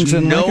Little Kings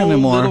in Lincoln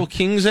anymore. Little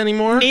Kings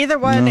anymore? Neither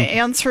one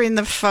answering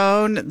the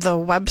phone. The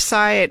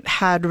website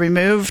had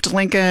removed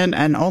Lincoln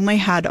and only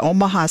had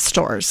Omaha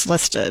stores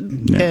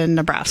listed in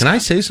Nebraska. Can I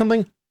say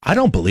something? I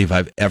don't believe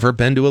I've ever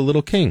been to a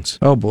Little Kings.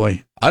 Oh,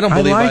 boy. I don't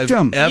believe I've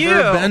them.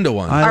 ever been to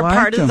one. Are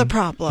part of the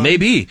problem.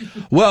 Maybe.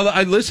 Well,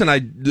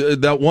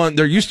 that one,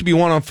 there used to be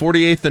one on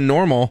 48th and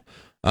Normal.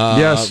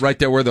 Yes. Right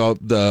there where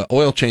the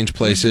oil change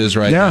place is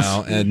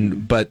now.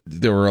 But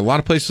there were a lot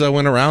of places I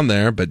went around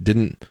there, but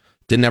didn't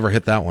ever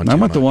hit that one. I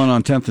went to one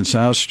on 10th and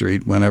South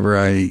Street whenever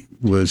I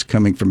was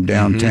coming from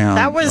downtown.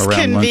 That was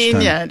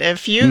convenient. Lunchtime.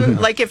 If you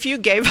if you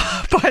gave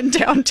up on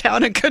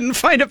downtown and couldn't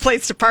find a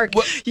place to park,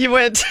 you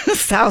went to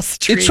South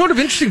Street. It's sort of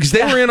interesting because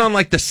they were in on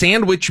like the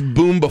sandwich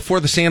boom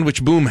before the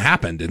sandwich boom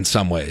happened in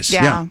some ways.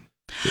 Yeah,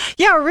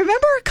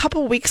 remember a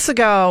couple weeks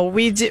ago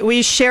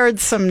we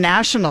shared some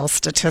national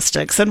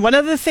statistics, and one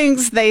of the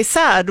things they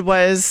said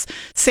was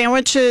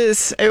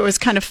sandwiches. It was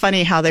kind of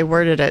funny how they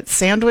worded it.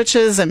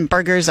 Sandwiches and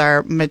burgers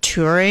are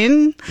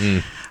maturing,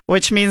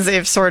 which means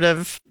they've sort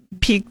of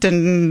peaked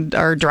and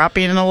are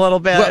dropping in a little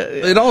bit. Well,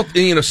 it all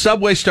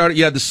Subway started.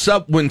 Yeah,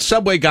 when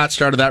Subway got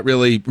started, that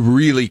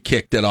really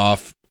kicked it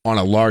off on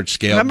a large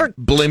scale. Remember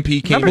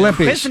Blimpie came.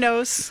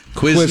 Quiznos.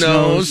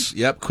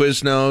 Yep,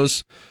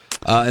 Quiznos.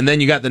 And then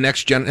you got the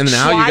next gen, and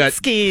now you got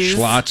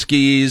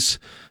Schlotzsky's.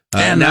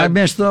 And I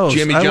miss those.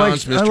 Jimmy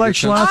John's, I like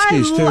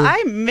Schlotzsky's too.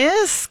 I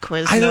miss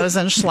Quiznos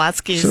and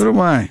Schlotzsky's. So do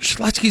I.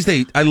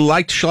 Schlotzsky's, I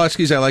liked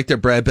Schlotzsky's. I liked their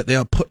bread, but they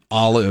put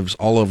olives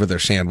all over their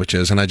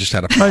sandwiches, and I just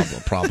had a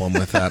problem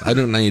with that. I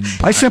don't need.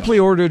 I simply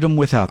ordered them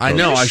without those. I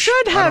know. I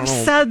should have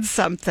said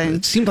something.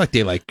 It seemed like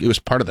it was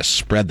part of the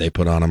spread they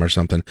put on them or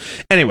something.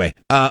 Anyway,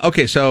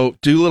 okay, so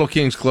do Little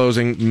Kings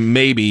closing?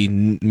 Maybe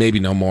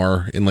no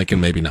more in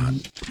Lincoln. Maybe not.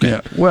 Okay.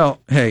 Yeah. Well,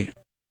 hey.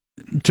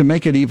 To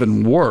make it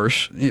even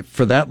worse,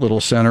 for that little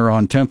center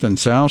on 10th and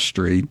South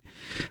Street,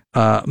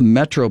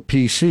 Metro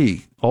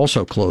PC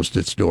also closed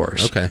its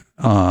doors. Okay.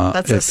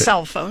 That's a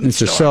cell phone store.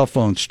 It's a cell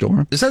phone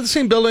store. Is that the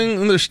same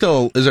building? Is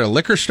there a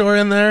liquor store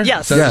in there?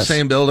 Yes. Is that the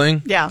same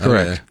building? Yeah.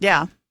 Correct.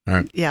 Yeah. All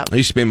right. Yeah. I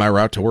used to be my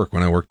route to work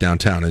when I worked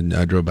downtown, and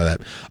I drove by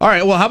that. All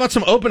right. Well, how about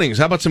some openings?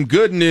 How about some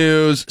good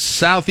news?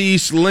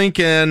 Southeast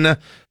Lincoln,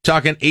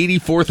 talking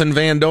 84th and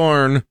Van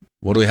Dorn.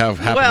 What do we have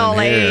happening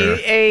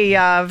here?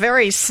 A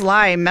very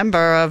sly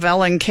member of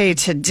L&K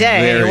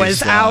Today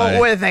was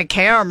out with a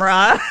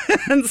camera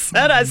and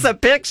sent us a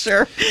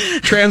picture.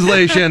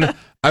 Translation,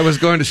 I was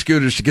going to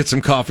Scooters to get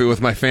some coffee with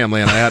my family,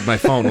 and I had my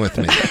phone with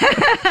me.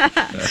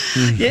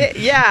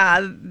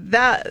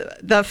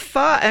 The Pho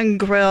and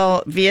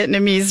Grill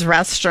Vietnamese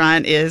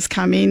restaurant is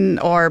coming,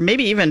 or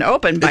maybe even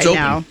open by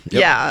now.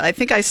 Yep. Yeah, I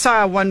think I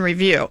saw one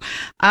review.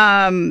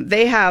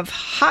 They have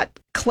hot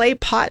clay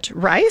pot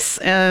rice,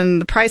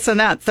 and the price on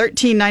that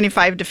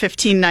 $13.95 to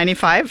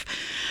 $15.95.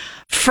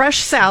 Fresh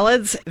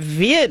salads,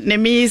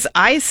 Vietnamese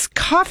iced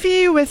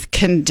coffee with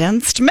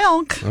condensed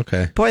milk.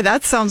 Okay. Boy,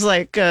 that sounds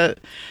like a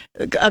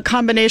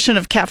combination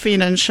of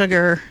caffeine and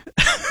sugar,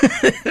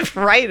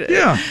 right?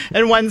 Yeah.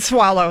 In one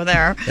swallow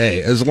there.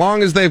 Hey, as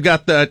long as they've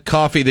got that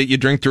coffee that you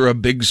drink through a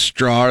big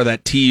straw, or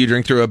that tea you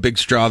drink through a big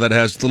straw that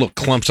has little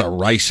clumps of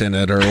rice in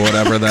it, or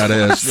whatever that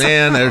is.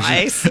 Man,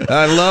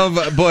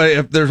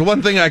 if there's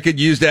one thing I could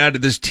use to add to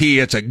this tea,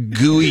 it's a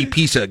gooey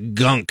piece of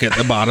gunk at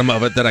the bottom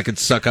of it that I could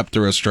suck up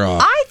through a straw.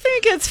 I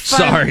think it's fun.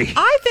 Sorry.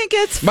 I think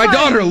it's fun. My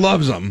daughter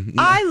loves them.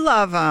 I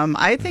love them.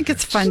 I think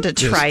it's fun to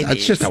try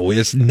these.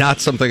 It's not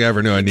something I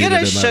ever knew I needed.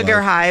 Get a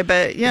sugar high,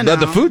 but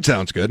the food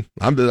sounds good.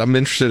 I'm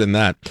interested in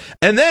that.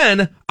 And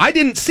then I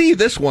didn't see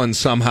this one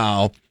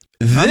somehow.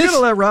 I'm going to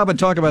let Robin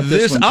talk about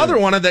this one. Other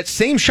one at that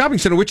same shopping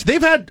center, which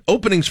they've had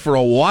openings for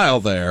a while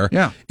there.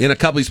 Yeah. In a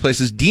couple of these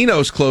places.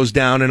 Dino's closed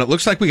down, and it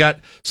looks like we got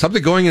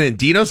something going in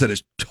Dino's that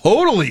is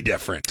totally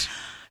different.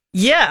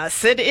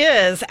 Yes, it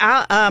is.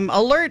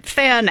 Alert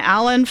fan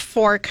Alan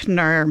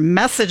Faulkner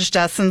messaged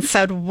us and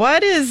said,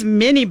 "What is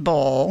Mini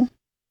Bowl?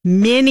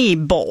 Mini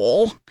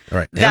Bowl All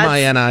right. That's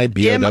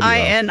MINIBOWL.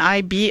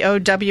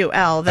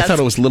 MINIBOWL. I thought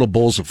it was little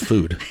bowls of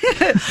food.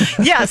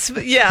 Yes.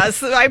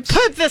 I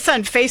put this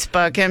on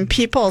Facebook, and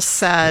people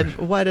said,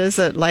 "What is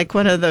it? Like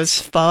one of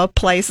those pho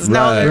places?"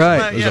 Right.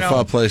 No, There's a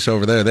pho place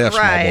over there. They have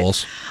small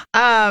bowls.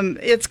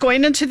 It's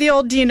going into the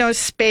old Dino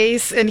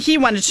space, and he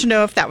wanted to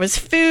know if that was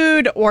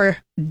food or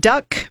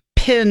duck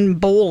pin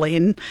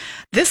bowling.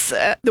 This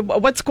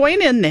what's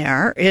going in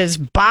there is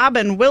Bob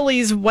and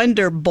Willie's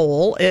Wonder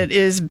Bowl. It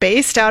is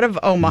based out of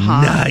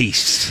Omaha.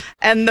 Nice.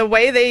 And the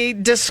way they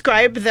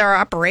describe their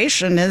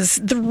operation is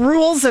the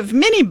rules of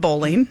mini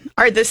bowling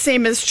are the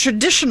same as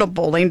traditional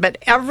bowling, but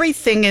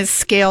everything is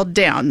scaled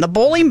down. The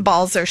bowling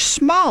balls are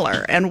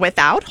smaller and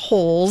without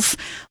holes.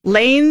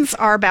 Lanes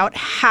are about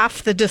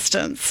half the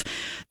distance.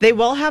 They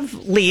will have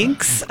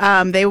leagues.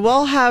 They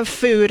will have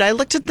food. I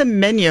looked at the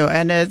menu,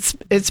 and it's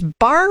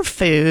bar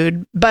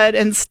food, but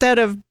instead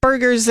of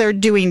burgers, they're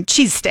doing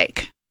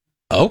cheesesteak.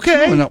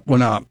 Okay.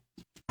 Well,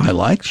 I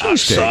like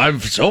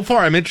cheesesteak. So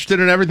far, I'm interested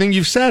in everything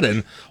you've said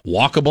and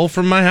walkable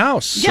from my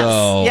house.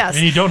 Yes.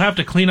 And you don't have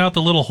to clean out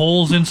the little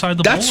holes inside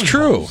the That's bowling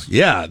true. balls.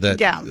 Yeah.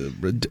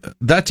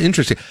 That's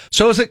interesting.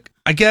 So is it,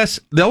 I guess,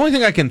 the only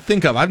thing I can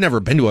think of, I've never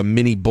been to a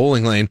mini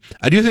bowling lane.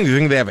 I do think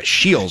they have at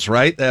Shields,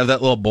 right? They have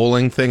that little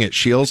bowling thing at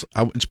Shields.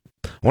 I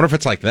wonder if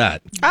it's like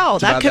that. Oh,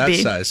 It's that about could that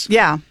be. size.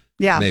 Yeah.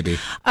 Maybe.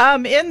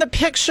 In the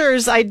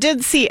pictures, I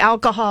did see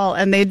alcohol,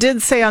 and they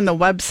did say on the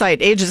website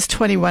ages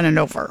 21 and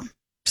over.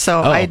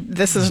 So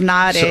this is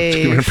not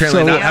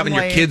apparently not having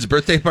your kid's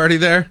birthday party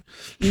there.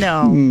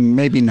 No,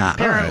 maybe not.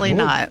 Apparently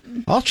not.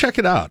 I'll check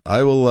it out.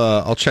 I will.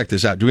 I'll check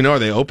this out. Do we know, are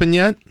they open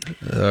yet?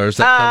 Or is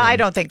that I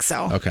don't think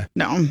so. Okay.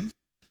 No.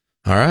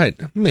 All right.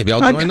 Maybe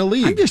I'll join the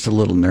league. I'm just a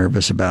little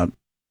nervous about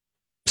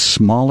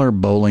smaller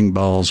bowling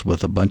balls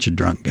with a bunch of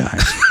drunk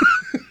guys.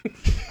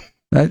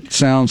 That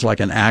sounds like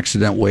an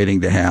accident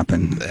waiting to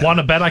happen. Want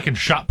to bet I can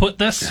shot put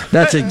this?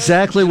 That's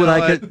exactly what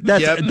I could.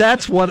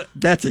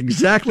 That's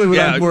exactly what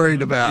I'm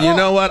worried about. You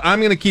know what?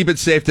 I'm going to keep it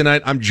safe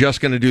tonight. I'm just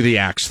going to do the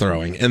axe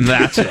throwing, and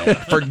that's it.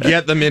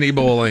 Forget the mini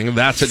bowling.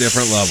 That's a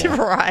different level.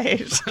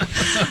 Right.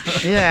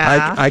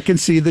 Yeah. I can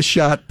see the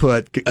shot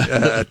put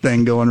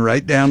thing going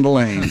right down the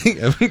lane.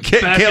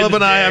 Caleb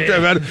and I have to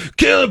have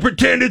Caleb,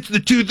 pretend it's the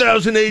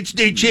 2008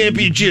 state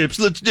championships.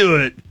 Let's do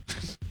it.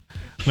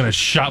 I'm going to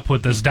shot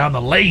put this down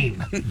the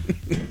lane.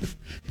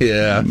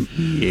 Yeah.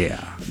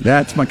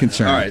 That's my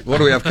concern. All right. What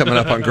do we have coming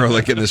up on Grow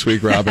Lincoln this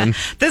week, Robin?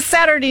 This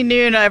Saturday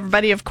noon,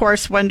 everybody, of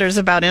course, wonders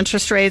about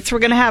interest rates. We're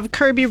going to have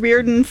Kirby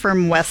Reardon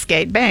from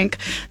Westgate Bank.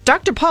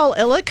 Dr. Paul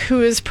Illick,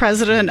 who is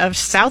president of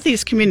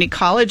Southeast Community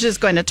College, is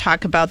going to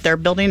talk about their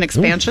building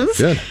expansions.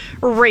 Good.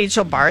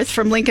 Rachel Barth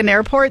from Lincoln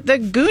Airport. The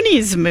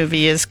Goonies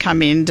movie is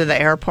coming to the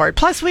airport.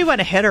 Plus, we want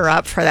to hit her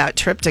up for that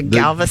trip to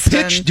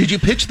Galveston. Did you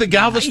pitch the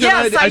Galveston?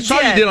 Yes, I saw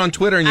you did on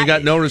Twitter, and you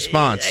got no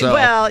response. So.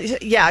 Well,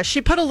 yeah,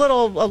 she put a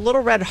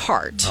little red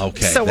heart.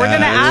 Okay. So we're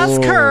going to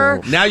ask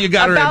her. Now you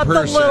got her in about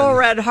person. the little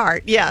red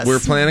heart. Yes. We're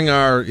planning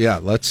our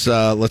let's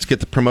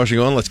get the promotion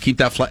going. Let's keep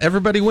that flight.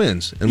 Everybody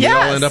wins, and we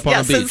all end up on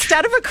the beach.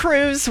 Instead of a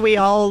cruise, we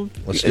all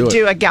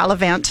do a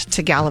gallivant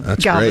to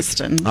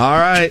Galveston. Great. All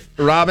right,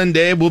 Robin,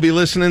 Dave, we'll be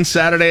listening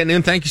Saturday at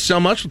noon. Thank you so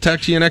much. We'll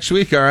talk to you next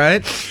week. All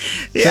right.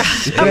 Yeah.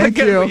 Have a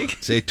good week.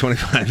 It's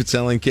 8:25. It's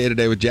LNK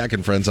today with Jack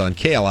and Friends on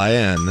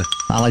KLIN.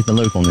 I like the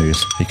local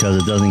news because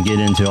it doesn't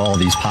get into all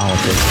these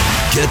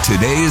politics. Get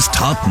today's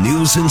top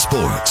news and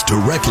sports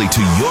directly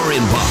to your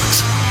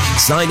inbox.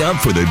 Sign up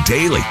for the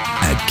daily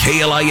at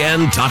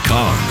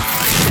KLIN.com.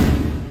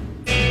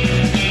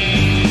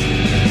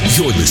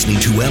 You're listening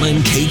to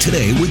LNK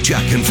Today with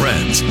Jack and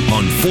Friends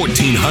on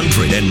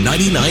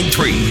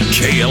 1499.3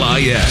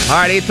 KLIN. All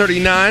right,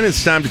 8:39.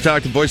 It's time to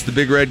talk to Voice of the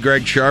Big Red,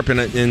 Greg Sharp,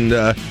 and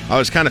I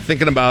was kind of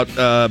thinking about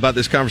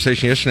this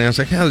conversation yesterday. I was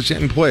like,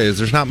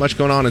 there's not much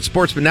going on in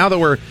sports, but now that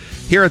we're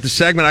here at the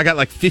segment, I got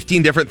like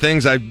 15 different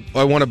things I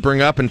want to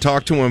bring up and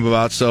talk to him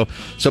about. So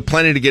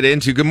plenty to get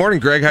into. Good morning,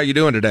 Greg. How you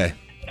doing today?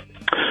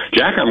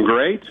 Jack, I'm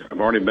great.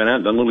 I've already been out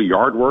and done a little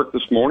yard work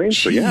this morning.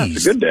 So, yeah,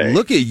 it's a good day.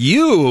 Look at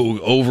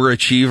you,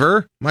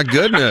 overachiever. My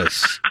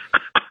goodness.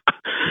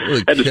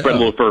 Had to spread a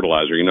little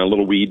fertilizer, a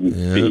little weed and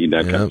feed,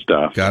 that kind of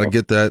stuff. Got to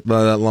get that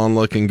lawn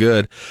looking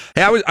good.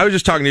 Hey, I was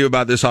just talking to you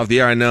about this off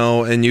the air, I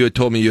know, and you had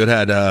told me you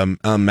had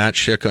Matt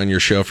Schick on your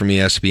show from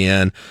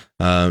ESPN,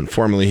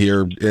 formerly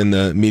here in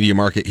the media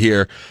market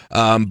here.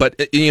 But,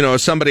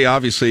 somebody,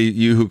 obviously,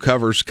 you who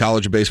covers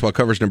college baseball,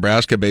 covers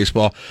Nebraska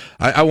baseball,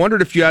 I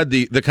wondered if you had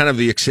the kind of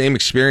the same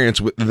experience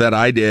that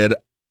I did.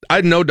 I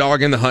had no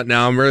dog in the hunt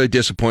now. I'm really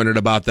disappointed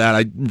about that.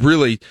 I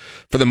really,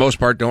 for the most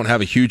part, don't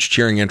have a huge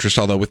cheering interest,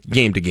 although with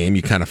game to game,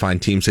 you kind of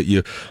find teams that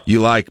you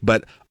like.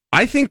 But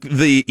I think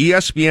the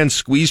ESPN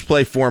squeeze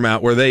play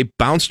format where they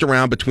bounced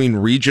around between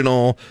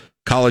regional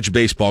college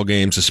baseball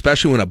games,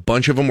 especially when a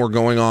bunch of them were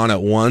going on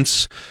at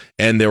once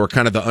and they were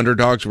kind of the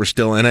underdogs were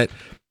still in it.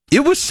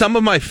 It was some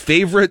of my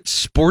favorite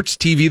sports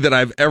TV that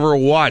I've ever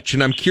watched,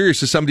 and I'm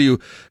curious, as somebody who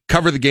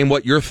covered the game,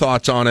 what your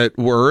thoughts on it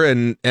were,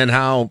 and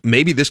how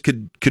maybe this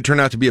could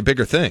turn out to be a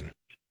bigger thing.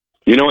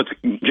 You know,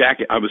 Jack,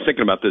 I was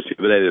thinking about this the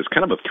other day. It's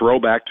kind of a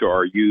throwback to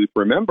our youth.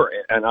 Remember,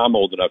 and I'm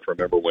old enough to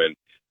remember when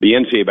the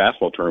NCAA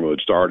basketball tournament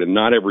would start and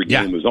not every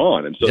game was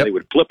on. And so they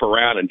would flip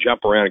around and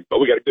jump around and go,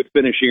 we got a good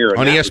finish here. And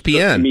on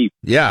ESPN.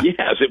 Yes,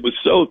 it was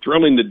so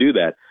thrilling to do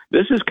that.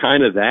 This is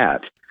kind of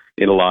that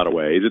in a lot of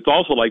ways. It's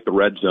also like the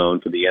red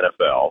zone for the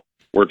NFL,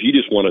 where if you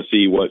just want to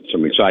see what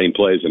some exciting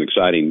plays and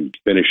exciting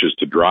finishes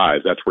to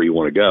drive, that's where you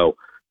want to go.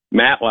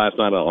 Matt last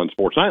night on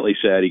Sports Nightly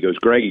said, he goes,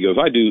 Greg,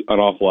 I do an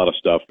awful lot of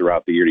stuff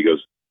throughout the year. He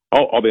goes,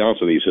 I'll be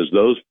honest with you. He says,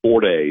 those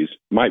 4 days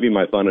might be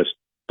my funnest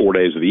 4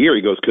 days of the year.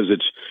 He goes, because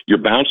you're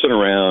bouncing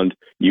around.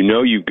 You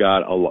know, you've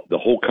got the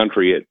whole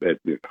country at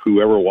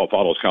whoever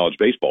follows college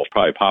baseball is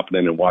probably popping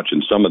in and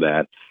watching some of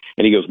that.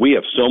 And he goes, we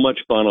have so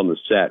much fun on the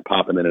set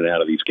popping in and out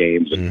of these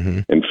games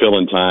and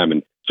filling time.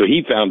 And so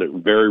he found it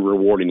very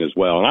rewarding as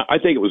well. And I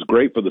think it was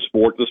great for the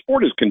sport. The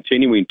sport is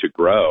continuing to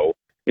grow.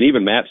 And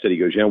even Matt said, he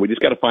goes, we just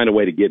got to find a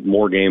way to get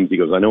more games. He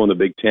goes, I know in the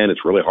Big Ten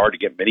it's really hard to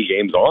get many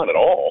games on at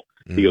all.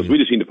 He goes, we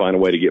just need to find a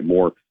way to get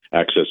more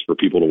access for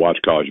people to watch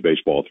college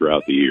baseball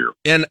throughout the year.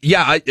 And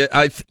yeah,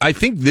 I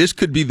think this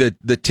could be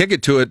the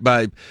ticket to it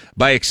by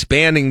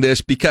expanding this,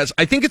 because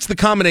I think it's the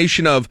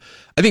combination of,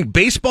 I think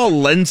baseball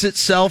lends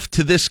itself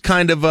to this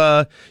kind of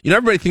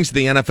everybody thinks of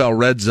the NFL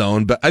red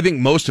zone, but I think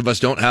most of us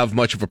don't have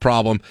much of a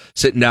problem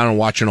sitting down and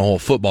watching a whole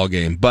football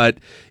game. But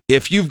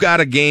if you've got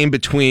a game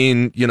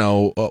between,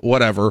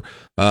 Georgia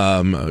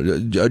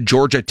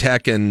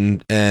Tech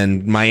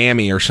and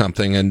Miami or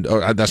something, and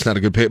that's not a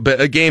good pick,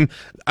 but a game,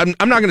 I'm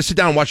not going to sit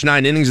down and watch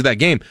 9 innings of that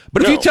game.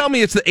 But if you tell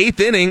me it's the 8th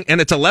inning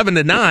and it's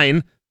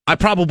 11-9, I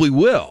probably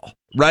will.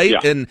 Right.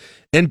 Yeah.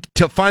 And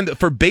to find that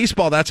for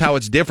baseball, that's how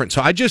it's different.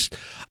 So I don't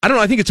know.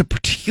 I think it's a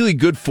particularly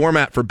good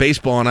format for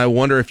baseball. And I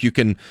wonder if you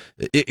can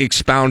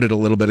expound it a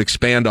little bit,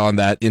 expand on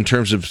that in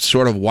terms of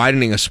sort of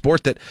widening a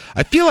sport that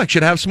I feel like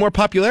should have some more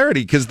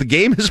popularity, because the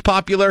game is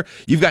popular.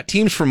 You've got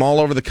teams from all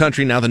over the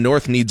country. Now the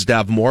North needs to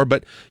have more,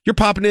 but you're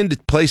popping into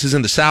places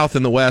in the South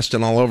and the West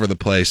and all over the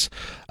place.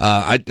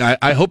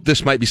 I hope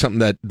this might be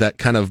something that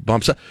kind of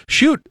bumps up.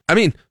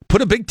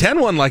 Put a Big Ten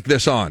one like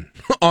this on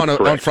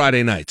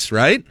Friday nights,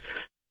 right?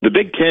 The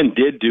Big Ten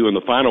did do, in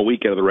the final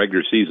weekend of the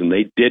regular season,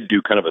 they did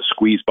do kind of a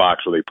squeeze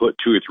box where they put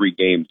 2 or 3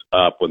 games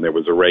up when there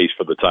was a race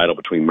for the title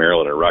between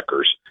Maryland and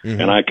Rutgers.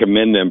 Mm-hmm. And I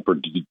commend them for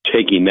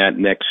taking that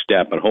next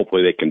step, and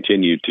hopefully they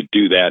continue to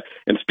do that.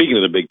 And speaking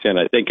of the Big Ten,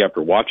 I think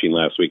after watching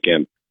last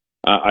weekend,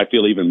 I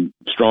feel even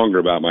stronger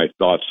about my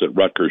thoughts that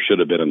Rutgers should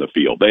have been in the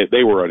field.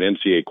 They were an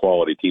NCAA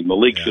quality team. The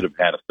league should have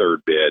had a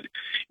third bid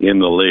in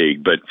the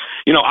league. But,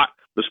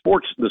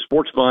 the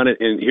sport's fun,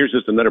 and here's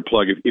just another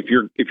plug. If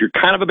you're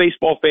kind of a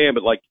baseball fan,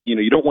 but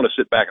you don't want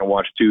to sit back and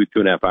watch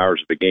 2.5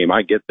 hours of a game,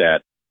 I get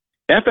that.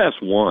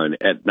 FS1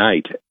 at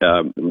night,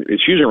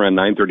 it's usually around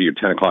 9:30 or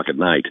 10 o'clock at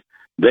night.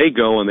 They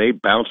go and they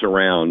bounce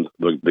around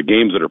the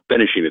games that are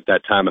finishing at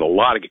that time, and a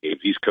lot of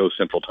games, East Coast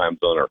Central Time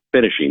Zone, are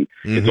finishing.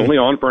 Mm-hmm. It's only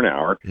on for an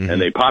hour, and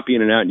they pop you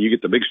in and out, and you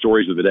get the big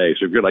stories of the day.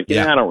 So if you're like,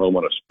 I don't really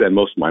want to spend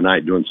most of my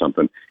night doing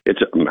something,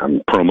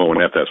 I'm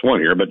promoting FS1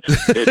 here, but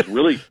it's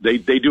really they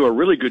do a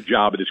really good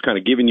job of just kind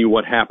of giving you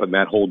what happened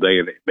that whole day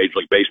in Major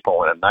League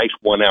Baseball in a nice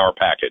 1 hour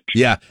package.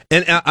 Yeah,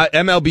 and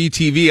MLB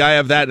TV, I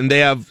have that, and they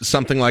have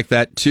something like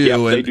that too. Yeah,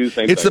 they do.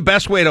 It's the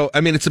best way to.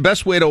 It's the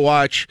best way to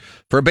watch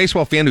for a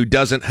baseball fan who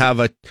doesn't have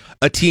a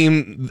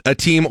team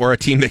or a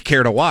team they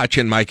care to watch.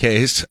 In my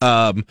case,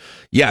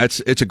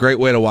 it's a great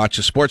way to watch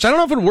the sports. I don't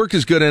know if it would work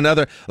as good in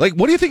other. What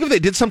do you think if they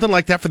did something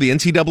like that for the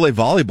NCAA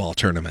volleyball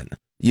tournament?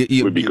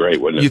 It would be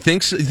great, wouldn't it? You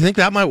think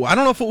that might? I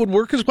don't know if it would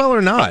work as well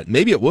or not.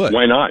 Maybe it would.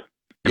 Why not?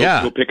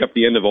 Go pick up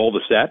the end of all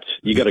the sets.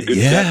 You got a good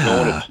set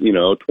going. It's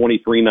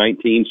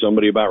 23-19.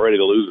 Somebody about ready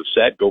to lose a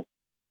set. Go.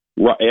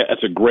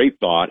 That's a great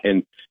thought.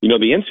 And the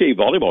NCAA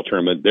volleyball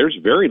tournament, there's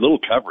very little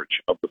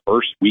coverage of the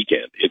first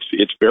weekend.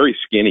 It's very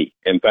skinny.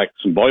 In fact,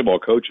 some volleyball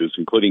coaches,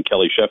 including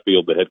Kelly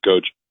Sheffield, the head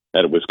coach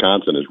at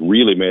Wisconsin, has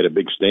really made a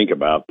big stink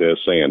about this,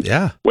 saying,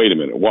 wait a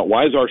minute,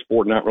 why does our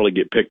sport not really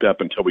get picked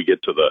up until we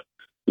get to the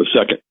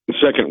second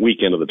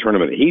weekend of the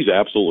tournament? He's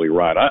absolutely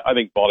right. I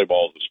think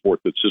volleyball is a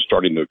sport that's just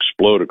starting to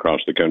explode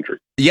across the country.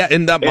 Yeah,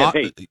 and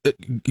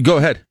go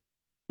ahead.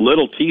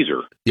 Little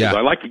teaser. Yeah,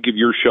 I like to give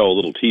your show a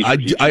little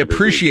teaser. I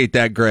appreciate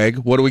that, Greg.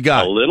 What do we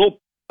got?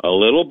 A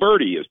little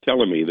birdie is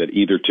telling me that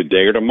either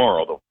today or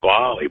tomorrow the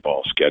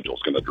volleyball schedule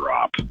is going to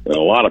drop, and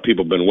a lot of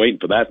people have been waiting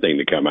for that thing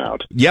to come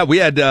out. Yeah, we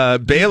had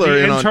Baylor.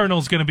 The internal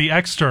is going to be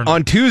external.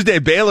 On Tuesday,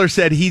 Baylor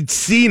said he'd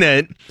seen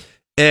it.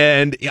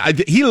 And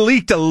he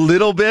leaked a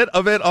little bit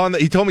of it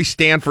he told me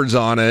Stanford's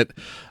on it,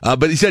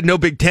 but he said no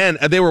Big Ten.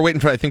 They were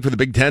waiting for the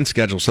Big Ten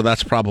schedule, so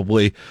that's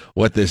probably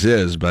what this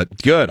is.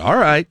 But good, all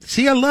right.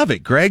 See, I love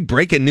it, Greg.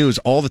 Breaking news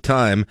all the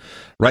time,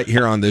 right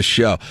here on this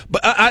show.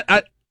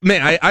 But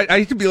Man, I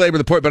hate to belabor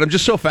the point, but I'm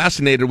just so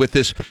fascinated with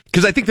this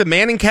because I think the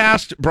Manning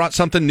cast brought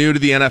something new to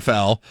the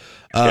NFL.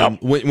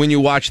 When you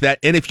watch that,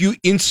 and if you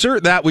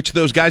insert that, which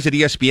those guys at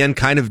ESPN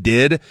kind of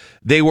did,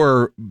 they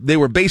were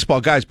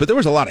baseball guys, but there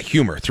was a lot of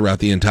humor throughout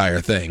the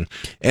entire thing,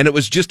 and it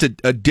was just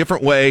a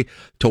different way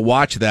to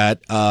watch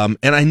that. And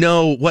I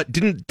know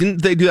didn't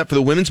they do that for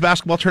the women's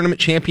basketball tournament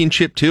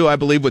championship too? I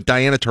believe with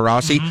Diana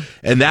Taurasi,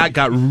 and that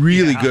got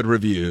really good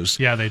reviews.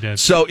 Yeah, they did.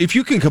 So if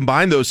you can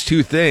combine those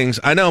two things,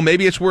 I know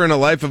maybe we're in a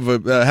life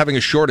of having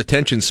a short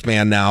attention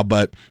span now,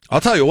 but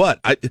I'll tell you what,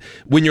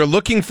 when you're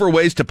looking for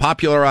ways to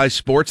popularize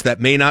sports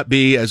that may not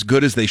be as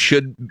good as they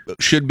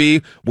should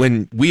be,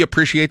 when we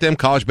appreciate them,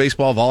 college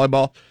baseball,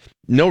 volleyball,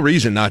 no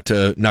reason not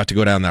to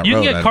go down that road. You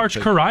can get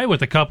Karch Karai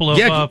with a couple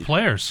of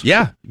players.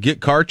 Yeah, get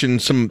Karch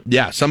and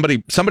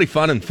somebody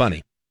fun and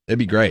funny. It'd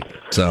be great.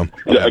 So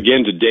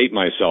again, to date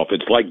myself,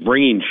 it's like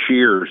bringing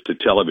Cheers to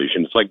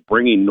television. It's like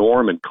bringing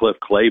Norm and Cliff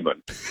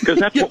Claiborne, because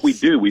that's what we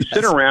do. We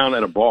sit around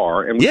at a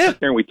bar and we sit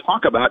there and we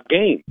talk about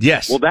games.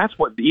 Yes. Well, that's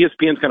what the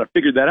ESPN's kind of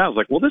figured that out. It's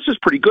like, well, this is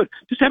pretty good.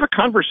 Just have a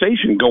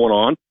conversation going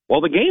on while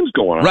the game's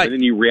going on, and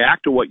then you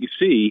react to what you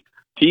see.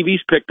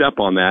 TV's picked up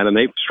on that, and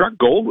they've struck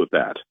gold with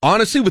that.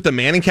 Honestly, with the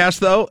Manning cast,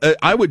 though,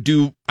 I would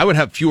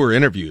have fewer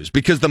interviews,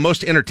 because the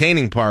most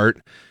entertaining part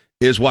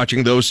is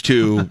watching those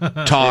two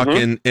talk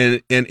and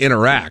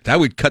interact. I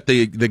would cut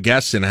the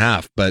guests in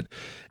half, but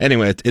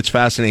anyway, it's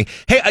fascinating.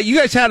 Hey, you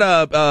guys had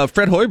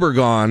Fred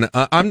Hoiberg on.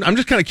 I'm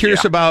just kind of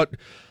curious about.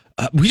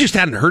 We just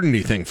hadn't heard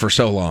anything for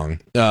so long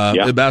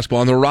in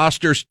basketball, and the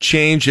roster's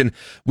changed, and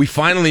we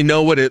finally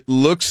know what it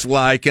looks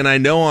like. And I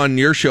know on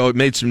your show it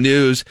made some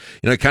news.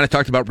 It kind of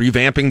talked about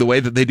revamping the way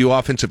that they do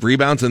offensive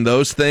rebounds and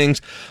those things.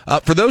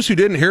 For those who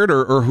didn't hear it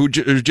or who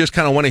just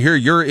kind of want to hear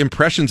your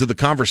impressions of the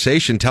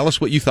conversation, tell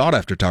us what you thought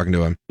after talking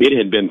to him. It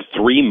had been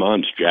 3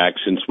 months, Jack,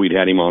 since we'd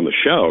had him on the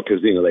show,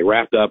 because they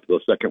wrapped up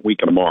the second week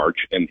of March,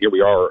 and here we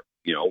are.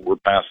 We're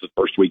past the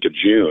first week of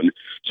June,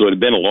 so it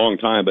had been a long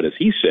time. But as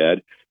he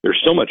said, there's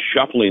so much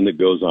shuffling that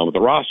goes on with the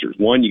rosters.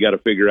 One, you got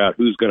to figure out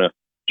who's going to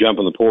jump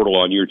in the portal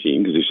on your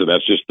team, because he said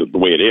that's just the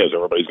way it is.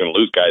 Everybody's going to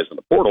lose guys in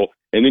the portal.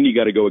 And then you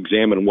got to go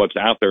examine what's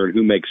out there and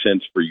who makes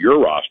sense for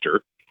your roster.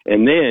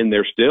 And then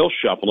they're still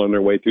shuffling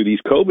their way through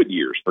these COVID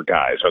years for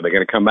guys. Are they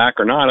going to come back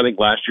or not? I think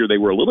last year they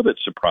were a little bit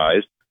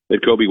surprised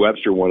that Kobe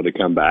Webster wanted to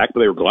come back,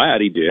 but they were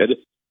glad he did.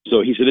 So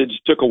he said it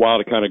just took a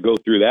while to kind of go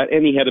through that,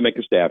 and he had to make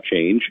a staff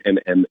change, and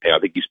I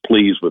think he's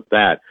pleased with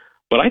that.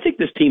 But I think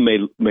this team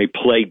may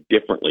play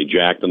differently,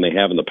 Jack, than they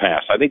have in the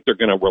past. I think they're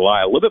going to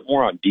rely a little bit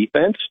more on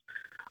defense.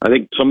 I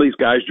think some of these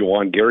guys,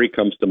 Juwan Gary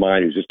comes to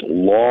mind, who's just a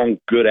long,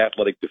 good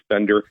athletic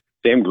defender.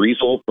 Sam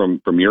Griesel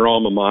from your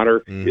alma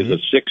mater is a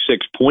 6'6"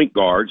 point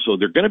guard. So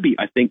they're going to be,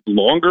 I think,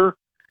 longer.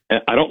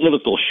 I don't know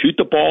that they'll shoot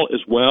the ball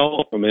as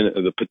well. I mean,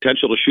 the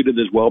potential to shoot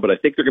it as well, but I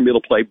think they're going to be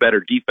able to play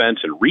better defense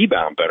and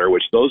rebound better,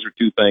 which those are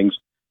two things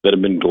that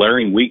have been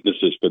glaring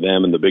weaknesses for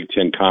them in the Big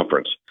Ten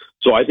Conference.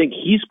 So I think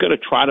he's going to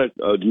try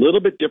a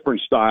little bit different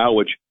style,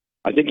 which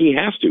I think he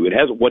has to. It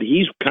has what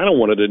he's kind of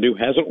wanted to do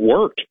hasn't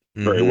worked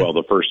very well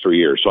the first 3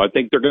 years. So I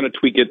think they're going to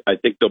tweak it. I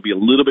think there'll be a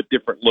little bit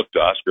different look to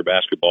Oscar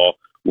basketball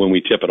when we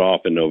tip it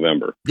off in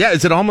November. Yeah,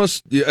 is it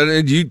almost? Do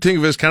you think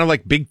of it as kind of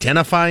like Big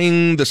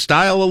Tenifying the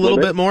style a little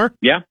bit more?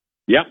 Yeah,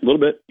 a little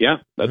bit. Yeah,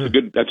 that's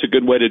a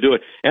good way to do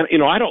it. And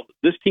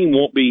this team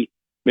won't be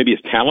maybe as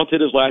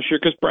talented as last year,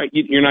 because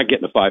you're not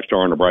getting a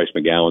 5-star on the Bryce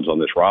McGowan's on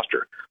this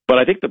roster. But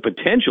I think the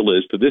potential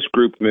is for this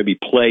group to maybe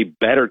play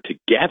better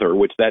together,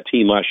 which that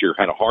team last year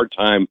had a hard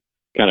time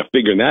kind of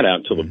figuring that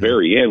out until the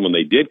very end, when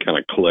they did kind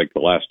of click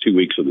the last 2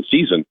 weeks of the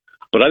season.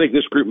 But I think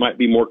this group might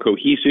be more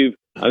cohesive.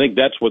 I think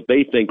that's what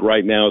they think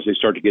right now as they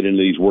start to get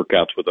into these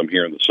workouts with them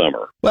here in the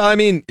summer. Well, I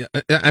mean,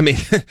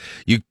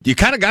 you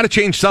kind of got to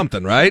change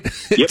something, right?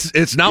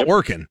 It's not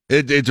working.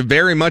 It's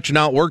very much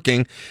not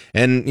working.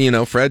 And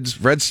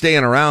Fred's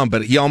staying around,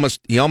 but he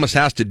almost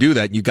has to do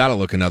that. You got to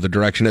look another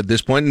direction at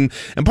this point.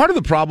 And part of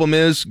the problem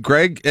is,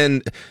 Greg,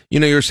 and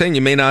you're saying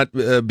you may not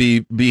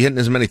be hitting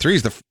as many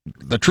threes.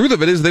 The truth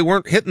of it is they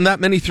weren't hitting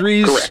that many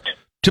threes. Correct.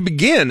 To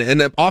begin,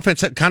 and the offense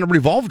had kind of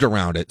revolved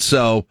around it.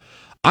 So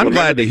I'm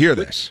glad to hear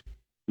this.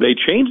 They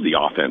changed the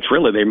offense,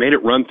 really. They made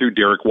it run through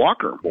Derek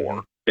Walker more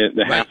at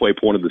the halfway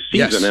point of the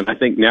season. Yes. And I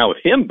think now with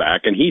him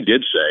back, and he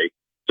did say,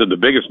 so the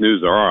biggest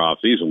news of our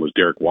offseason was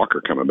Derek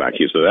Walker coming back.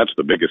 He said, that's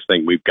the biggest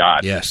thing we've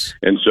got. Yes.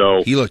 And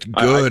so he looked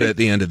good at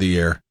the end of the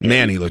year.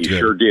 Man, he looked good. He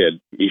sure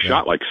did. He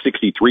shot like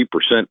 63%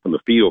 from the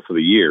field for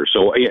the year.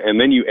 So,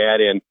 and then you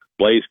add in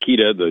Blaise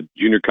Keita, the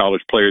junior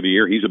college player of the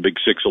year. He's a big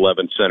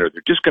 6'11" center.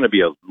 They're just going to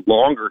be a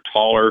longer,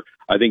 taller,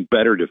 I think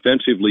better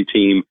defensively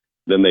team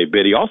than they've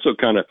been. He also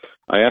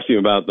I asked him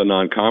about the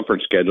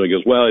non-conference schedule. He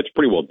goes, well, it's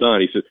pretty well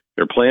done. He said,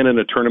 they're playing in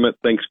a tournament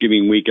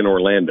Thanksgiving week in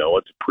Orlando.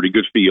 It's a pretty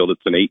good field.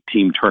 It's an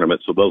 8-team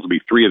tournament, so those will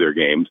be 3 of their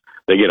games.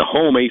 They get a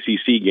home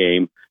ACC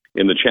game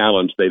in the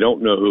challenge. They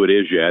don't know who it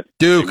is yet.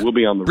 Duke. We'll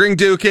be on the Bring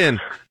Duke in.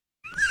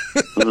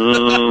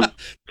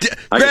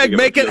 Greg,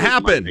 make it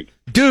happen.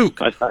 Duke.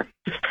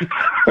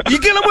 You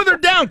get them when they're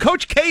down.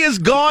 Coach K is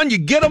gone. You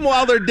get them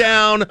while they're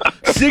down.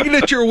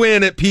 Signature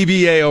win at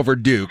PBA over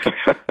Duke.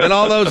 And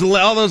all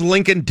those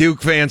Lincoln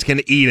Duke fans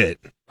can eat it.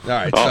 All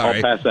right, sorry.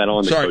 I'll pass that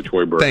on to Coach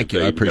Hoiberg. Thank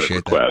you. I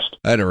appreciate that.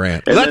 I had a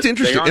rant. Well, that's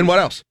interesting. And what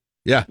else?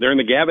 Yeah. They're in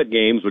the Gavitt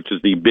games, which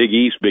is the Big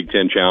East Big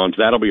Ten Challenge.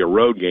 That'll be a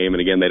road game.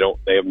 And again,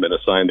 they haven't been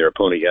assigned their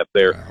opponent yet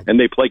there. Wow. And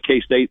they play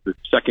K-State the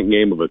second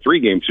game of a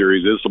 3-game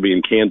series. This will be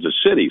in Kansas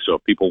City. So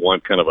if people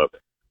want kind of a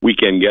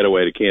weekend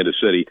getaway to Kansas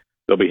City,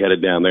 they'll be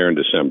headed down there in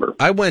December.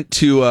 I went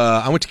to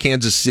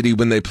Kansas City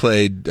when they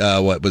played,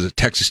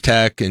 Texas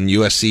Tech, and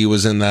USC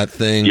was in that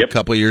thing a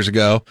couple of years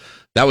ago.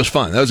 That was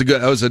fun. That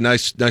was a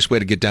nice way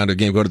to get down to a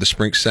game. Go to the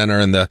Sprint Center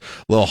and the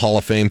little Hall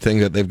of Fame thing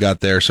that they've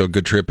got there. So a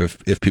good trip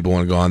if people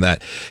want to go on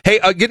that. Hey,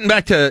 getting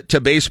back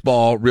to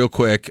baseball real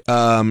quick.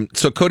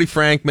 So Cody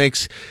Frank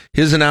makes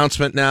his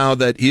announcement now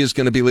that he is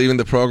going to be leaving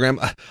the program.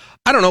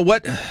 I don't know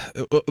what.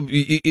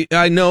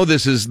 I know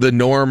this is the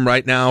norm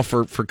right now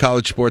for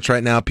college sports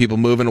right now. People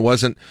moving. It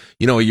wasn't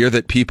a year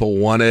that people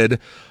wanted.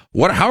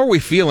 How are we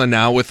feeling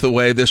now with the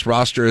way this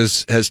roster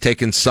has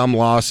taken some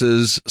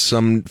losses,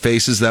 some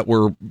faces that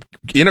were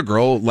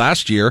integral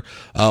last year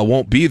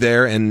won't be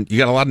there, and you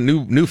got a lot of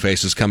new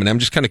faces coming. I'm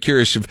just kind of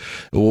curious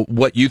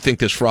what you think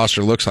this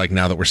roster looks like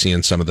now that we're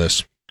seeing some of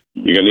this.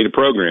 You're going to need a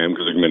program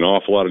because there's going to be an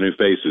awful lot of new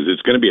faces.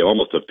 It's going to be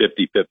almost a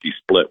 50-50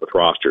 split with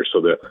rosters. So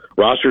the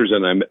rosters,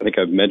 and I think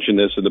I've mentioned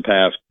this in the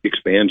past,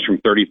 expands from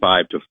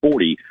 35 to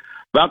 40.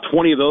 About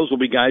 20 of those will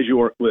be guys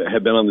who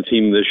have been on the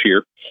team this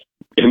year.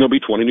 And there'll be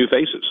 20 new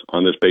faces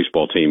on this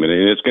baseball team. And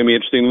it's going to be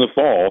interesting in the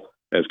fall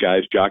as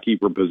guys jockey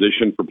for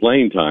position for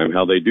playing time,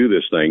 how they do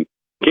this thing.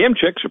 Cam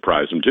Chick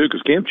surprised them, too,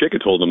 because Cam Chick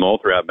had told them all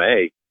throughout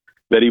May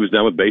that he was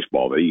done with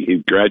baseball, that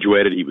he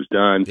graduated, he was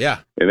done. Yeah.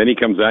 And then he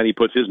comes out and he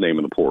puts his name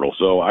in the portal.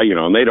 So,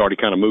 and they'd already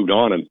kind of moved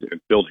on and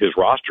filled his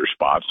roster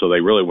spot. So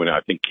they really went,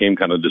 I think Cam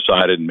kind of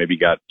decided and maybe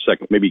got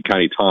second, maybe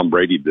kind of Tom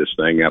Brady'd this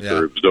thing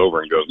after it was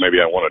over and goes, maybe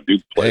I want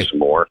to play some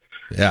more.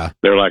 Yeah.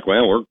 They're like,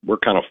 well, we're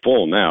kind of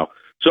full now.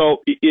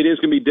 So it is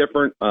going to be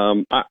different.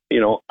 I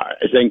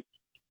think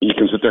you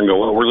can sit there and go,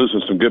 well, we're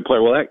losing some good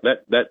players. Well,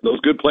 that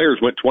those good players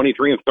went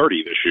 23 and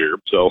 30 this year.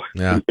 So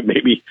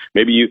maybe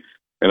you,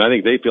 and I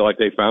think they feel like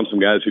they found some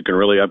guys who can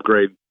really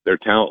upgrade their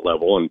talent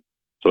level. And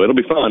so it'll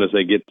be fun as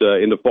they get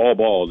into fall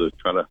ball to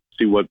try to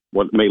see what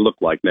it may look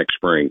like next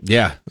spring.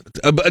 Yeah.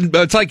 But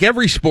it's like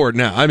every sport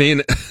now. I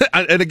mean,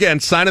 and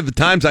again, sign of the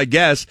times, I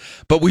guess,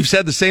 but we've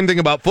said the same thing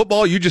about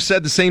football. You just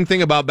said the same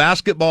thing about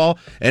basketball,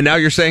 and now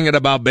you're saying it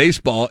about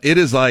baseball. It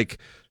is like,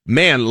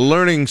 man,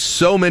 learning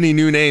so many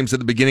new names at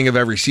the beginning of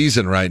every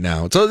season right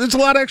now. So it's a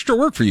lot of extra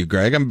work for you,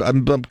 Greg.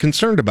 I'm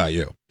concerned about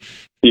you.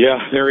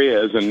 Yeah, there he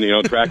is. And,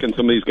 tracking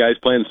some of these guys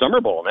playing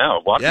summer ball now.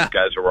 A lot of these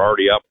guys are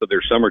already up for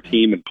their summer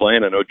team and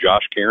playing. I know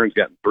Josh Caron's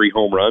gotten 3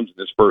 home runs in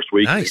his first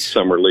week. Nice.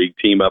 Summer league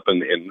team up in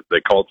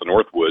they call it the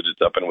Northwoods. It's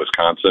up in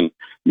Wisconsin,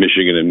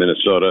 Michigan, and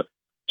Minnesota.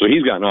 So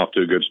he's gotten off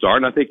to a good start.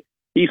 And I think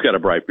he's got a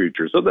bright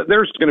future. So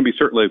there's going to be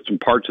certainly some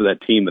parts of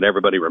that team that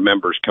everybody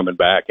remembers coming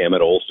back.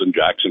 Emmett Olson,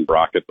 Jackson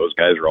Brockett, those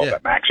guys are all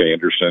got Max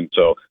Anderson.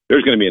 So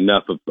there's going to be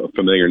enough of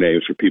familiar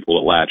names for people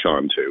to latch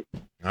on to.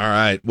 All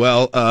right.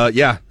 Well,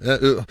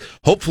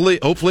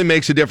 hopefully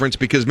makes a difference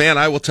because, man,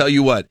 I will tell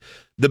you what,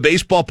 the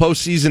baseball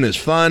postseason is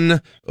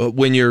fun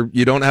when you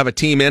don't have a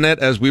team in it,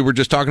 as we were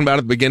just talking about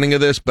at the beginning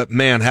of this. But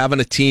man, having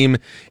a team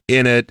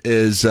in it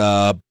is,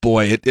 Caleb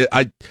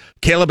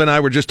and I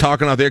were just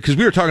talking out there because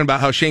we were talking about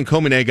how Shane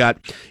Comine got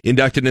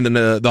inducted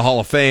into the Hall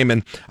of Fame,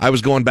 and I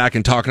was going back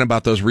and talking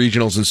about those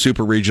regionals and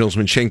super regionals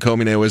when Shane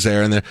Comine was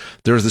there, and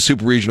there was the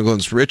super regional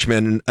against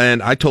Richmond,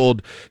 and I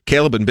told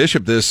Caleb and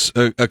Bishop this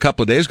a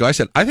couple of days ago. I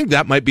said, I think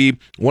that might be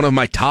one of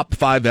my top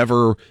 5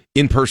 ever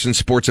in-person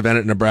sports event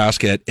at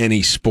Nebraska at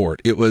any sport.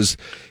 It was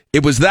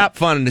that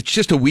fun, and it's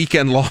just a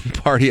weekend-long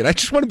party, and I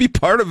just want to be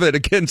part of it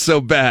again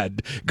so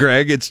bad,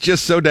 Greg. It's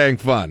just so dang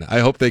fun. I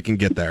hope they can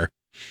get there.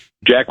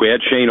 Jack, we had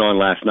Shane on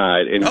last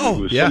night, and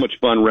it was so much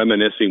fun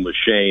reminiscing with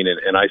Shane.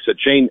 And I said,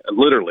 Shane,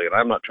 literally, and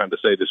I'm not trying to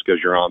say this because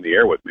you're on the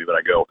air with me, but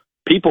I go,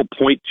 people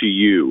point to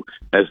you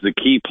as the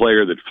key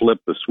player that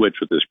flipped the switch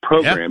with this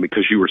program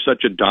because you were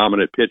such a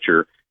dominant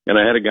pitcher. And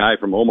I had a guy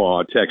from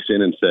Omaha text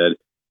in and said,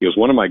 he goes,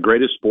 one of my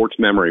greatest sports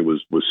memory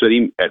was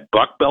sitting at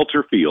Buck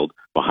Belter Field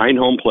behind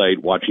home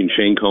plate watching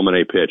Shane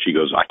Comine pitch. He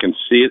goes, I can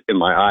see it in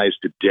my eyes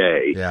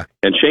today. Yeah.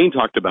 And Shane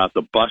talked about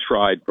the bus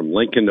ride from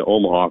Lincoln to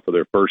Omaha for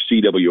their first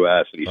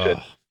CWS. And he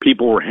said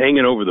people were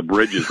hanging over the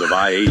bridges of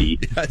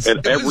I-80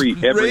 at every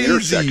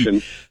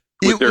intersection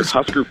with their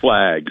Husker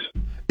flags.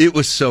 It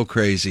was so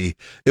crazy.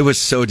 It was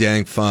so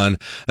dang fun.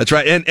 That's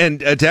right. And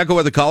to echo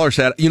what the caller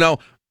said,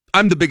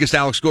 I'm the biggest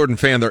Alex Gordon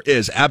fan there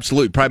is.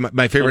 Absolutely. Probably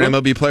my favorite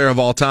MLB player of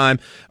all time.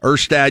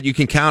 Erstad, you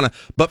can count on.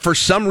 But for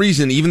some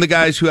reason, even the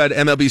guys who had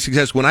MLB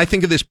success, when I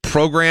think of this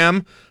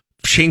program,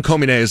 Shane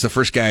Comine is the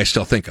first guy I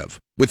still think of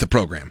with the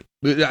program.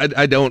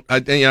 I don't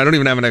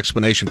even have an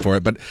explanation for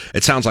it, but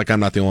it sounds like I'm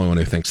not the only one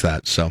who thinks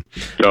that. So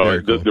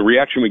the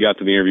reaction we got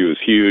to the interview was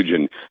huge,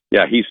 and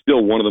yeah, he's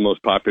still one of the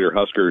most popular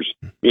Huskers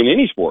in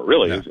any sport,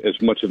 really,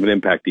 as much of an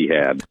impact he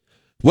had.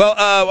 Well,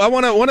 I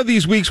want to, one of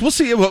these weeks, we'll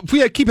see. If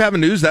we keep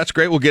having news, that's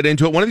great. We'll get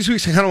into it. One of these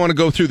weeks, I kind of want to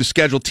go through the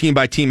schedule team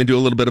by team and do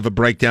a little bit of a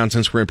breakdown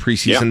since we're in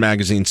preseason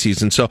magazine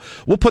season. So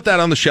we'll put that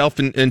on the shelf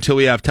until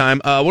we have time.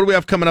 What do we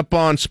have coming up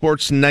on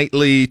Sports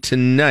Nightly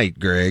tonight,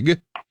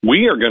 Greg?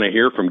 We are going to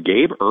hear from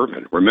Gabe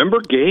Ervin. Remember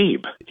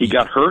Gabe? He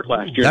got hurt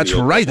last year. That's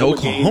right, the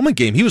Oklahoma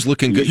game. He was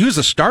looking good. He was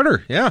a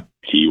starter, yeah.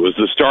 He was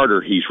the starter.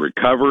 He's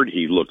recovered.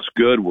 He looks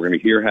good. We're going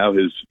to hear how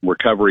his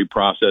recovery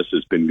process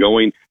has been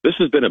going. This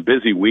has been a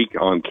busy week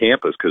on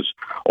campus because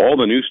all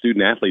the new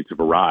student athletes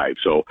have arrived.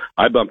 So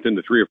I bumped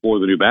into 3 or 4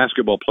 of the new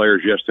basketball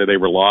players yesterday. They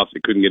were lost.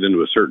 They couldn't get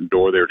into a certain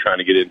door they were trying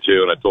to get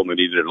into, and I told them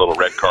they needed a little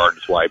red card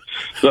to swipe.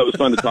 So that was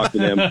fun to talk to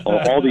them.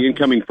 All the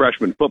incoming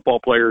freshman football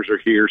players are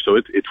here. So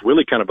it's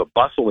really kind of a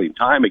bustling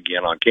time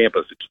again on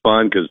campus. It's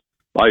fun because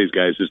a lot of these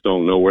guys just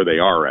don't know where they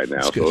are right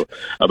now. So,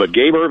 but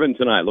Gabe Ervin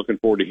tonight, looking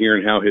forward to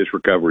hearing how his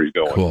recovery is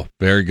going. Cool.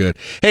 Very good.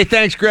 Hey,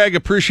 thanks, Greg.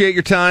 Appreciate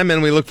your time,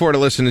 and we look forward to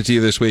listening to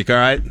you this week, all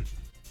right?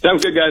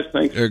 Sounds good, guys.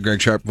 Thanks.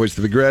 Greg Sharp, voice of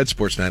the Big Red,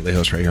 Sports Nightly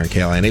host right here on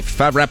KLIN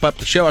 855. Wrap up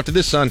the show after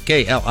this on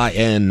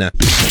KLIN.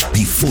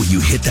 Before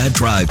you hit that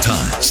drive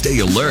time, stay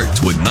alert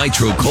with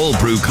Nitro Cold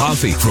Brew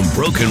Coffee from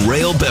Broken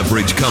Rail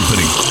Beverage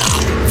Company.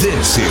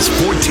 This is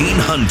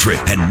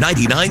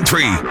 1499.3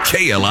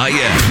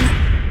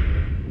 KLIN.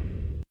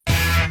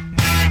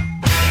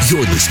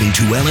 You're listening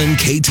to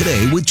LNK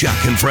Today with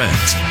Jack and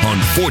Friends on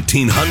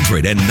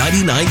 1499.3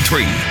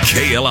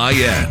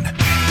 KLIN.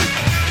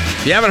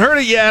 If you haven't heard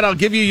it yet, I'll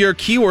give you your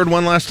keyword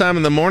one last time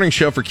in the morning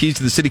show. For Keys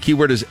to the City,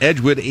 keyword is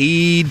Edgewood,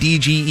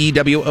 EDGEWOOD,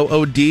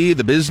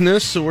 the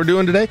business. So we're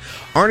doing today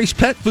Arnie's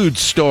Pet Food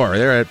Store.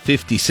 They're at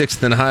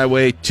 56th and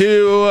Highway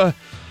 2.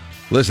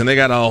 Listen, they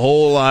got a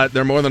whole lot.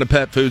 They're more than a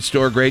pet food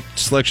store. Great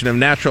selection of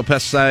natural,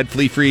 pesticide,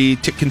 flea-free,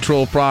 tick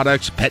control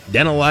products, pet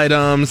dental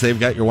items. They've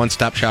got your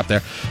one-stop shop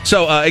there.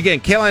 So,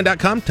 again,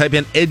 KLIN.com, type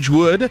in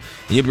Edgewood, and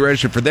you'll be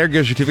registered for their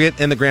gift certificate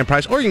and the grand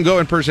prize. Or you can go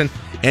in person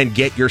and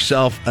get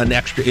yourself an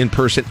extra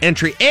in-person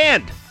entry.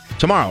 And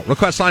tomorrow,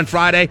 Request Line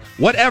Friday,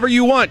 whatever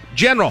you want.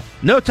 General,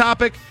 no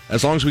topic.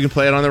 As long as we can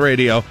play it on the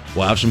radio,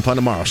 we'll have some fun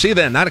tomorrow. See you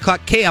then, 9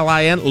 o'clock,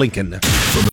 KLIN, Lincoln.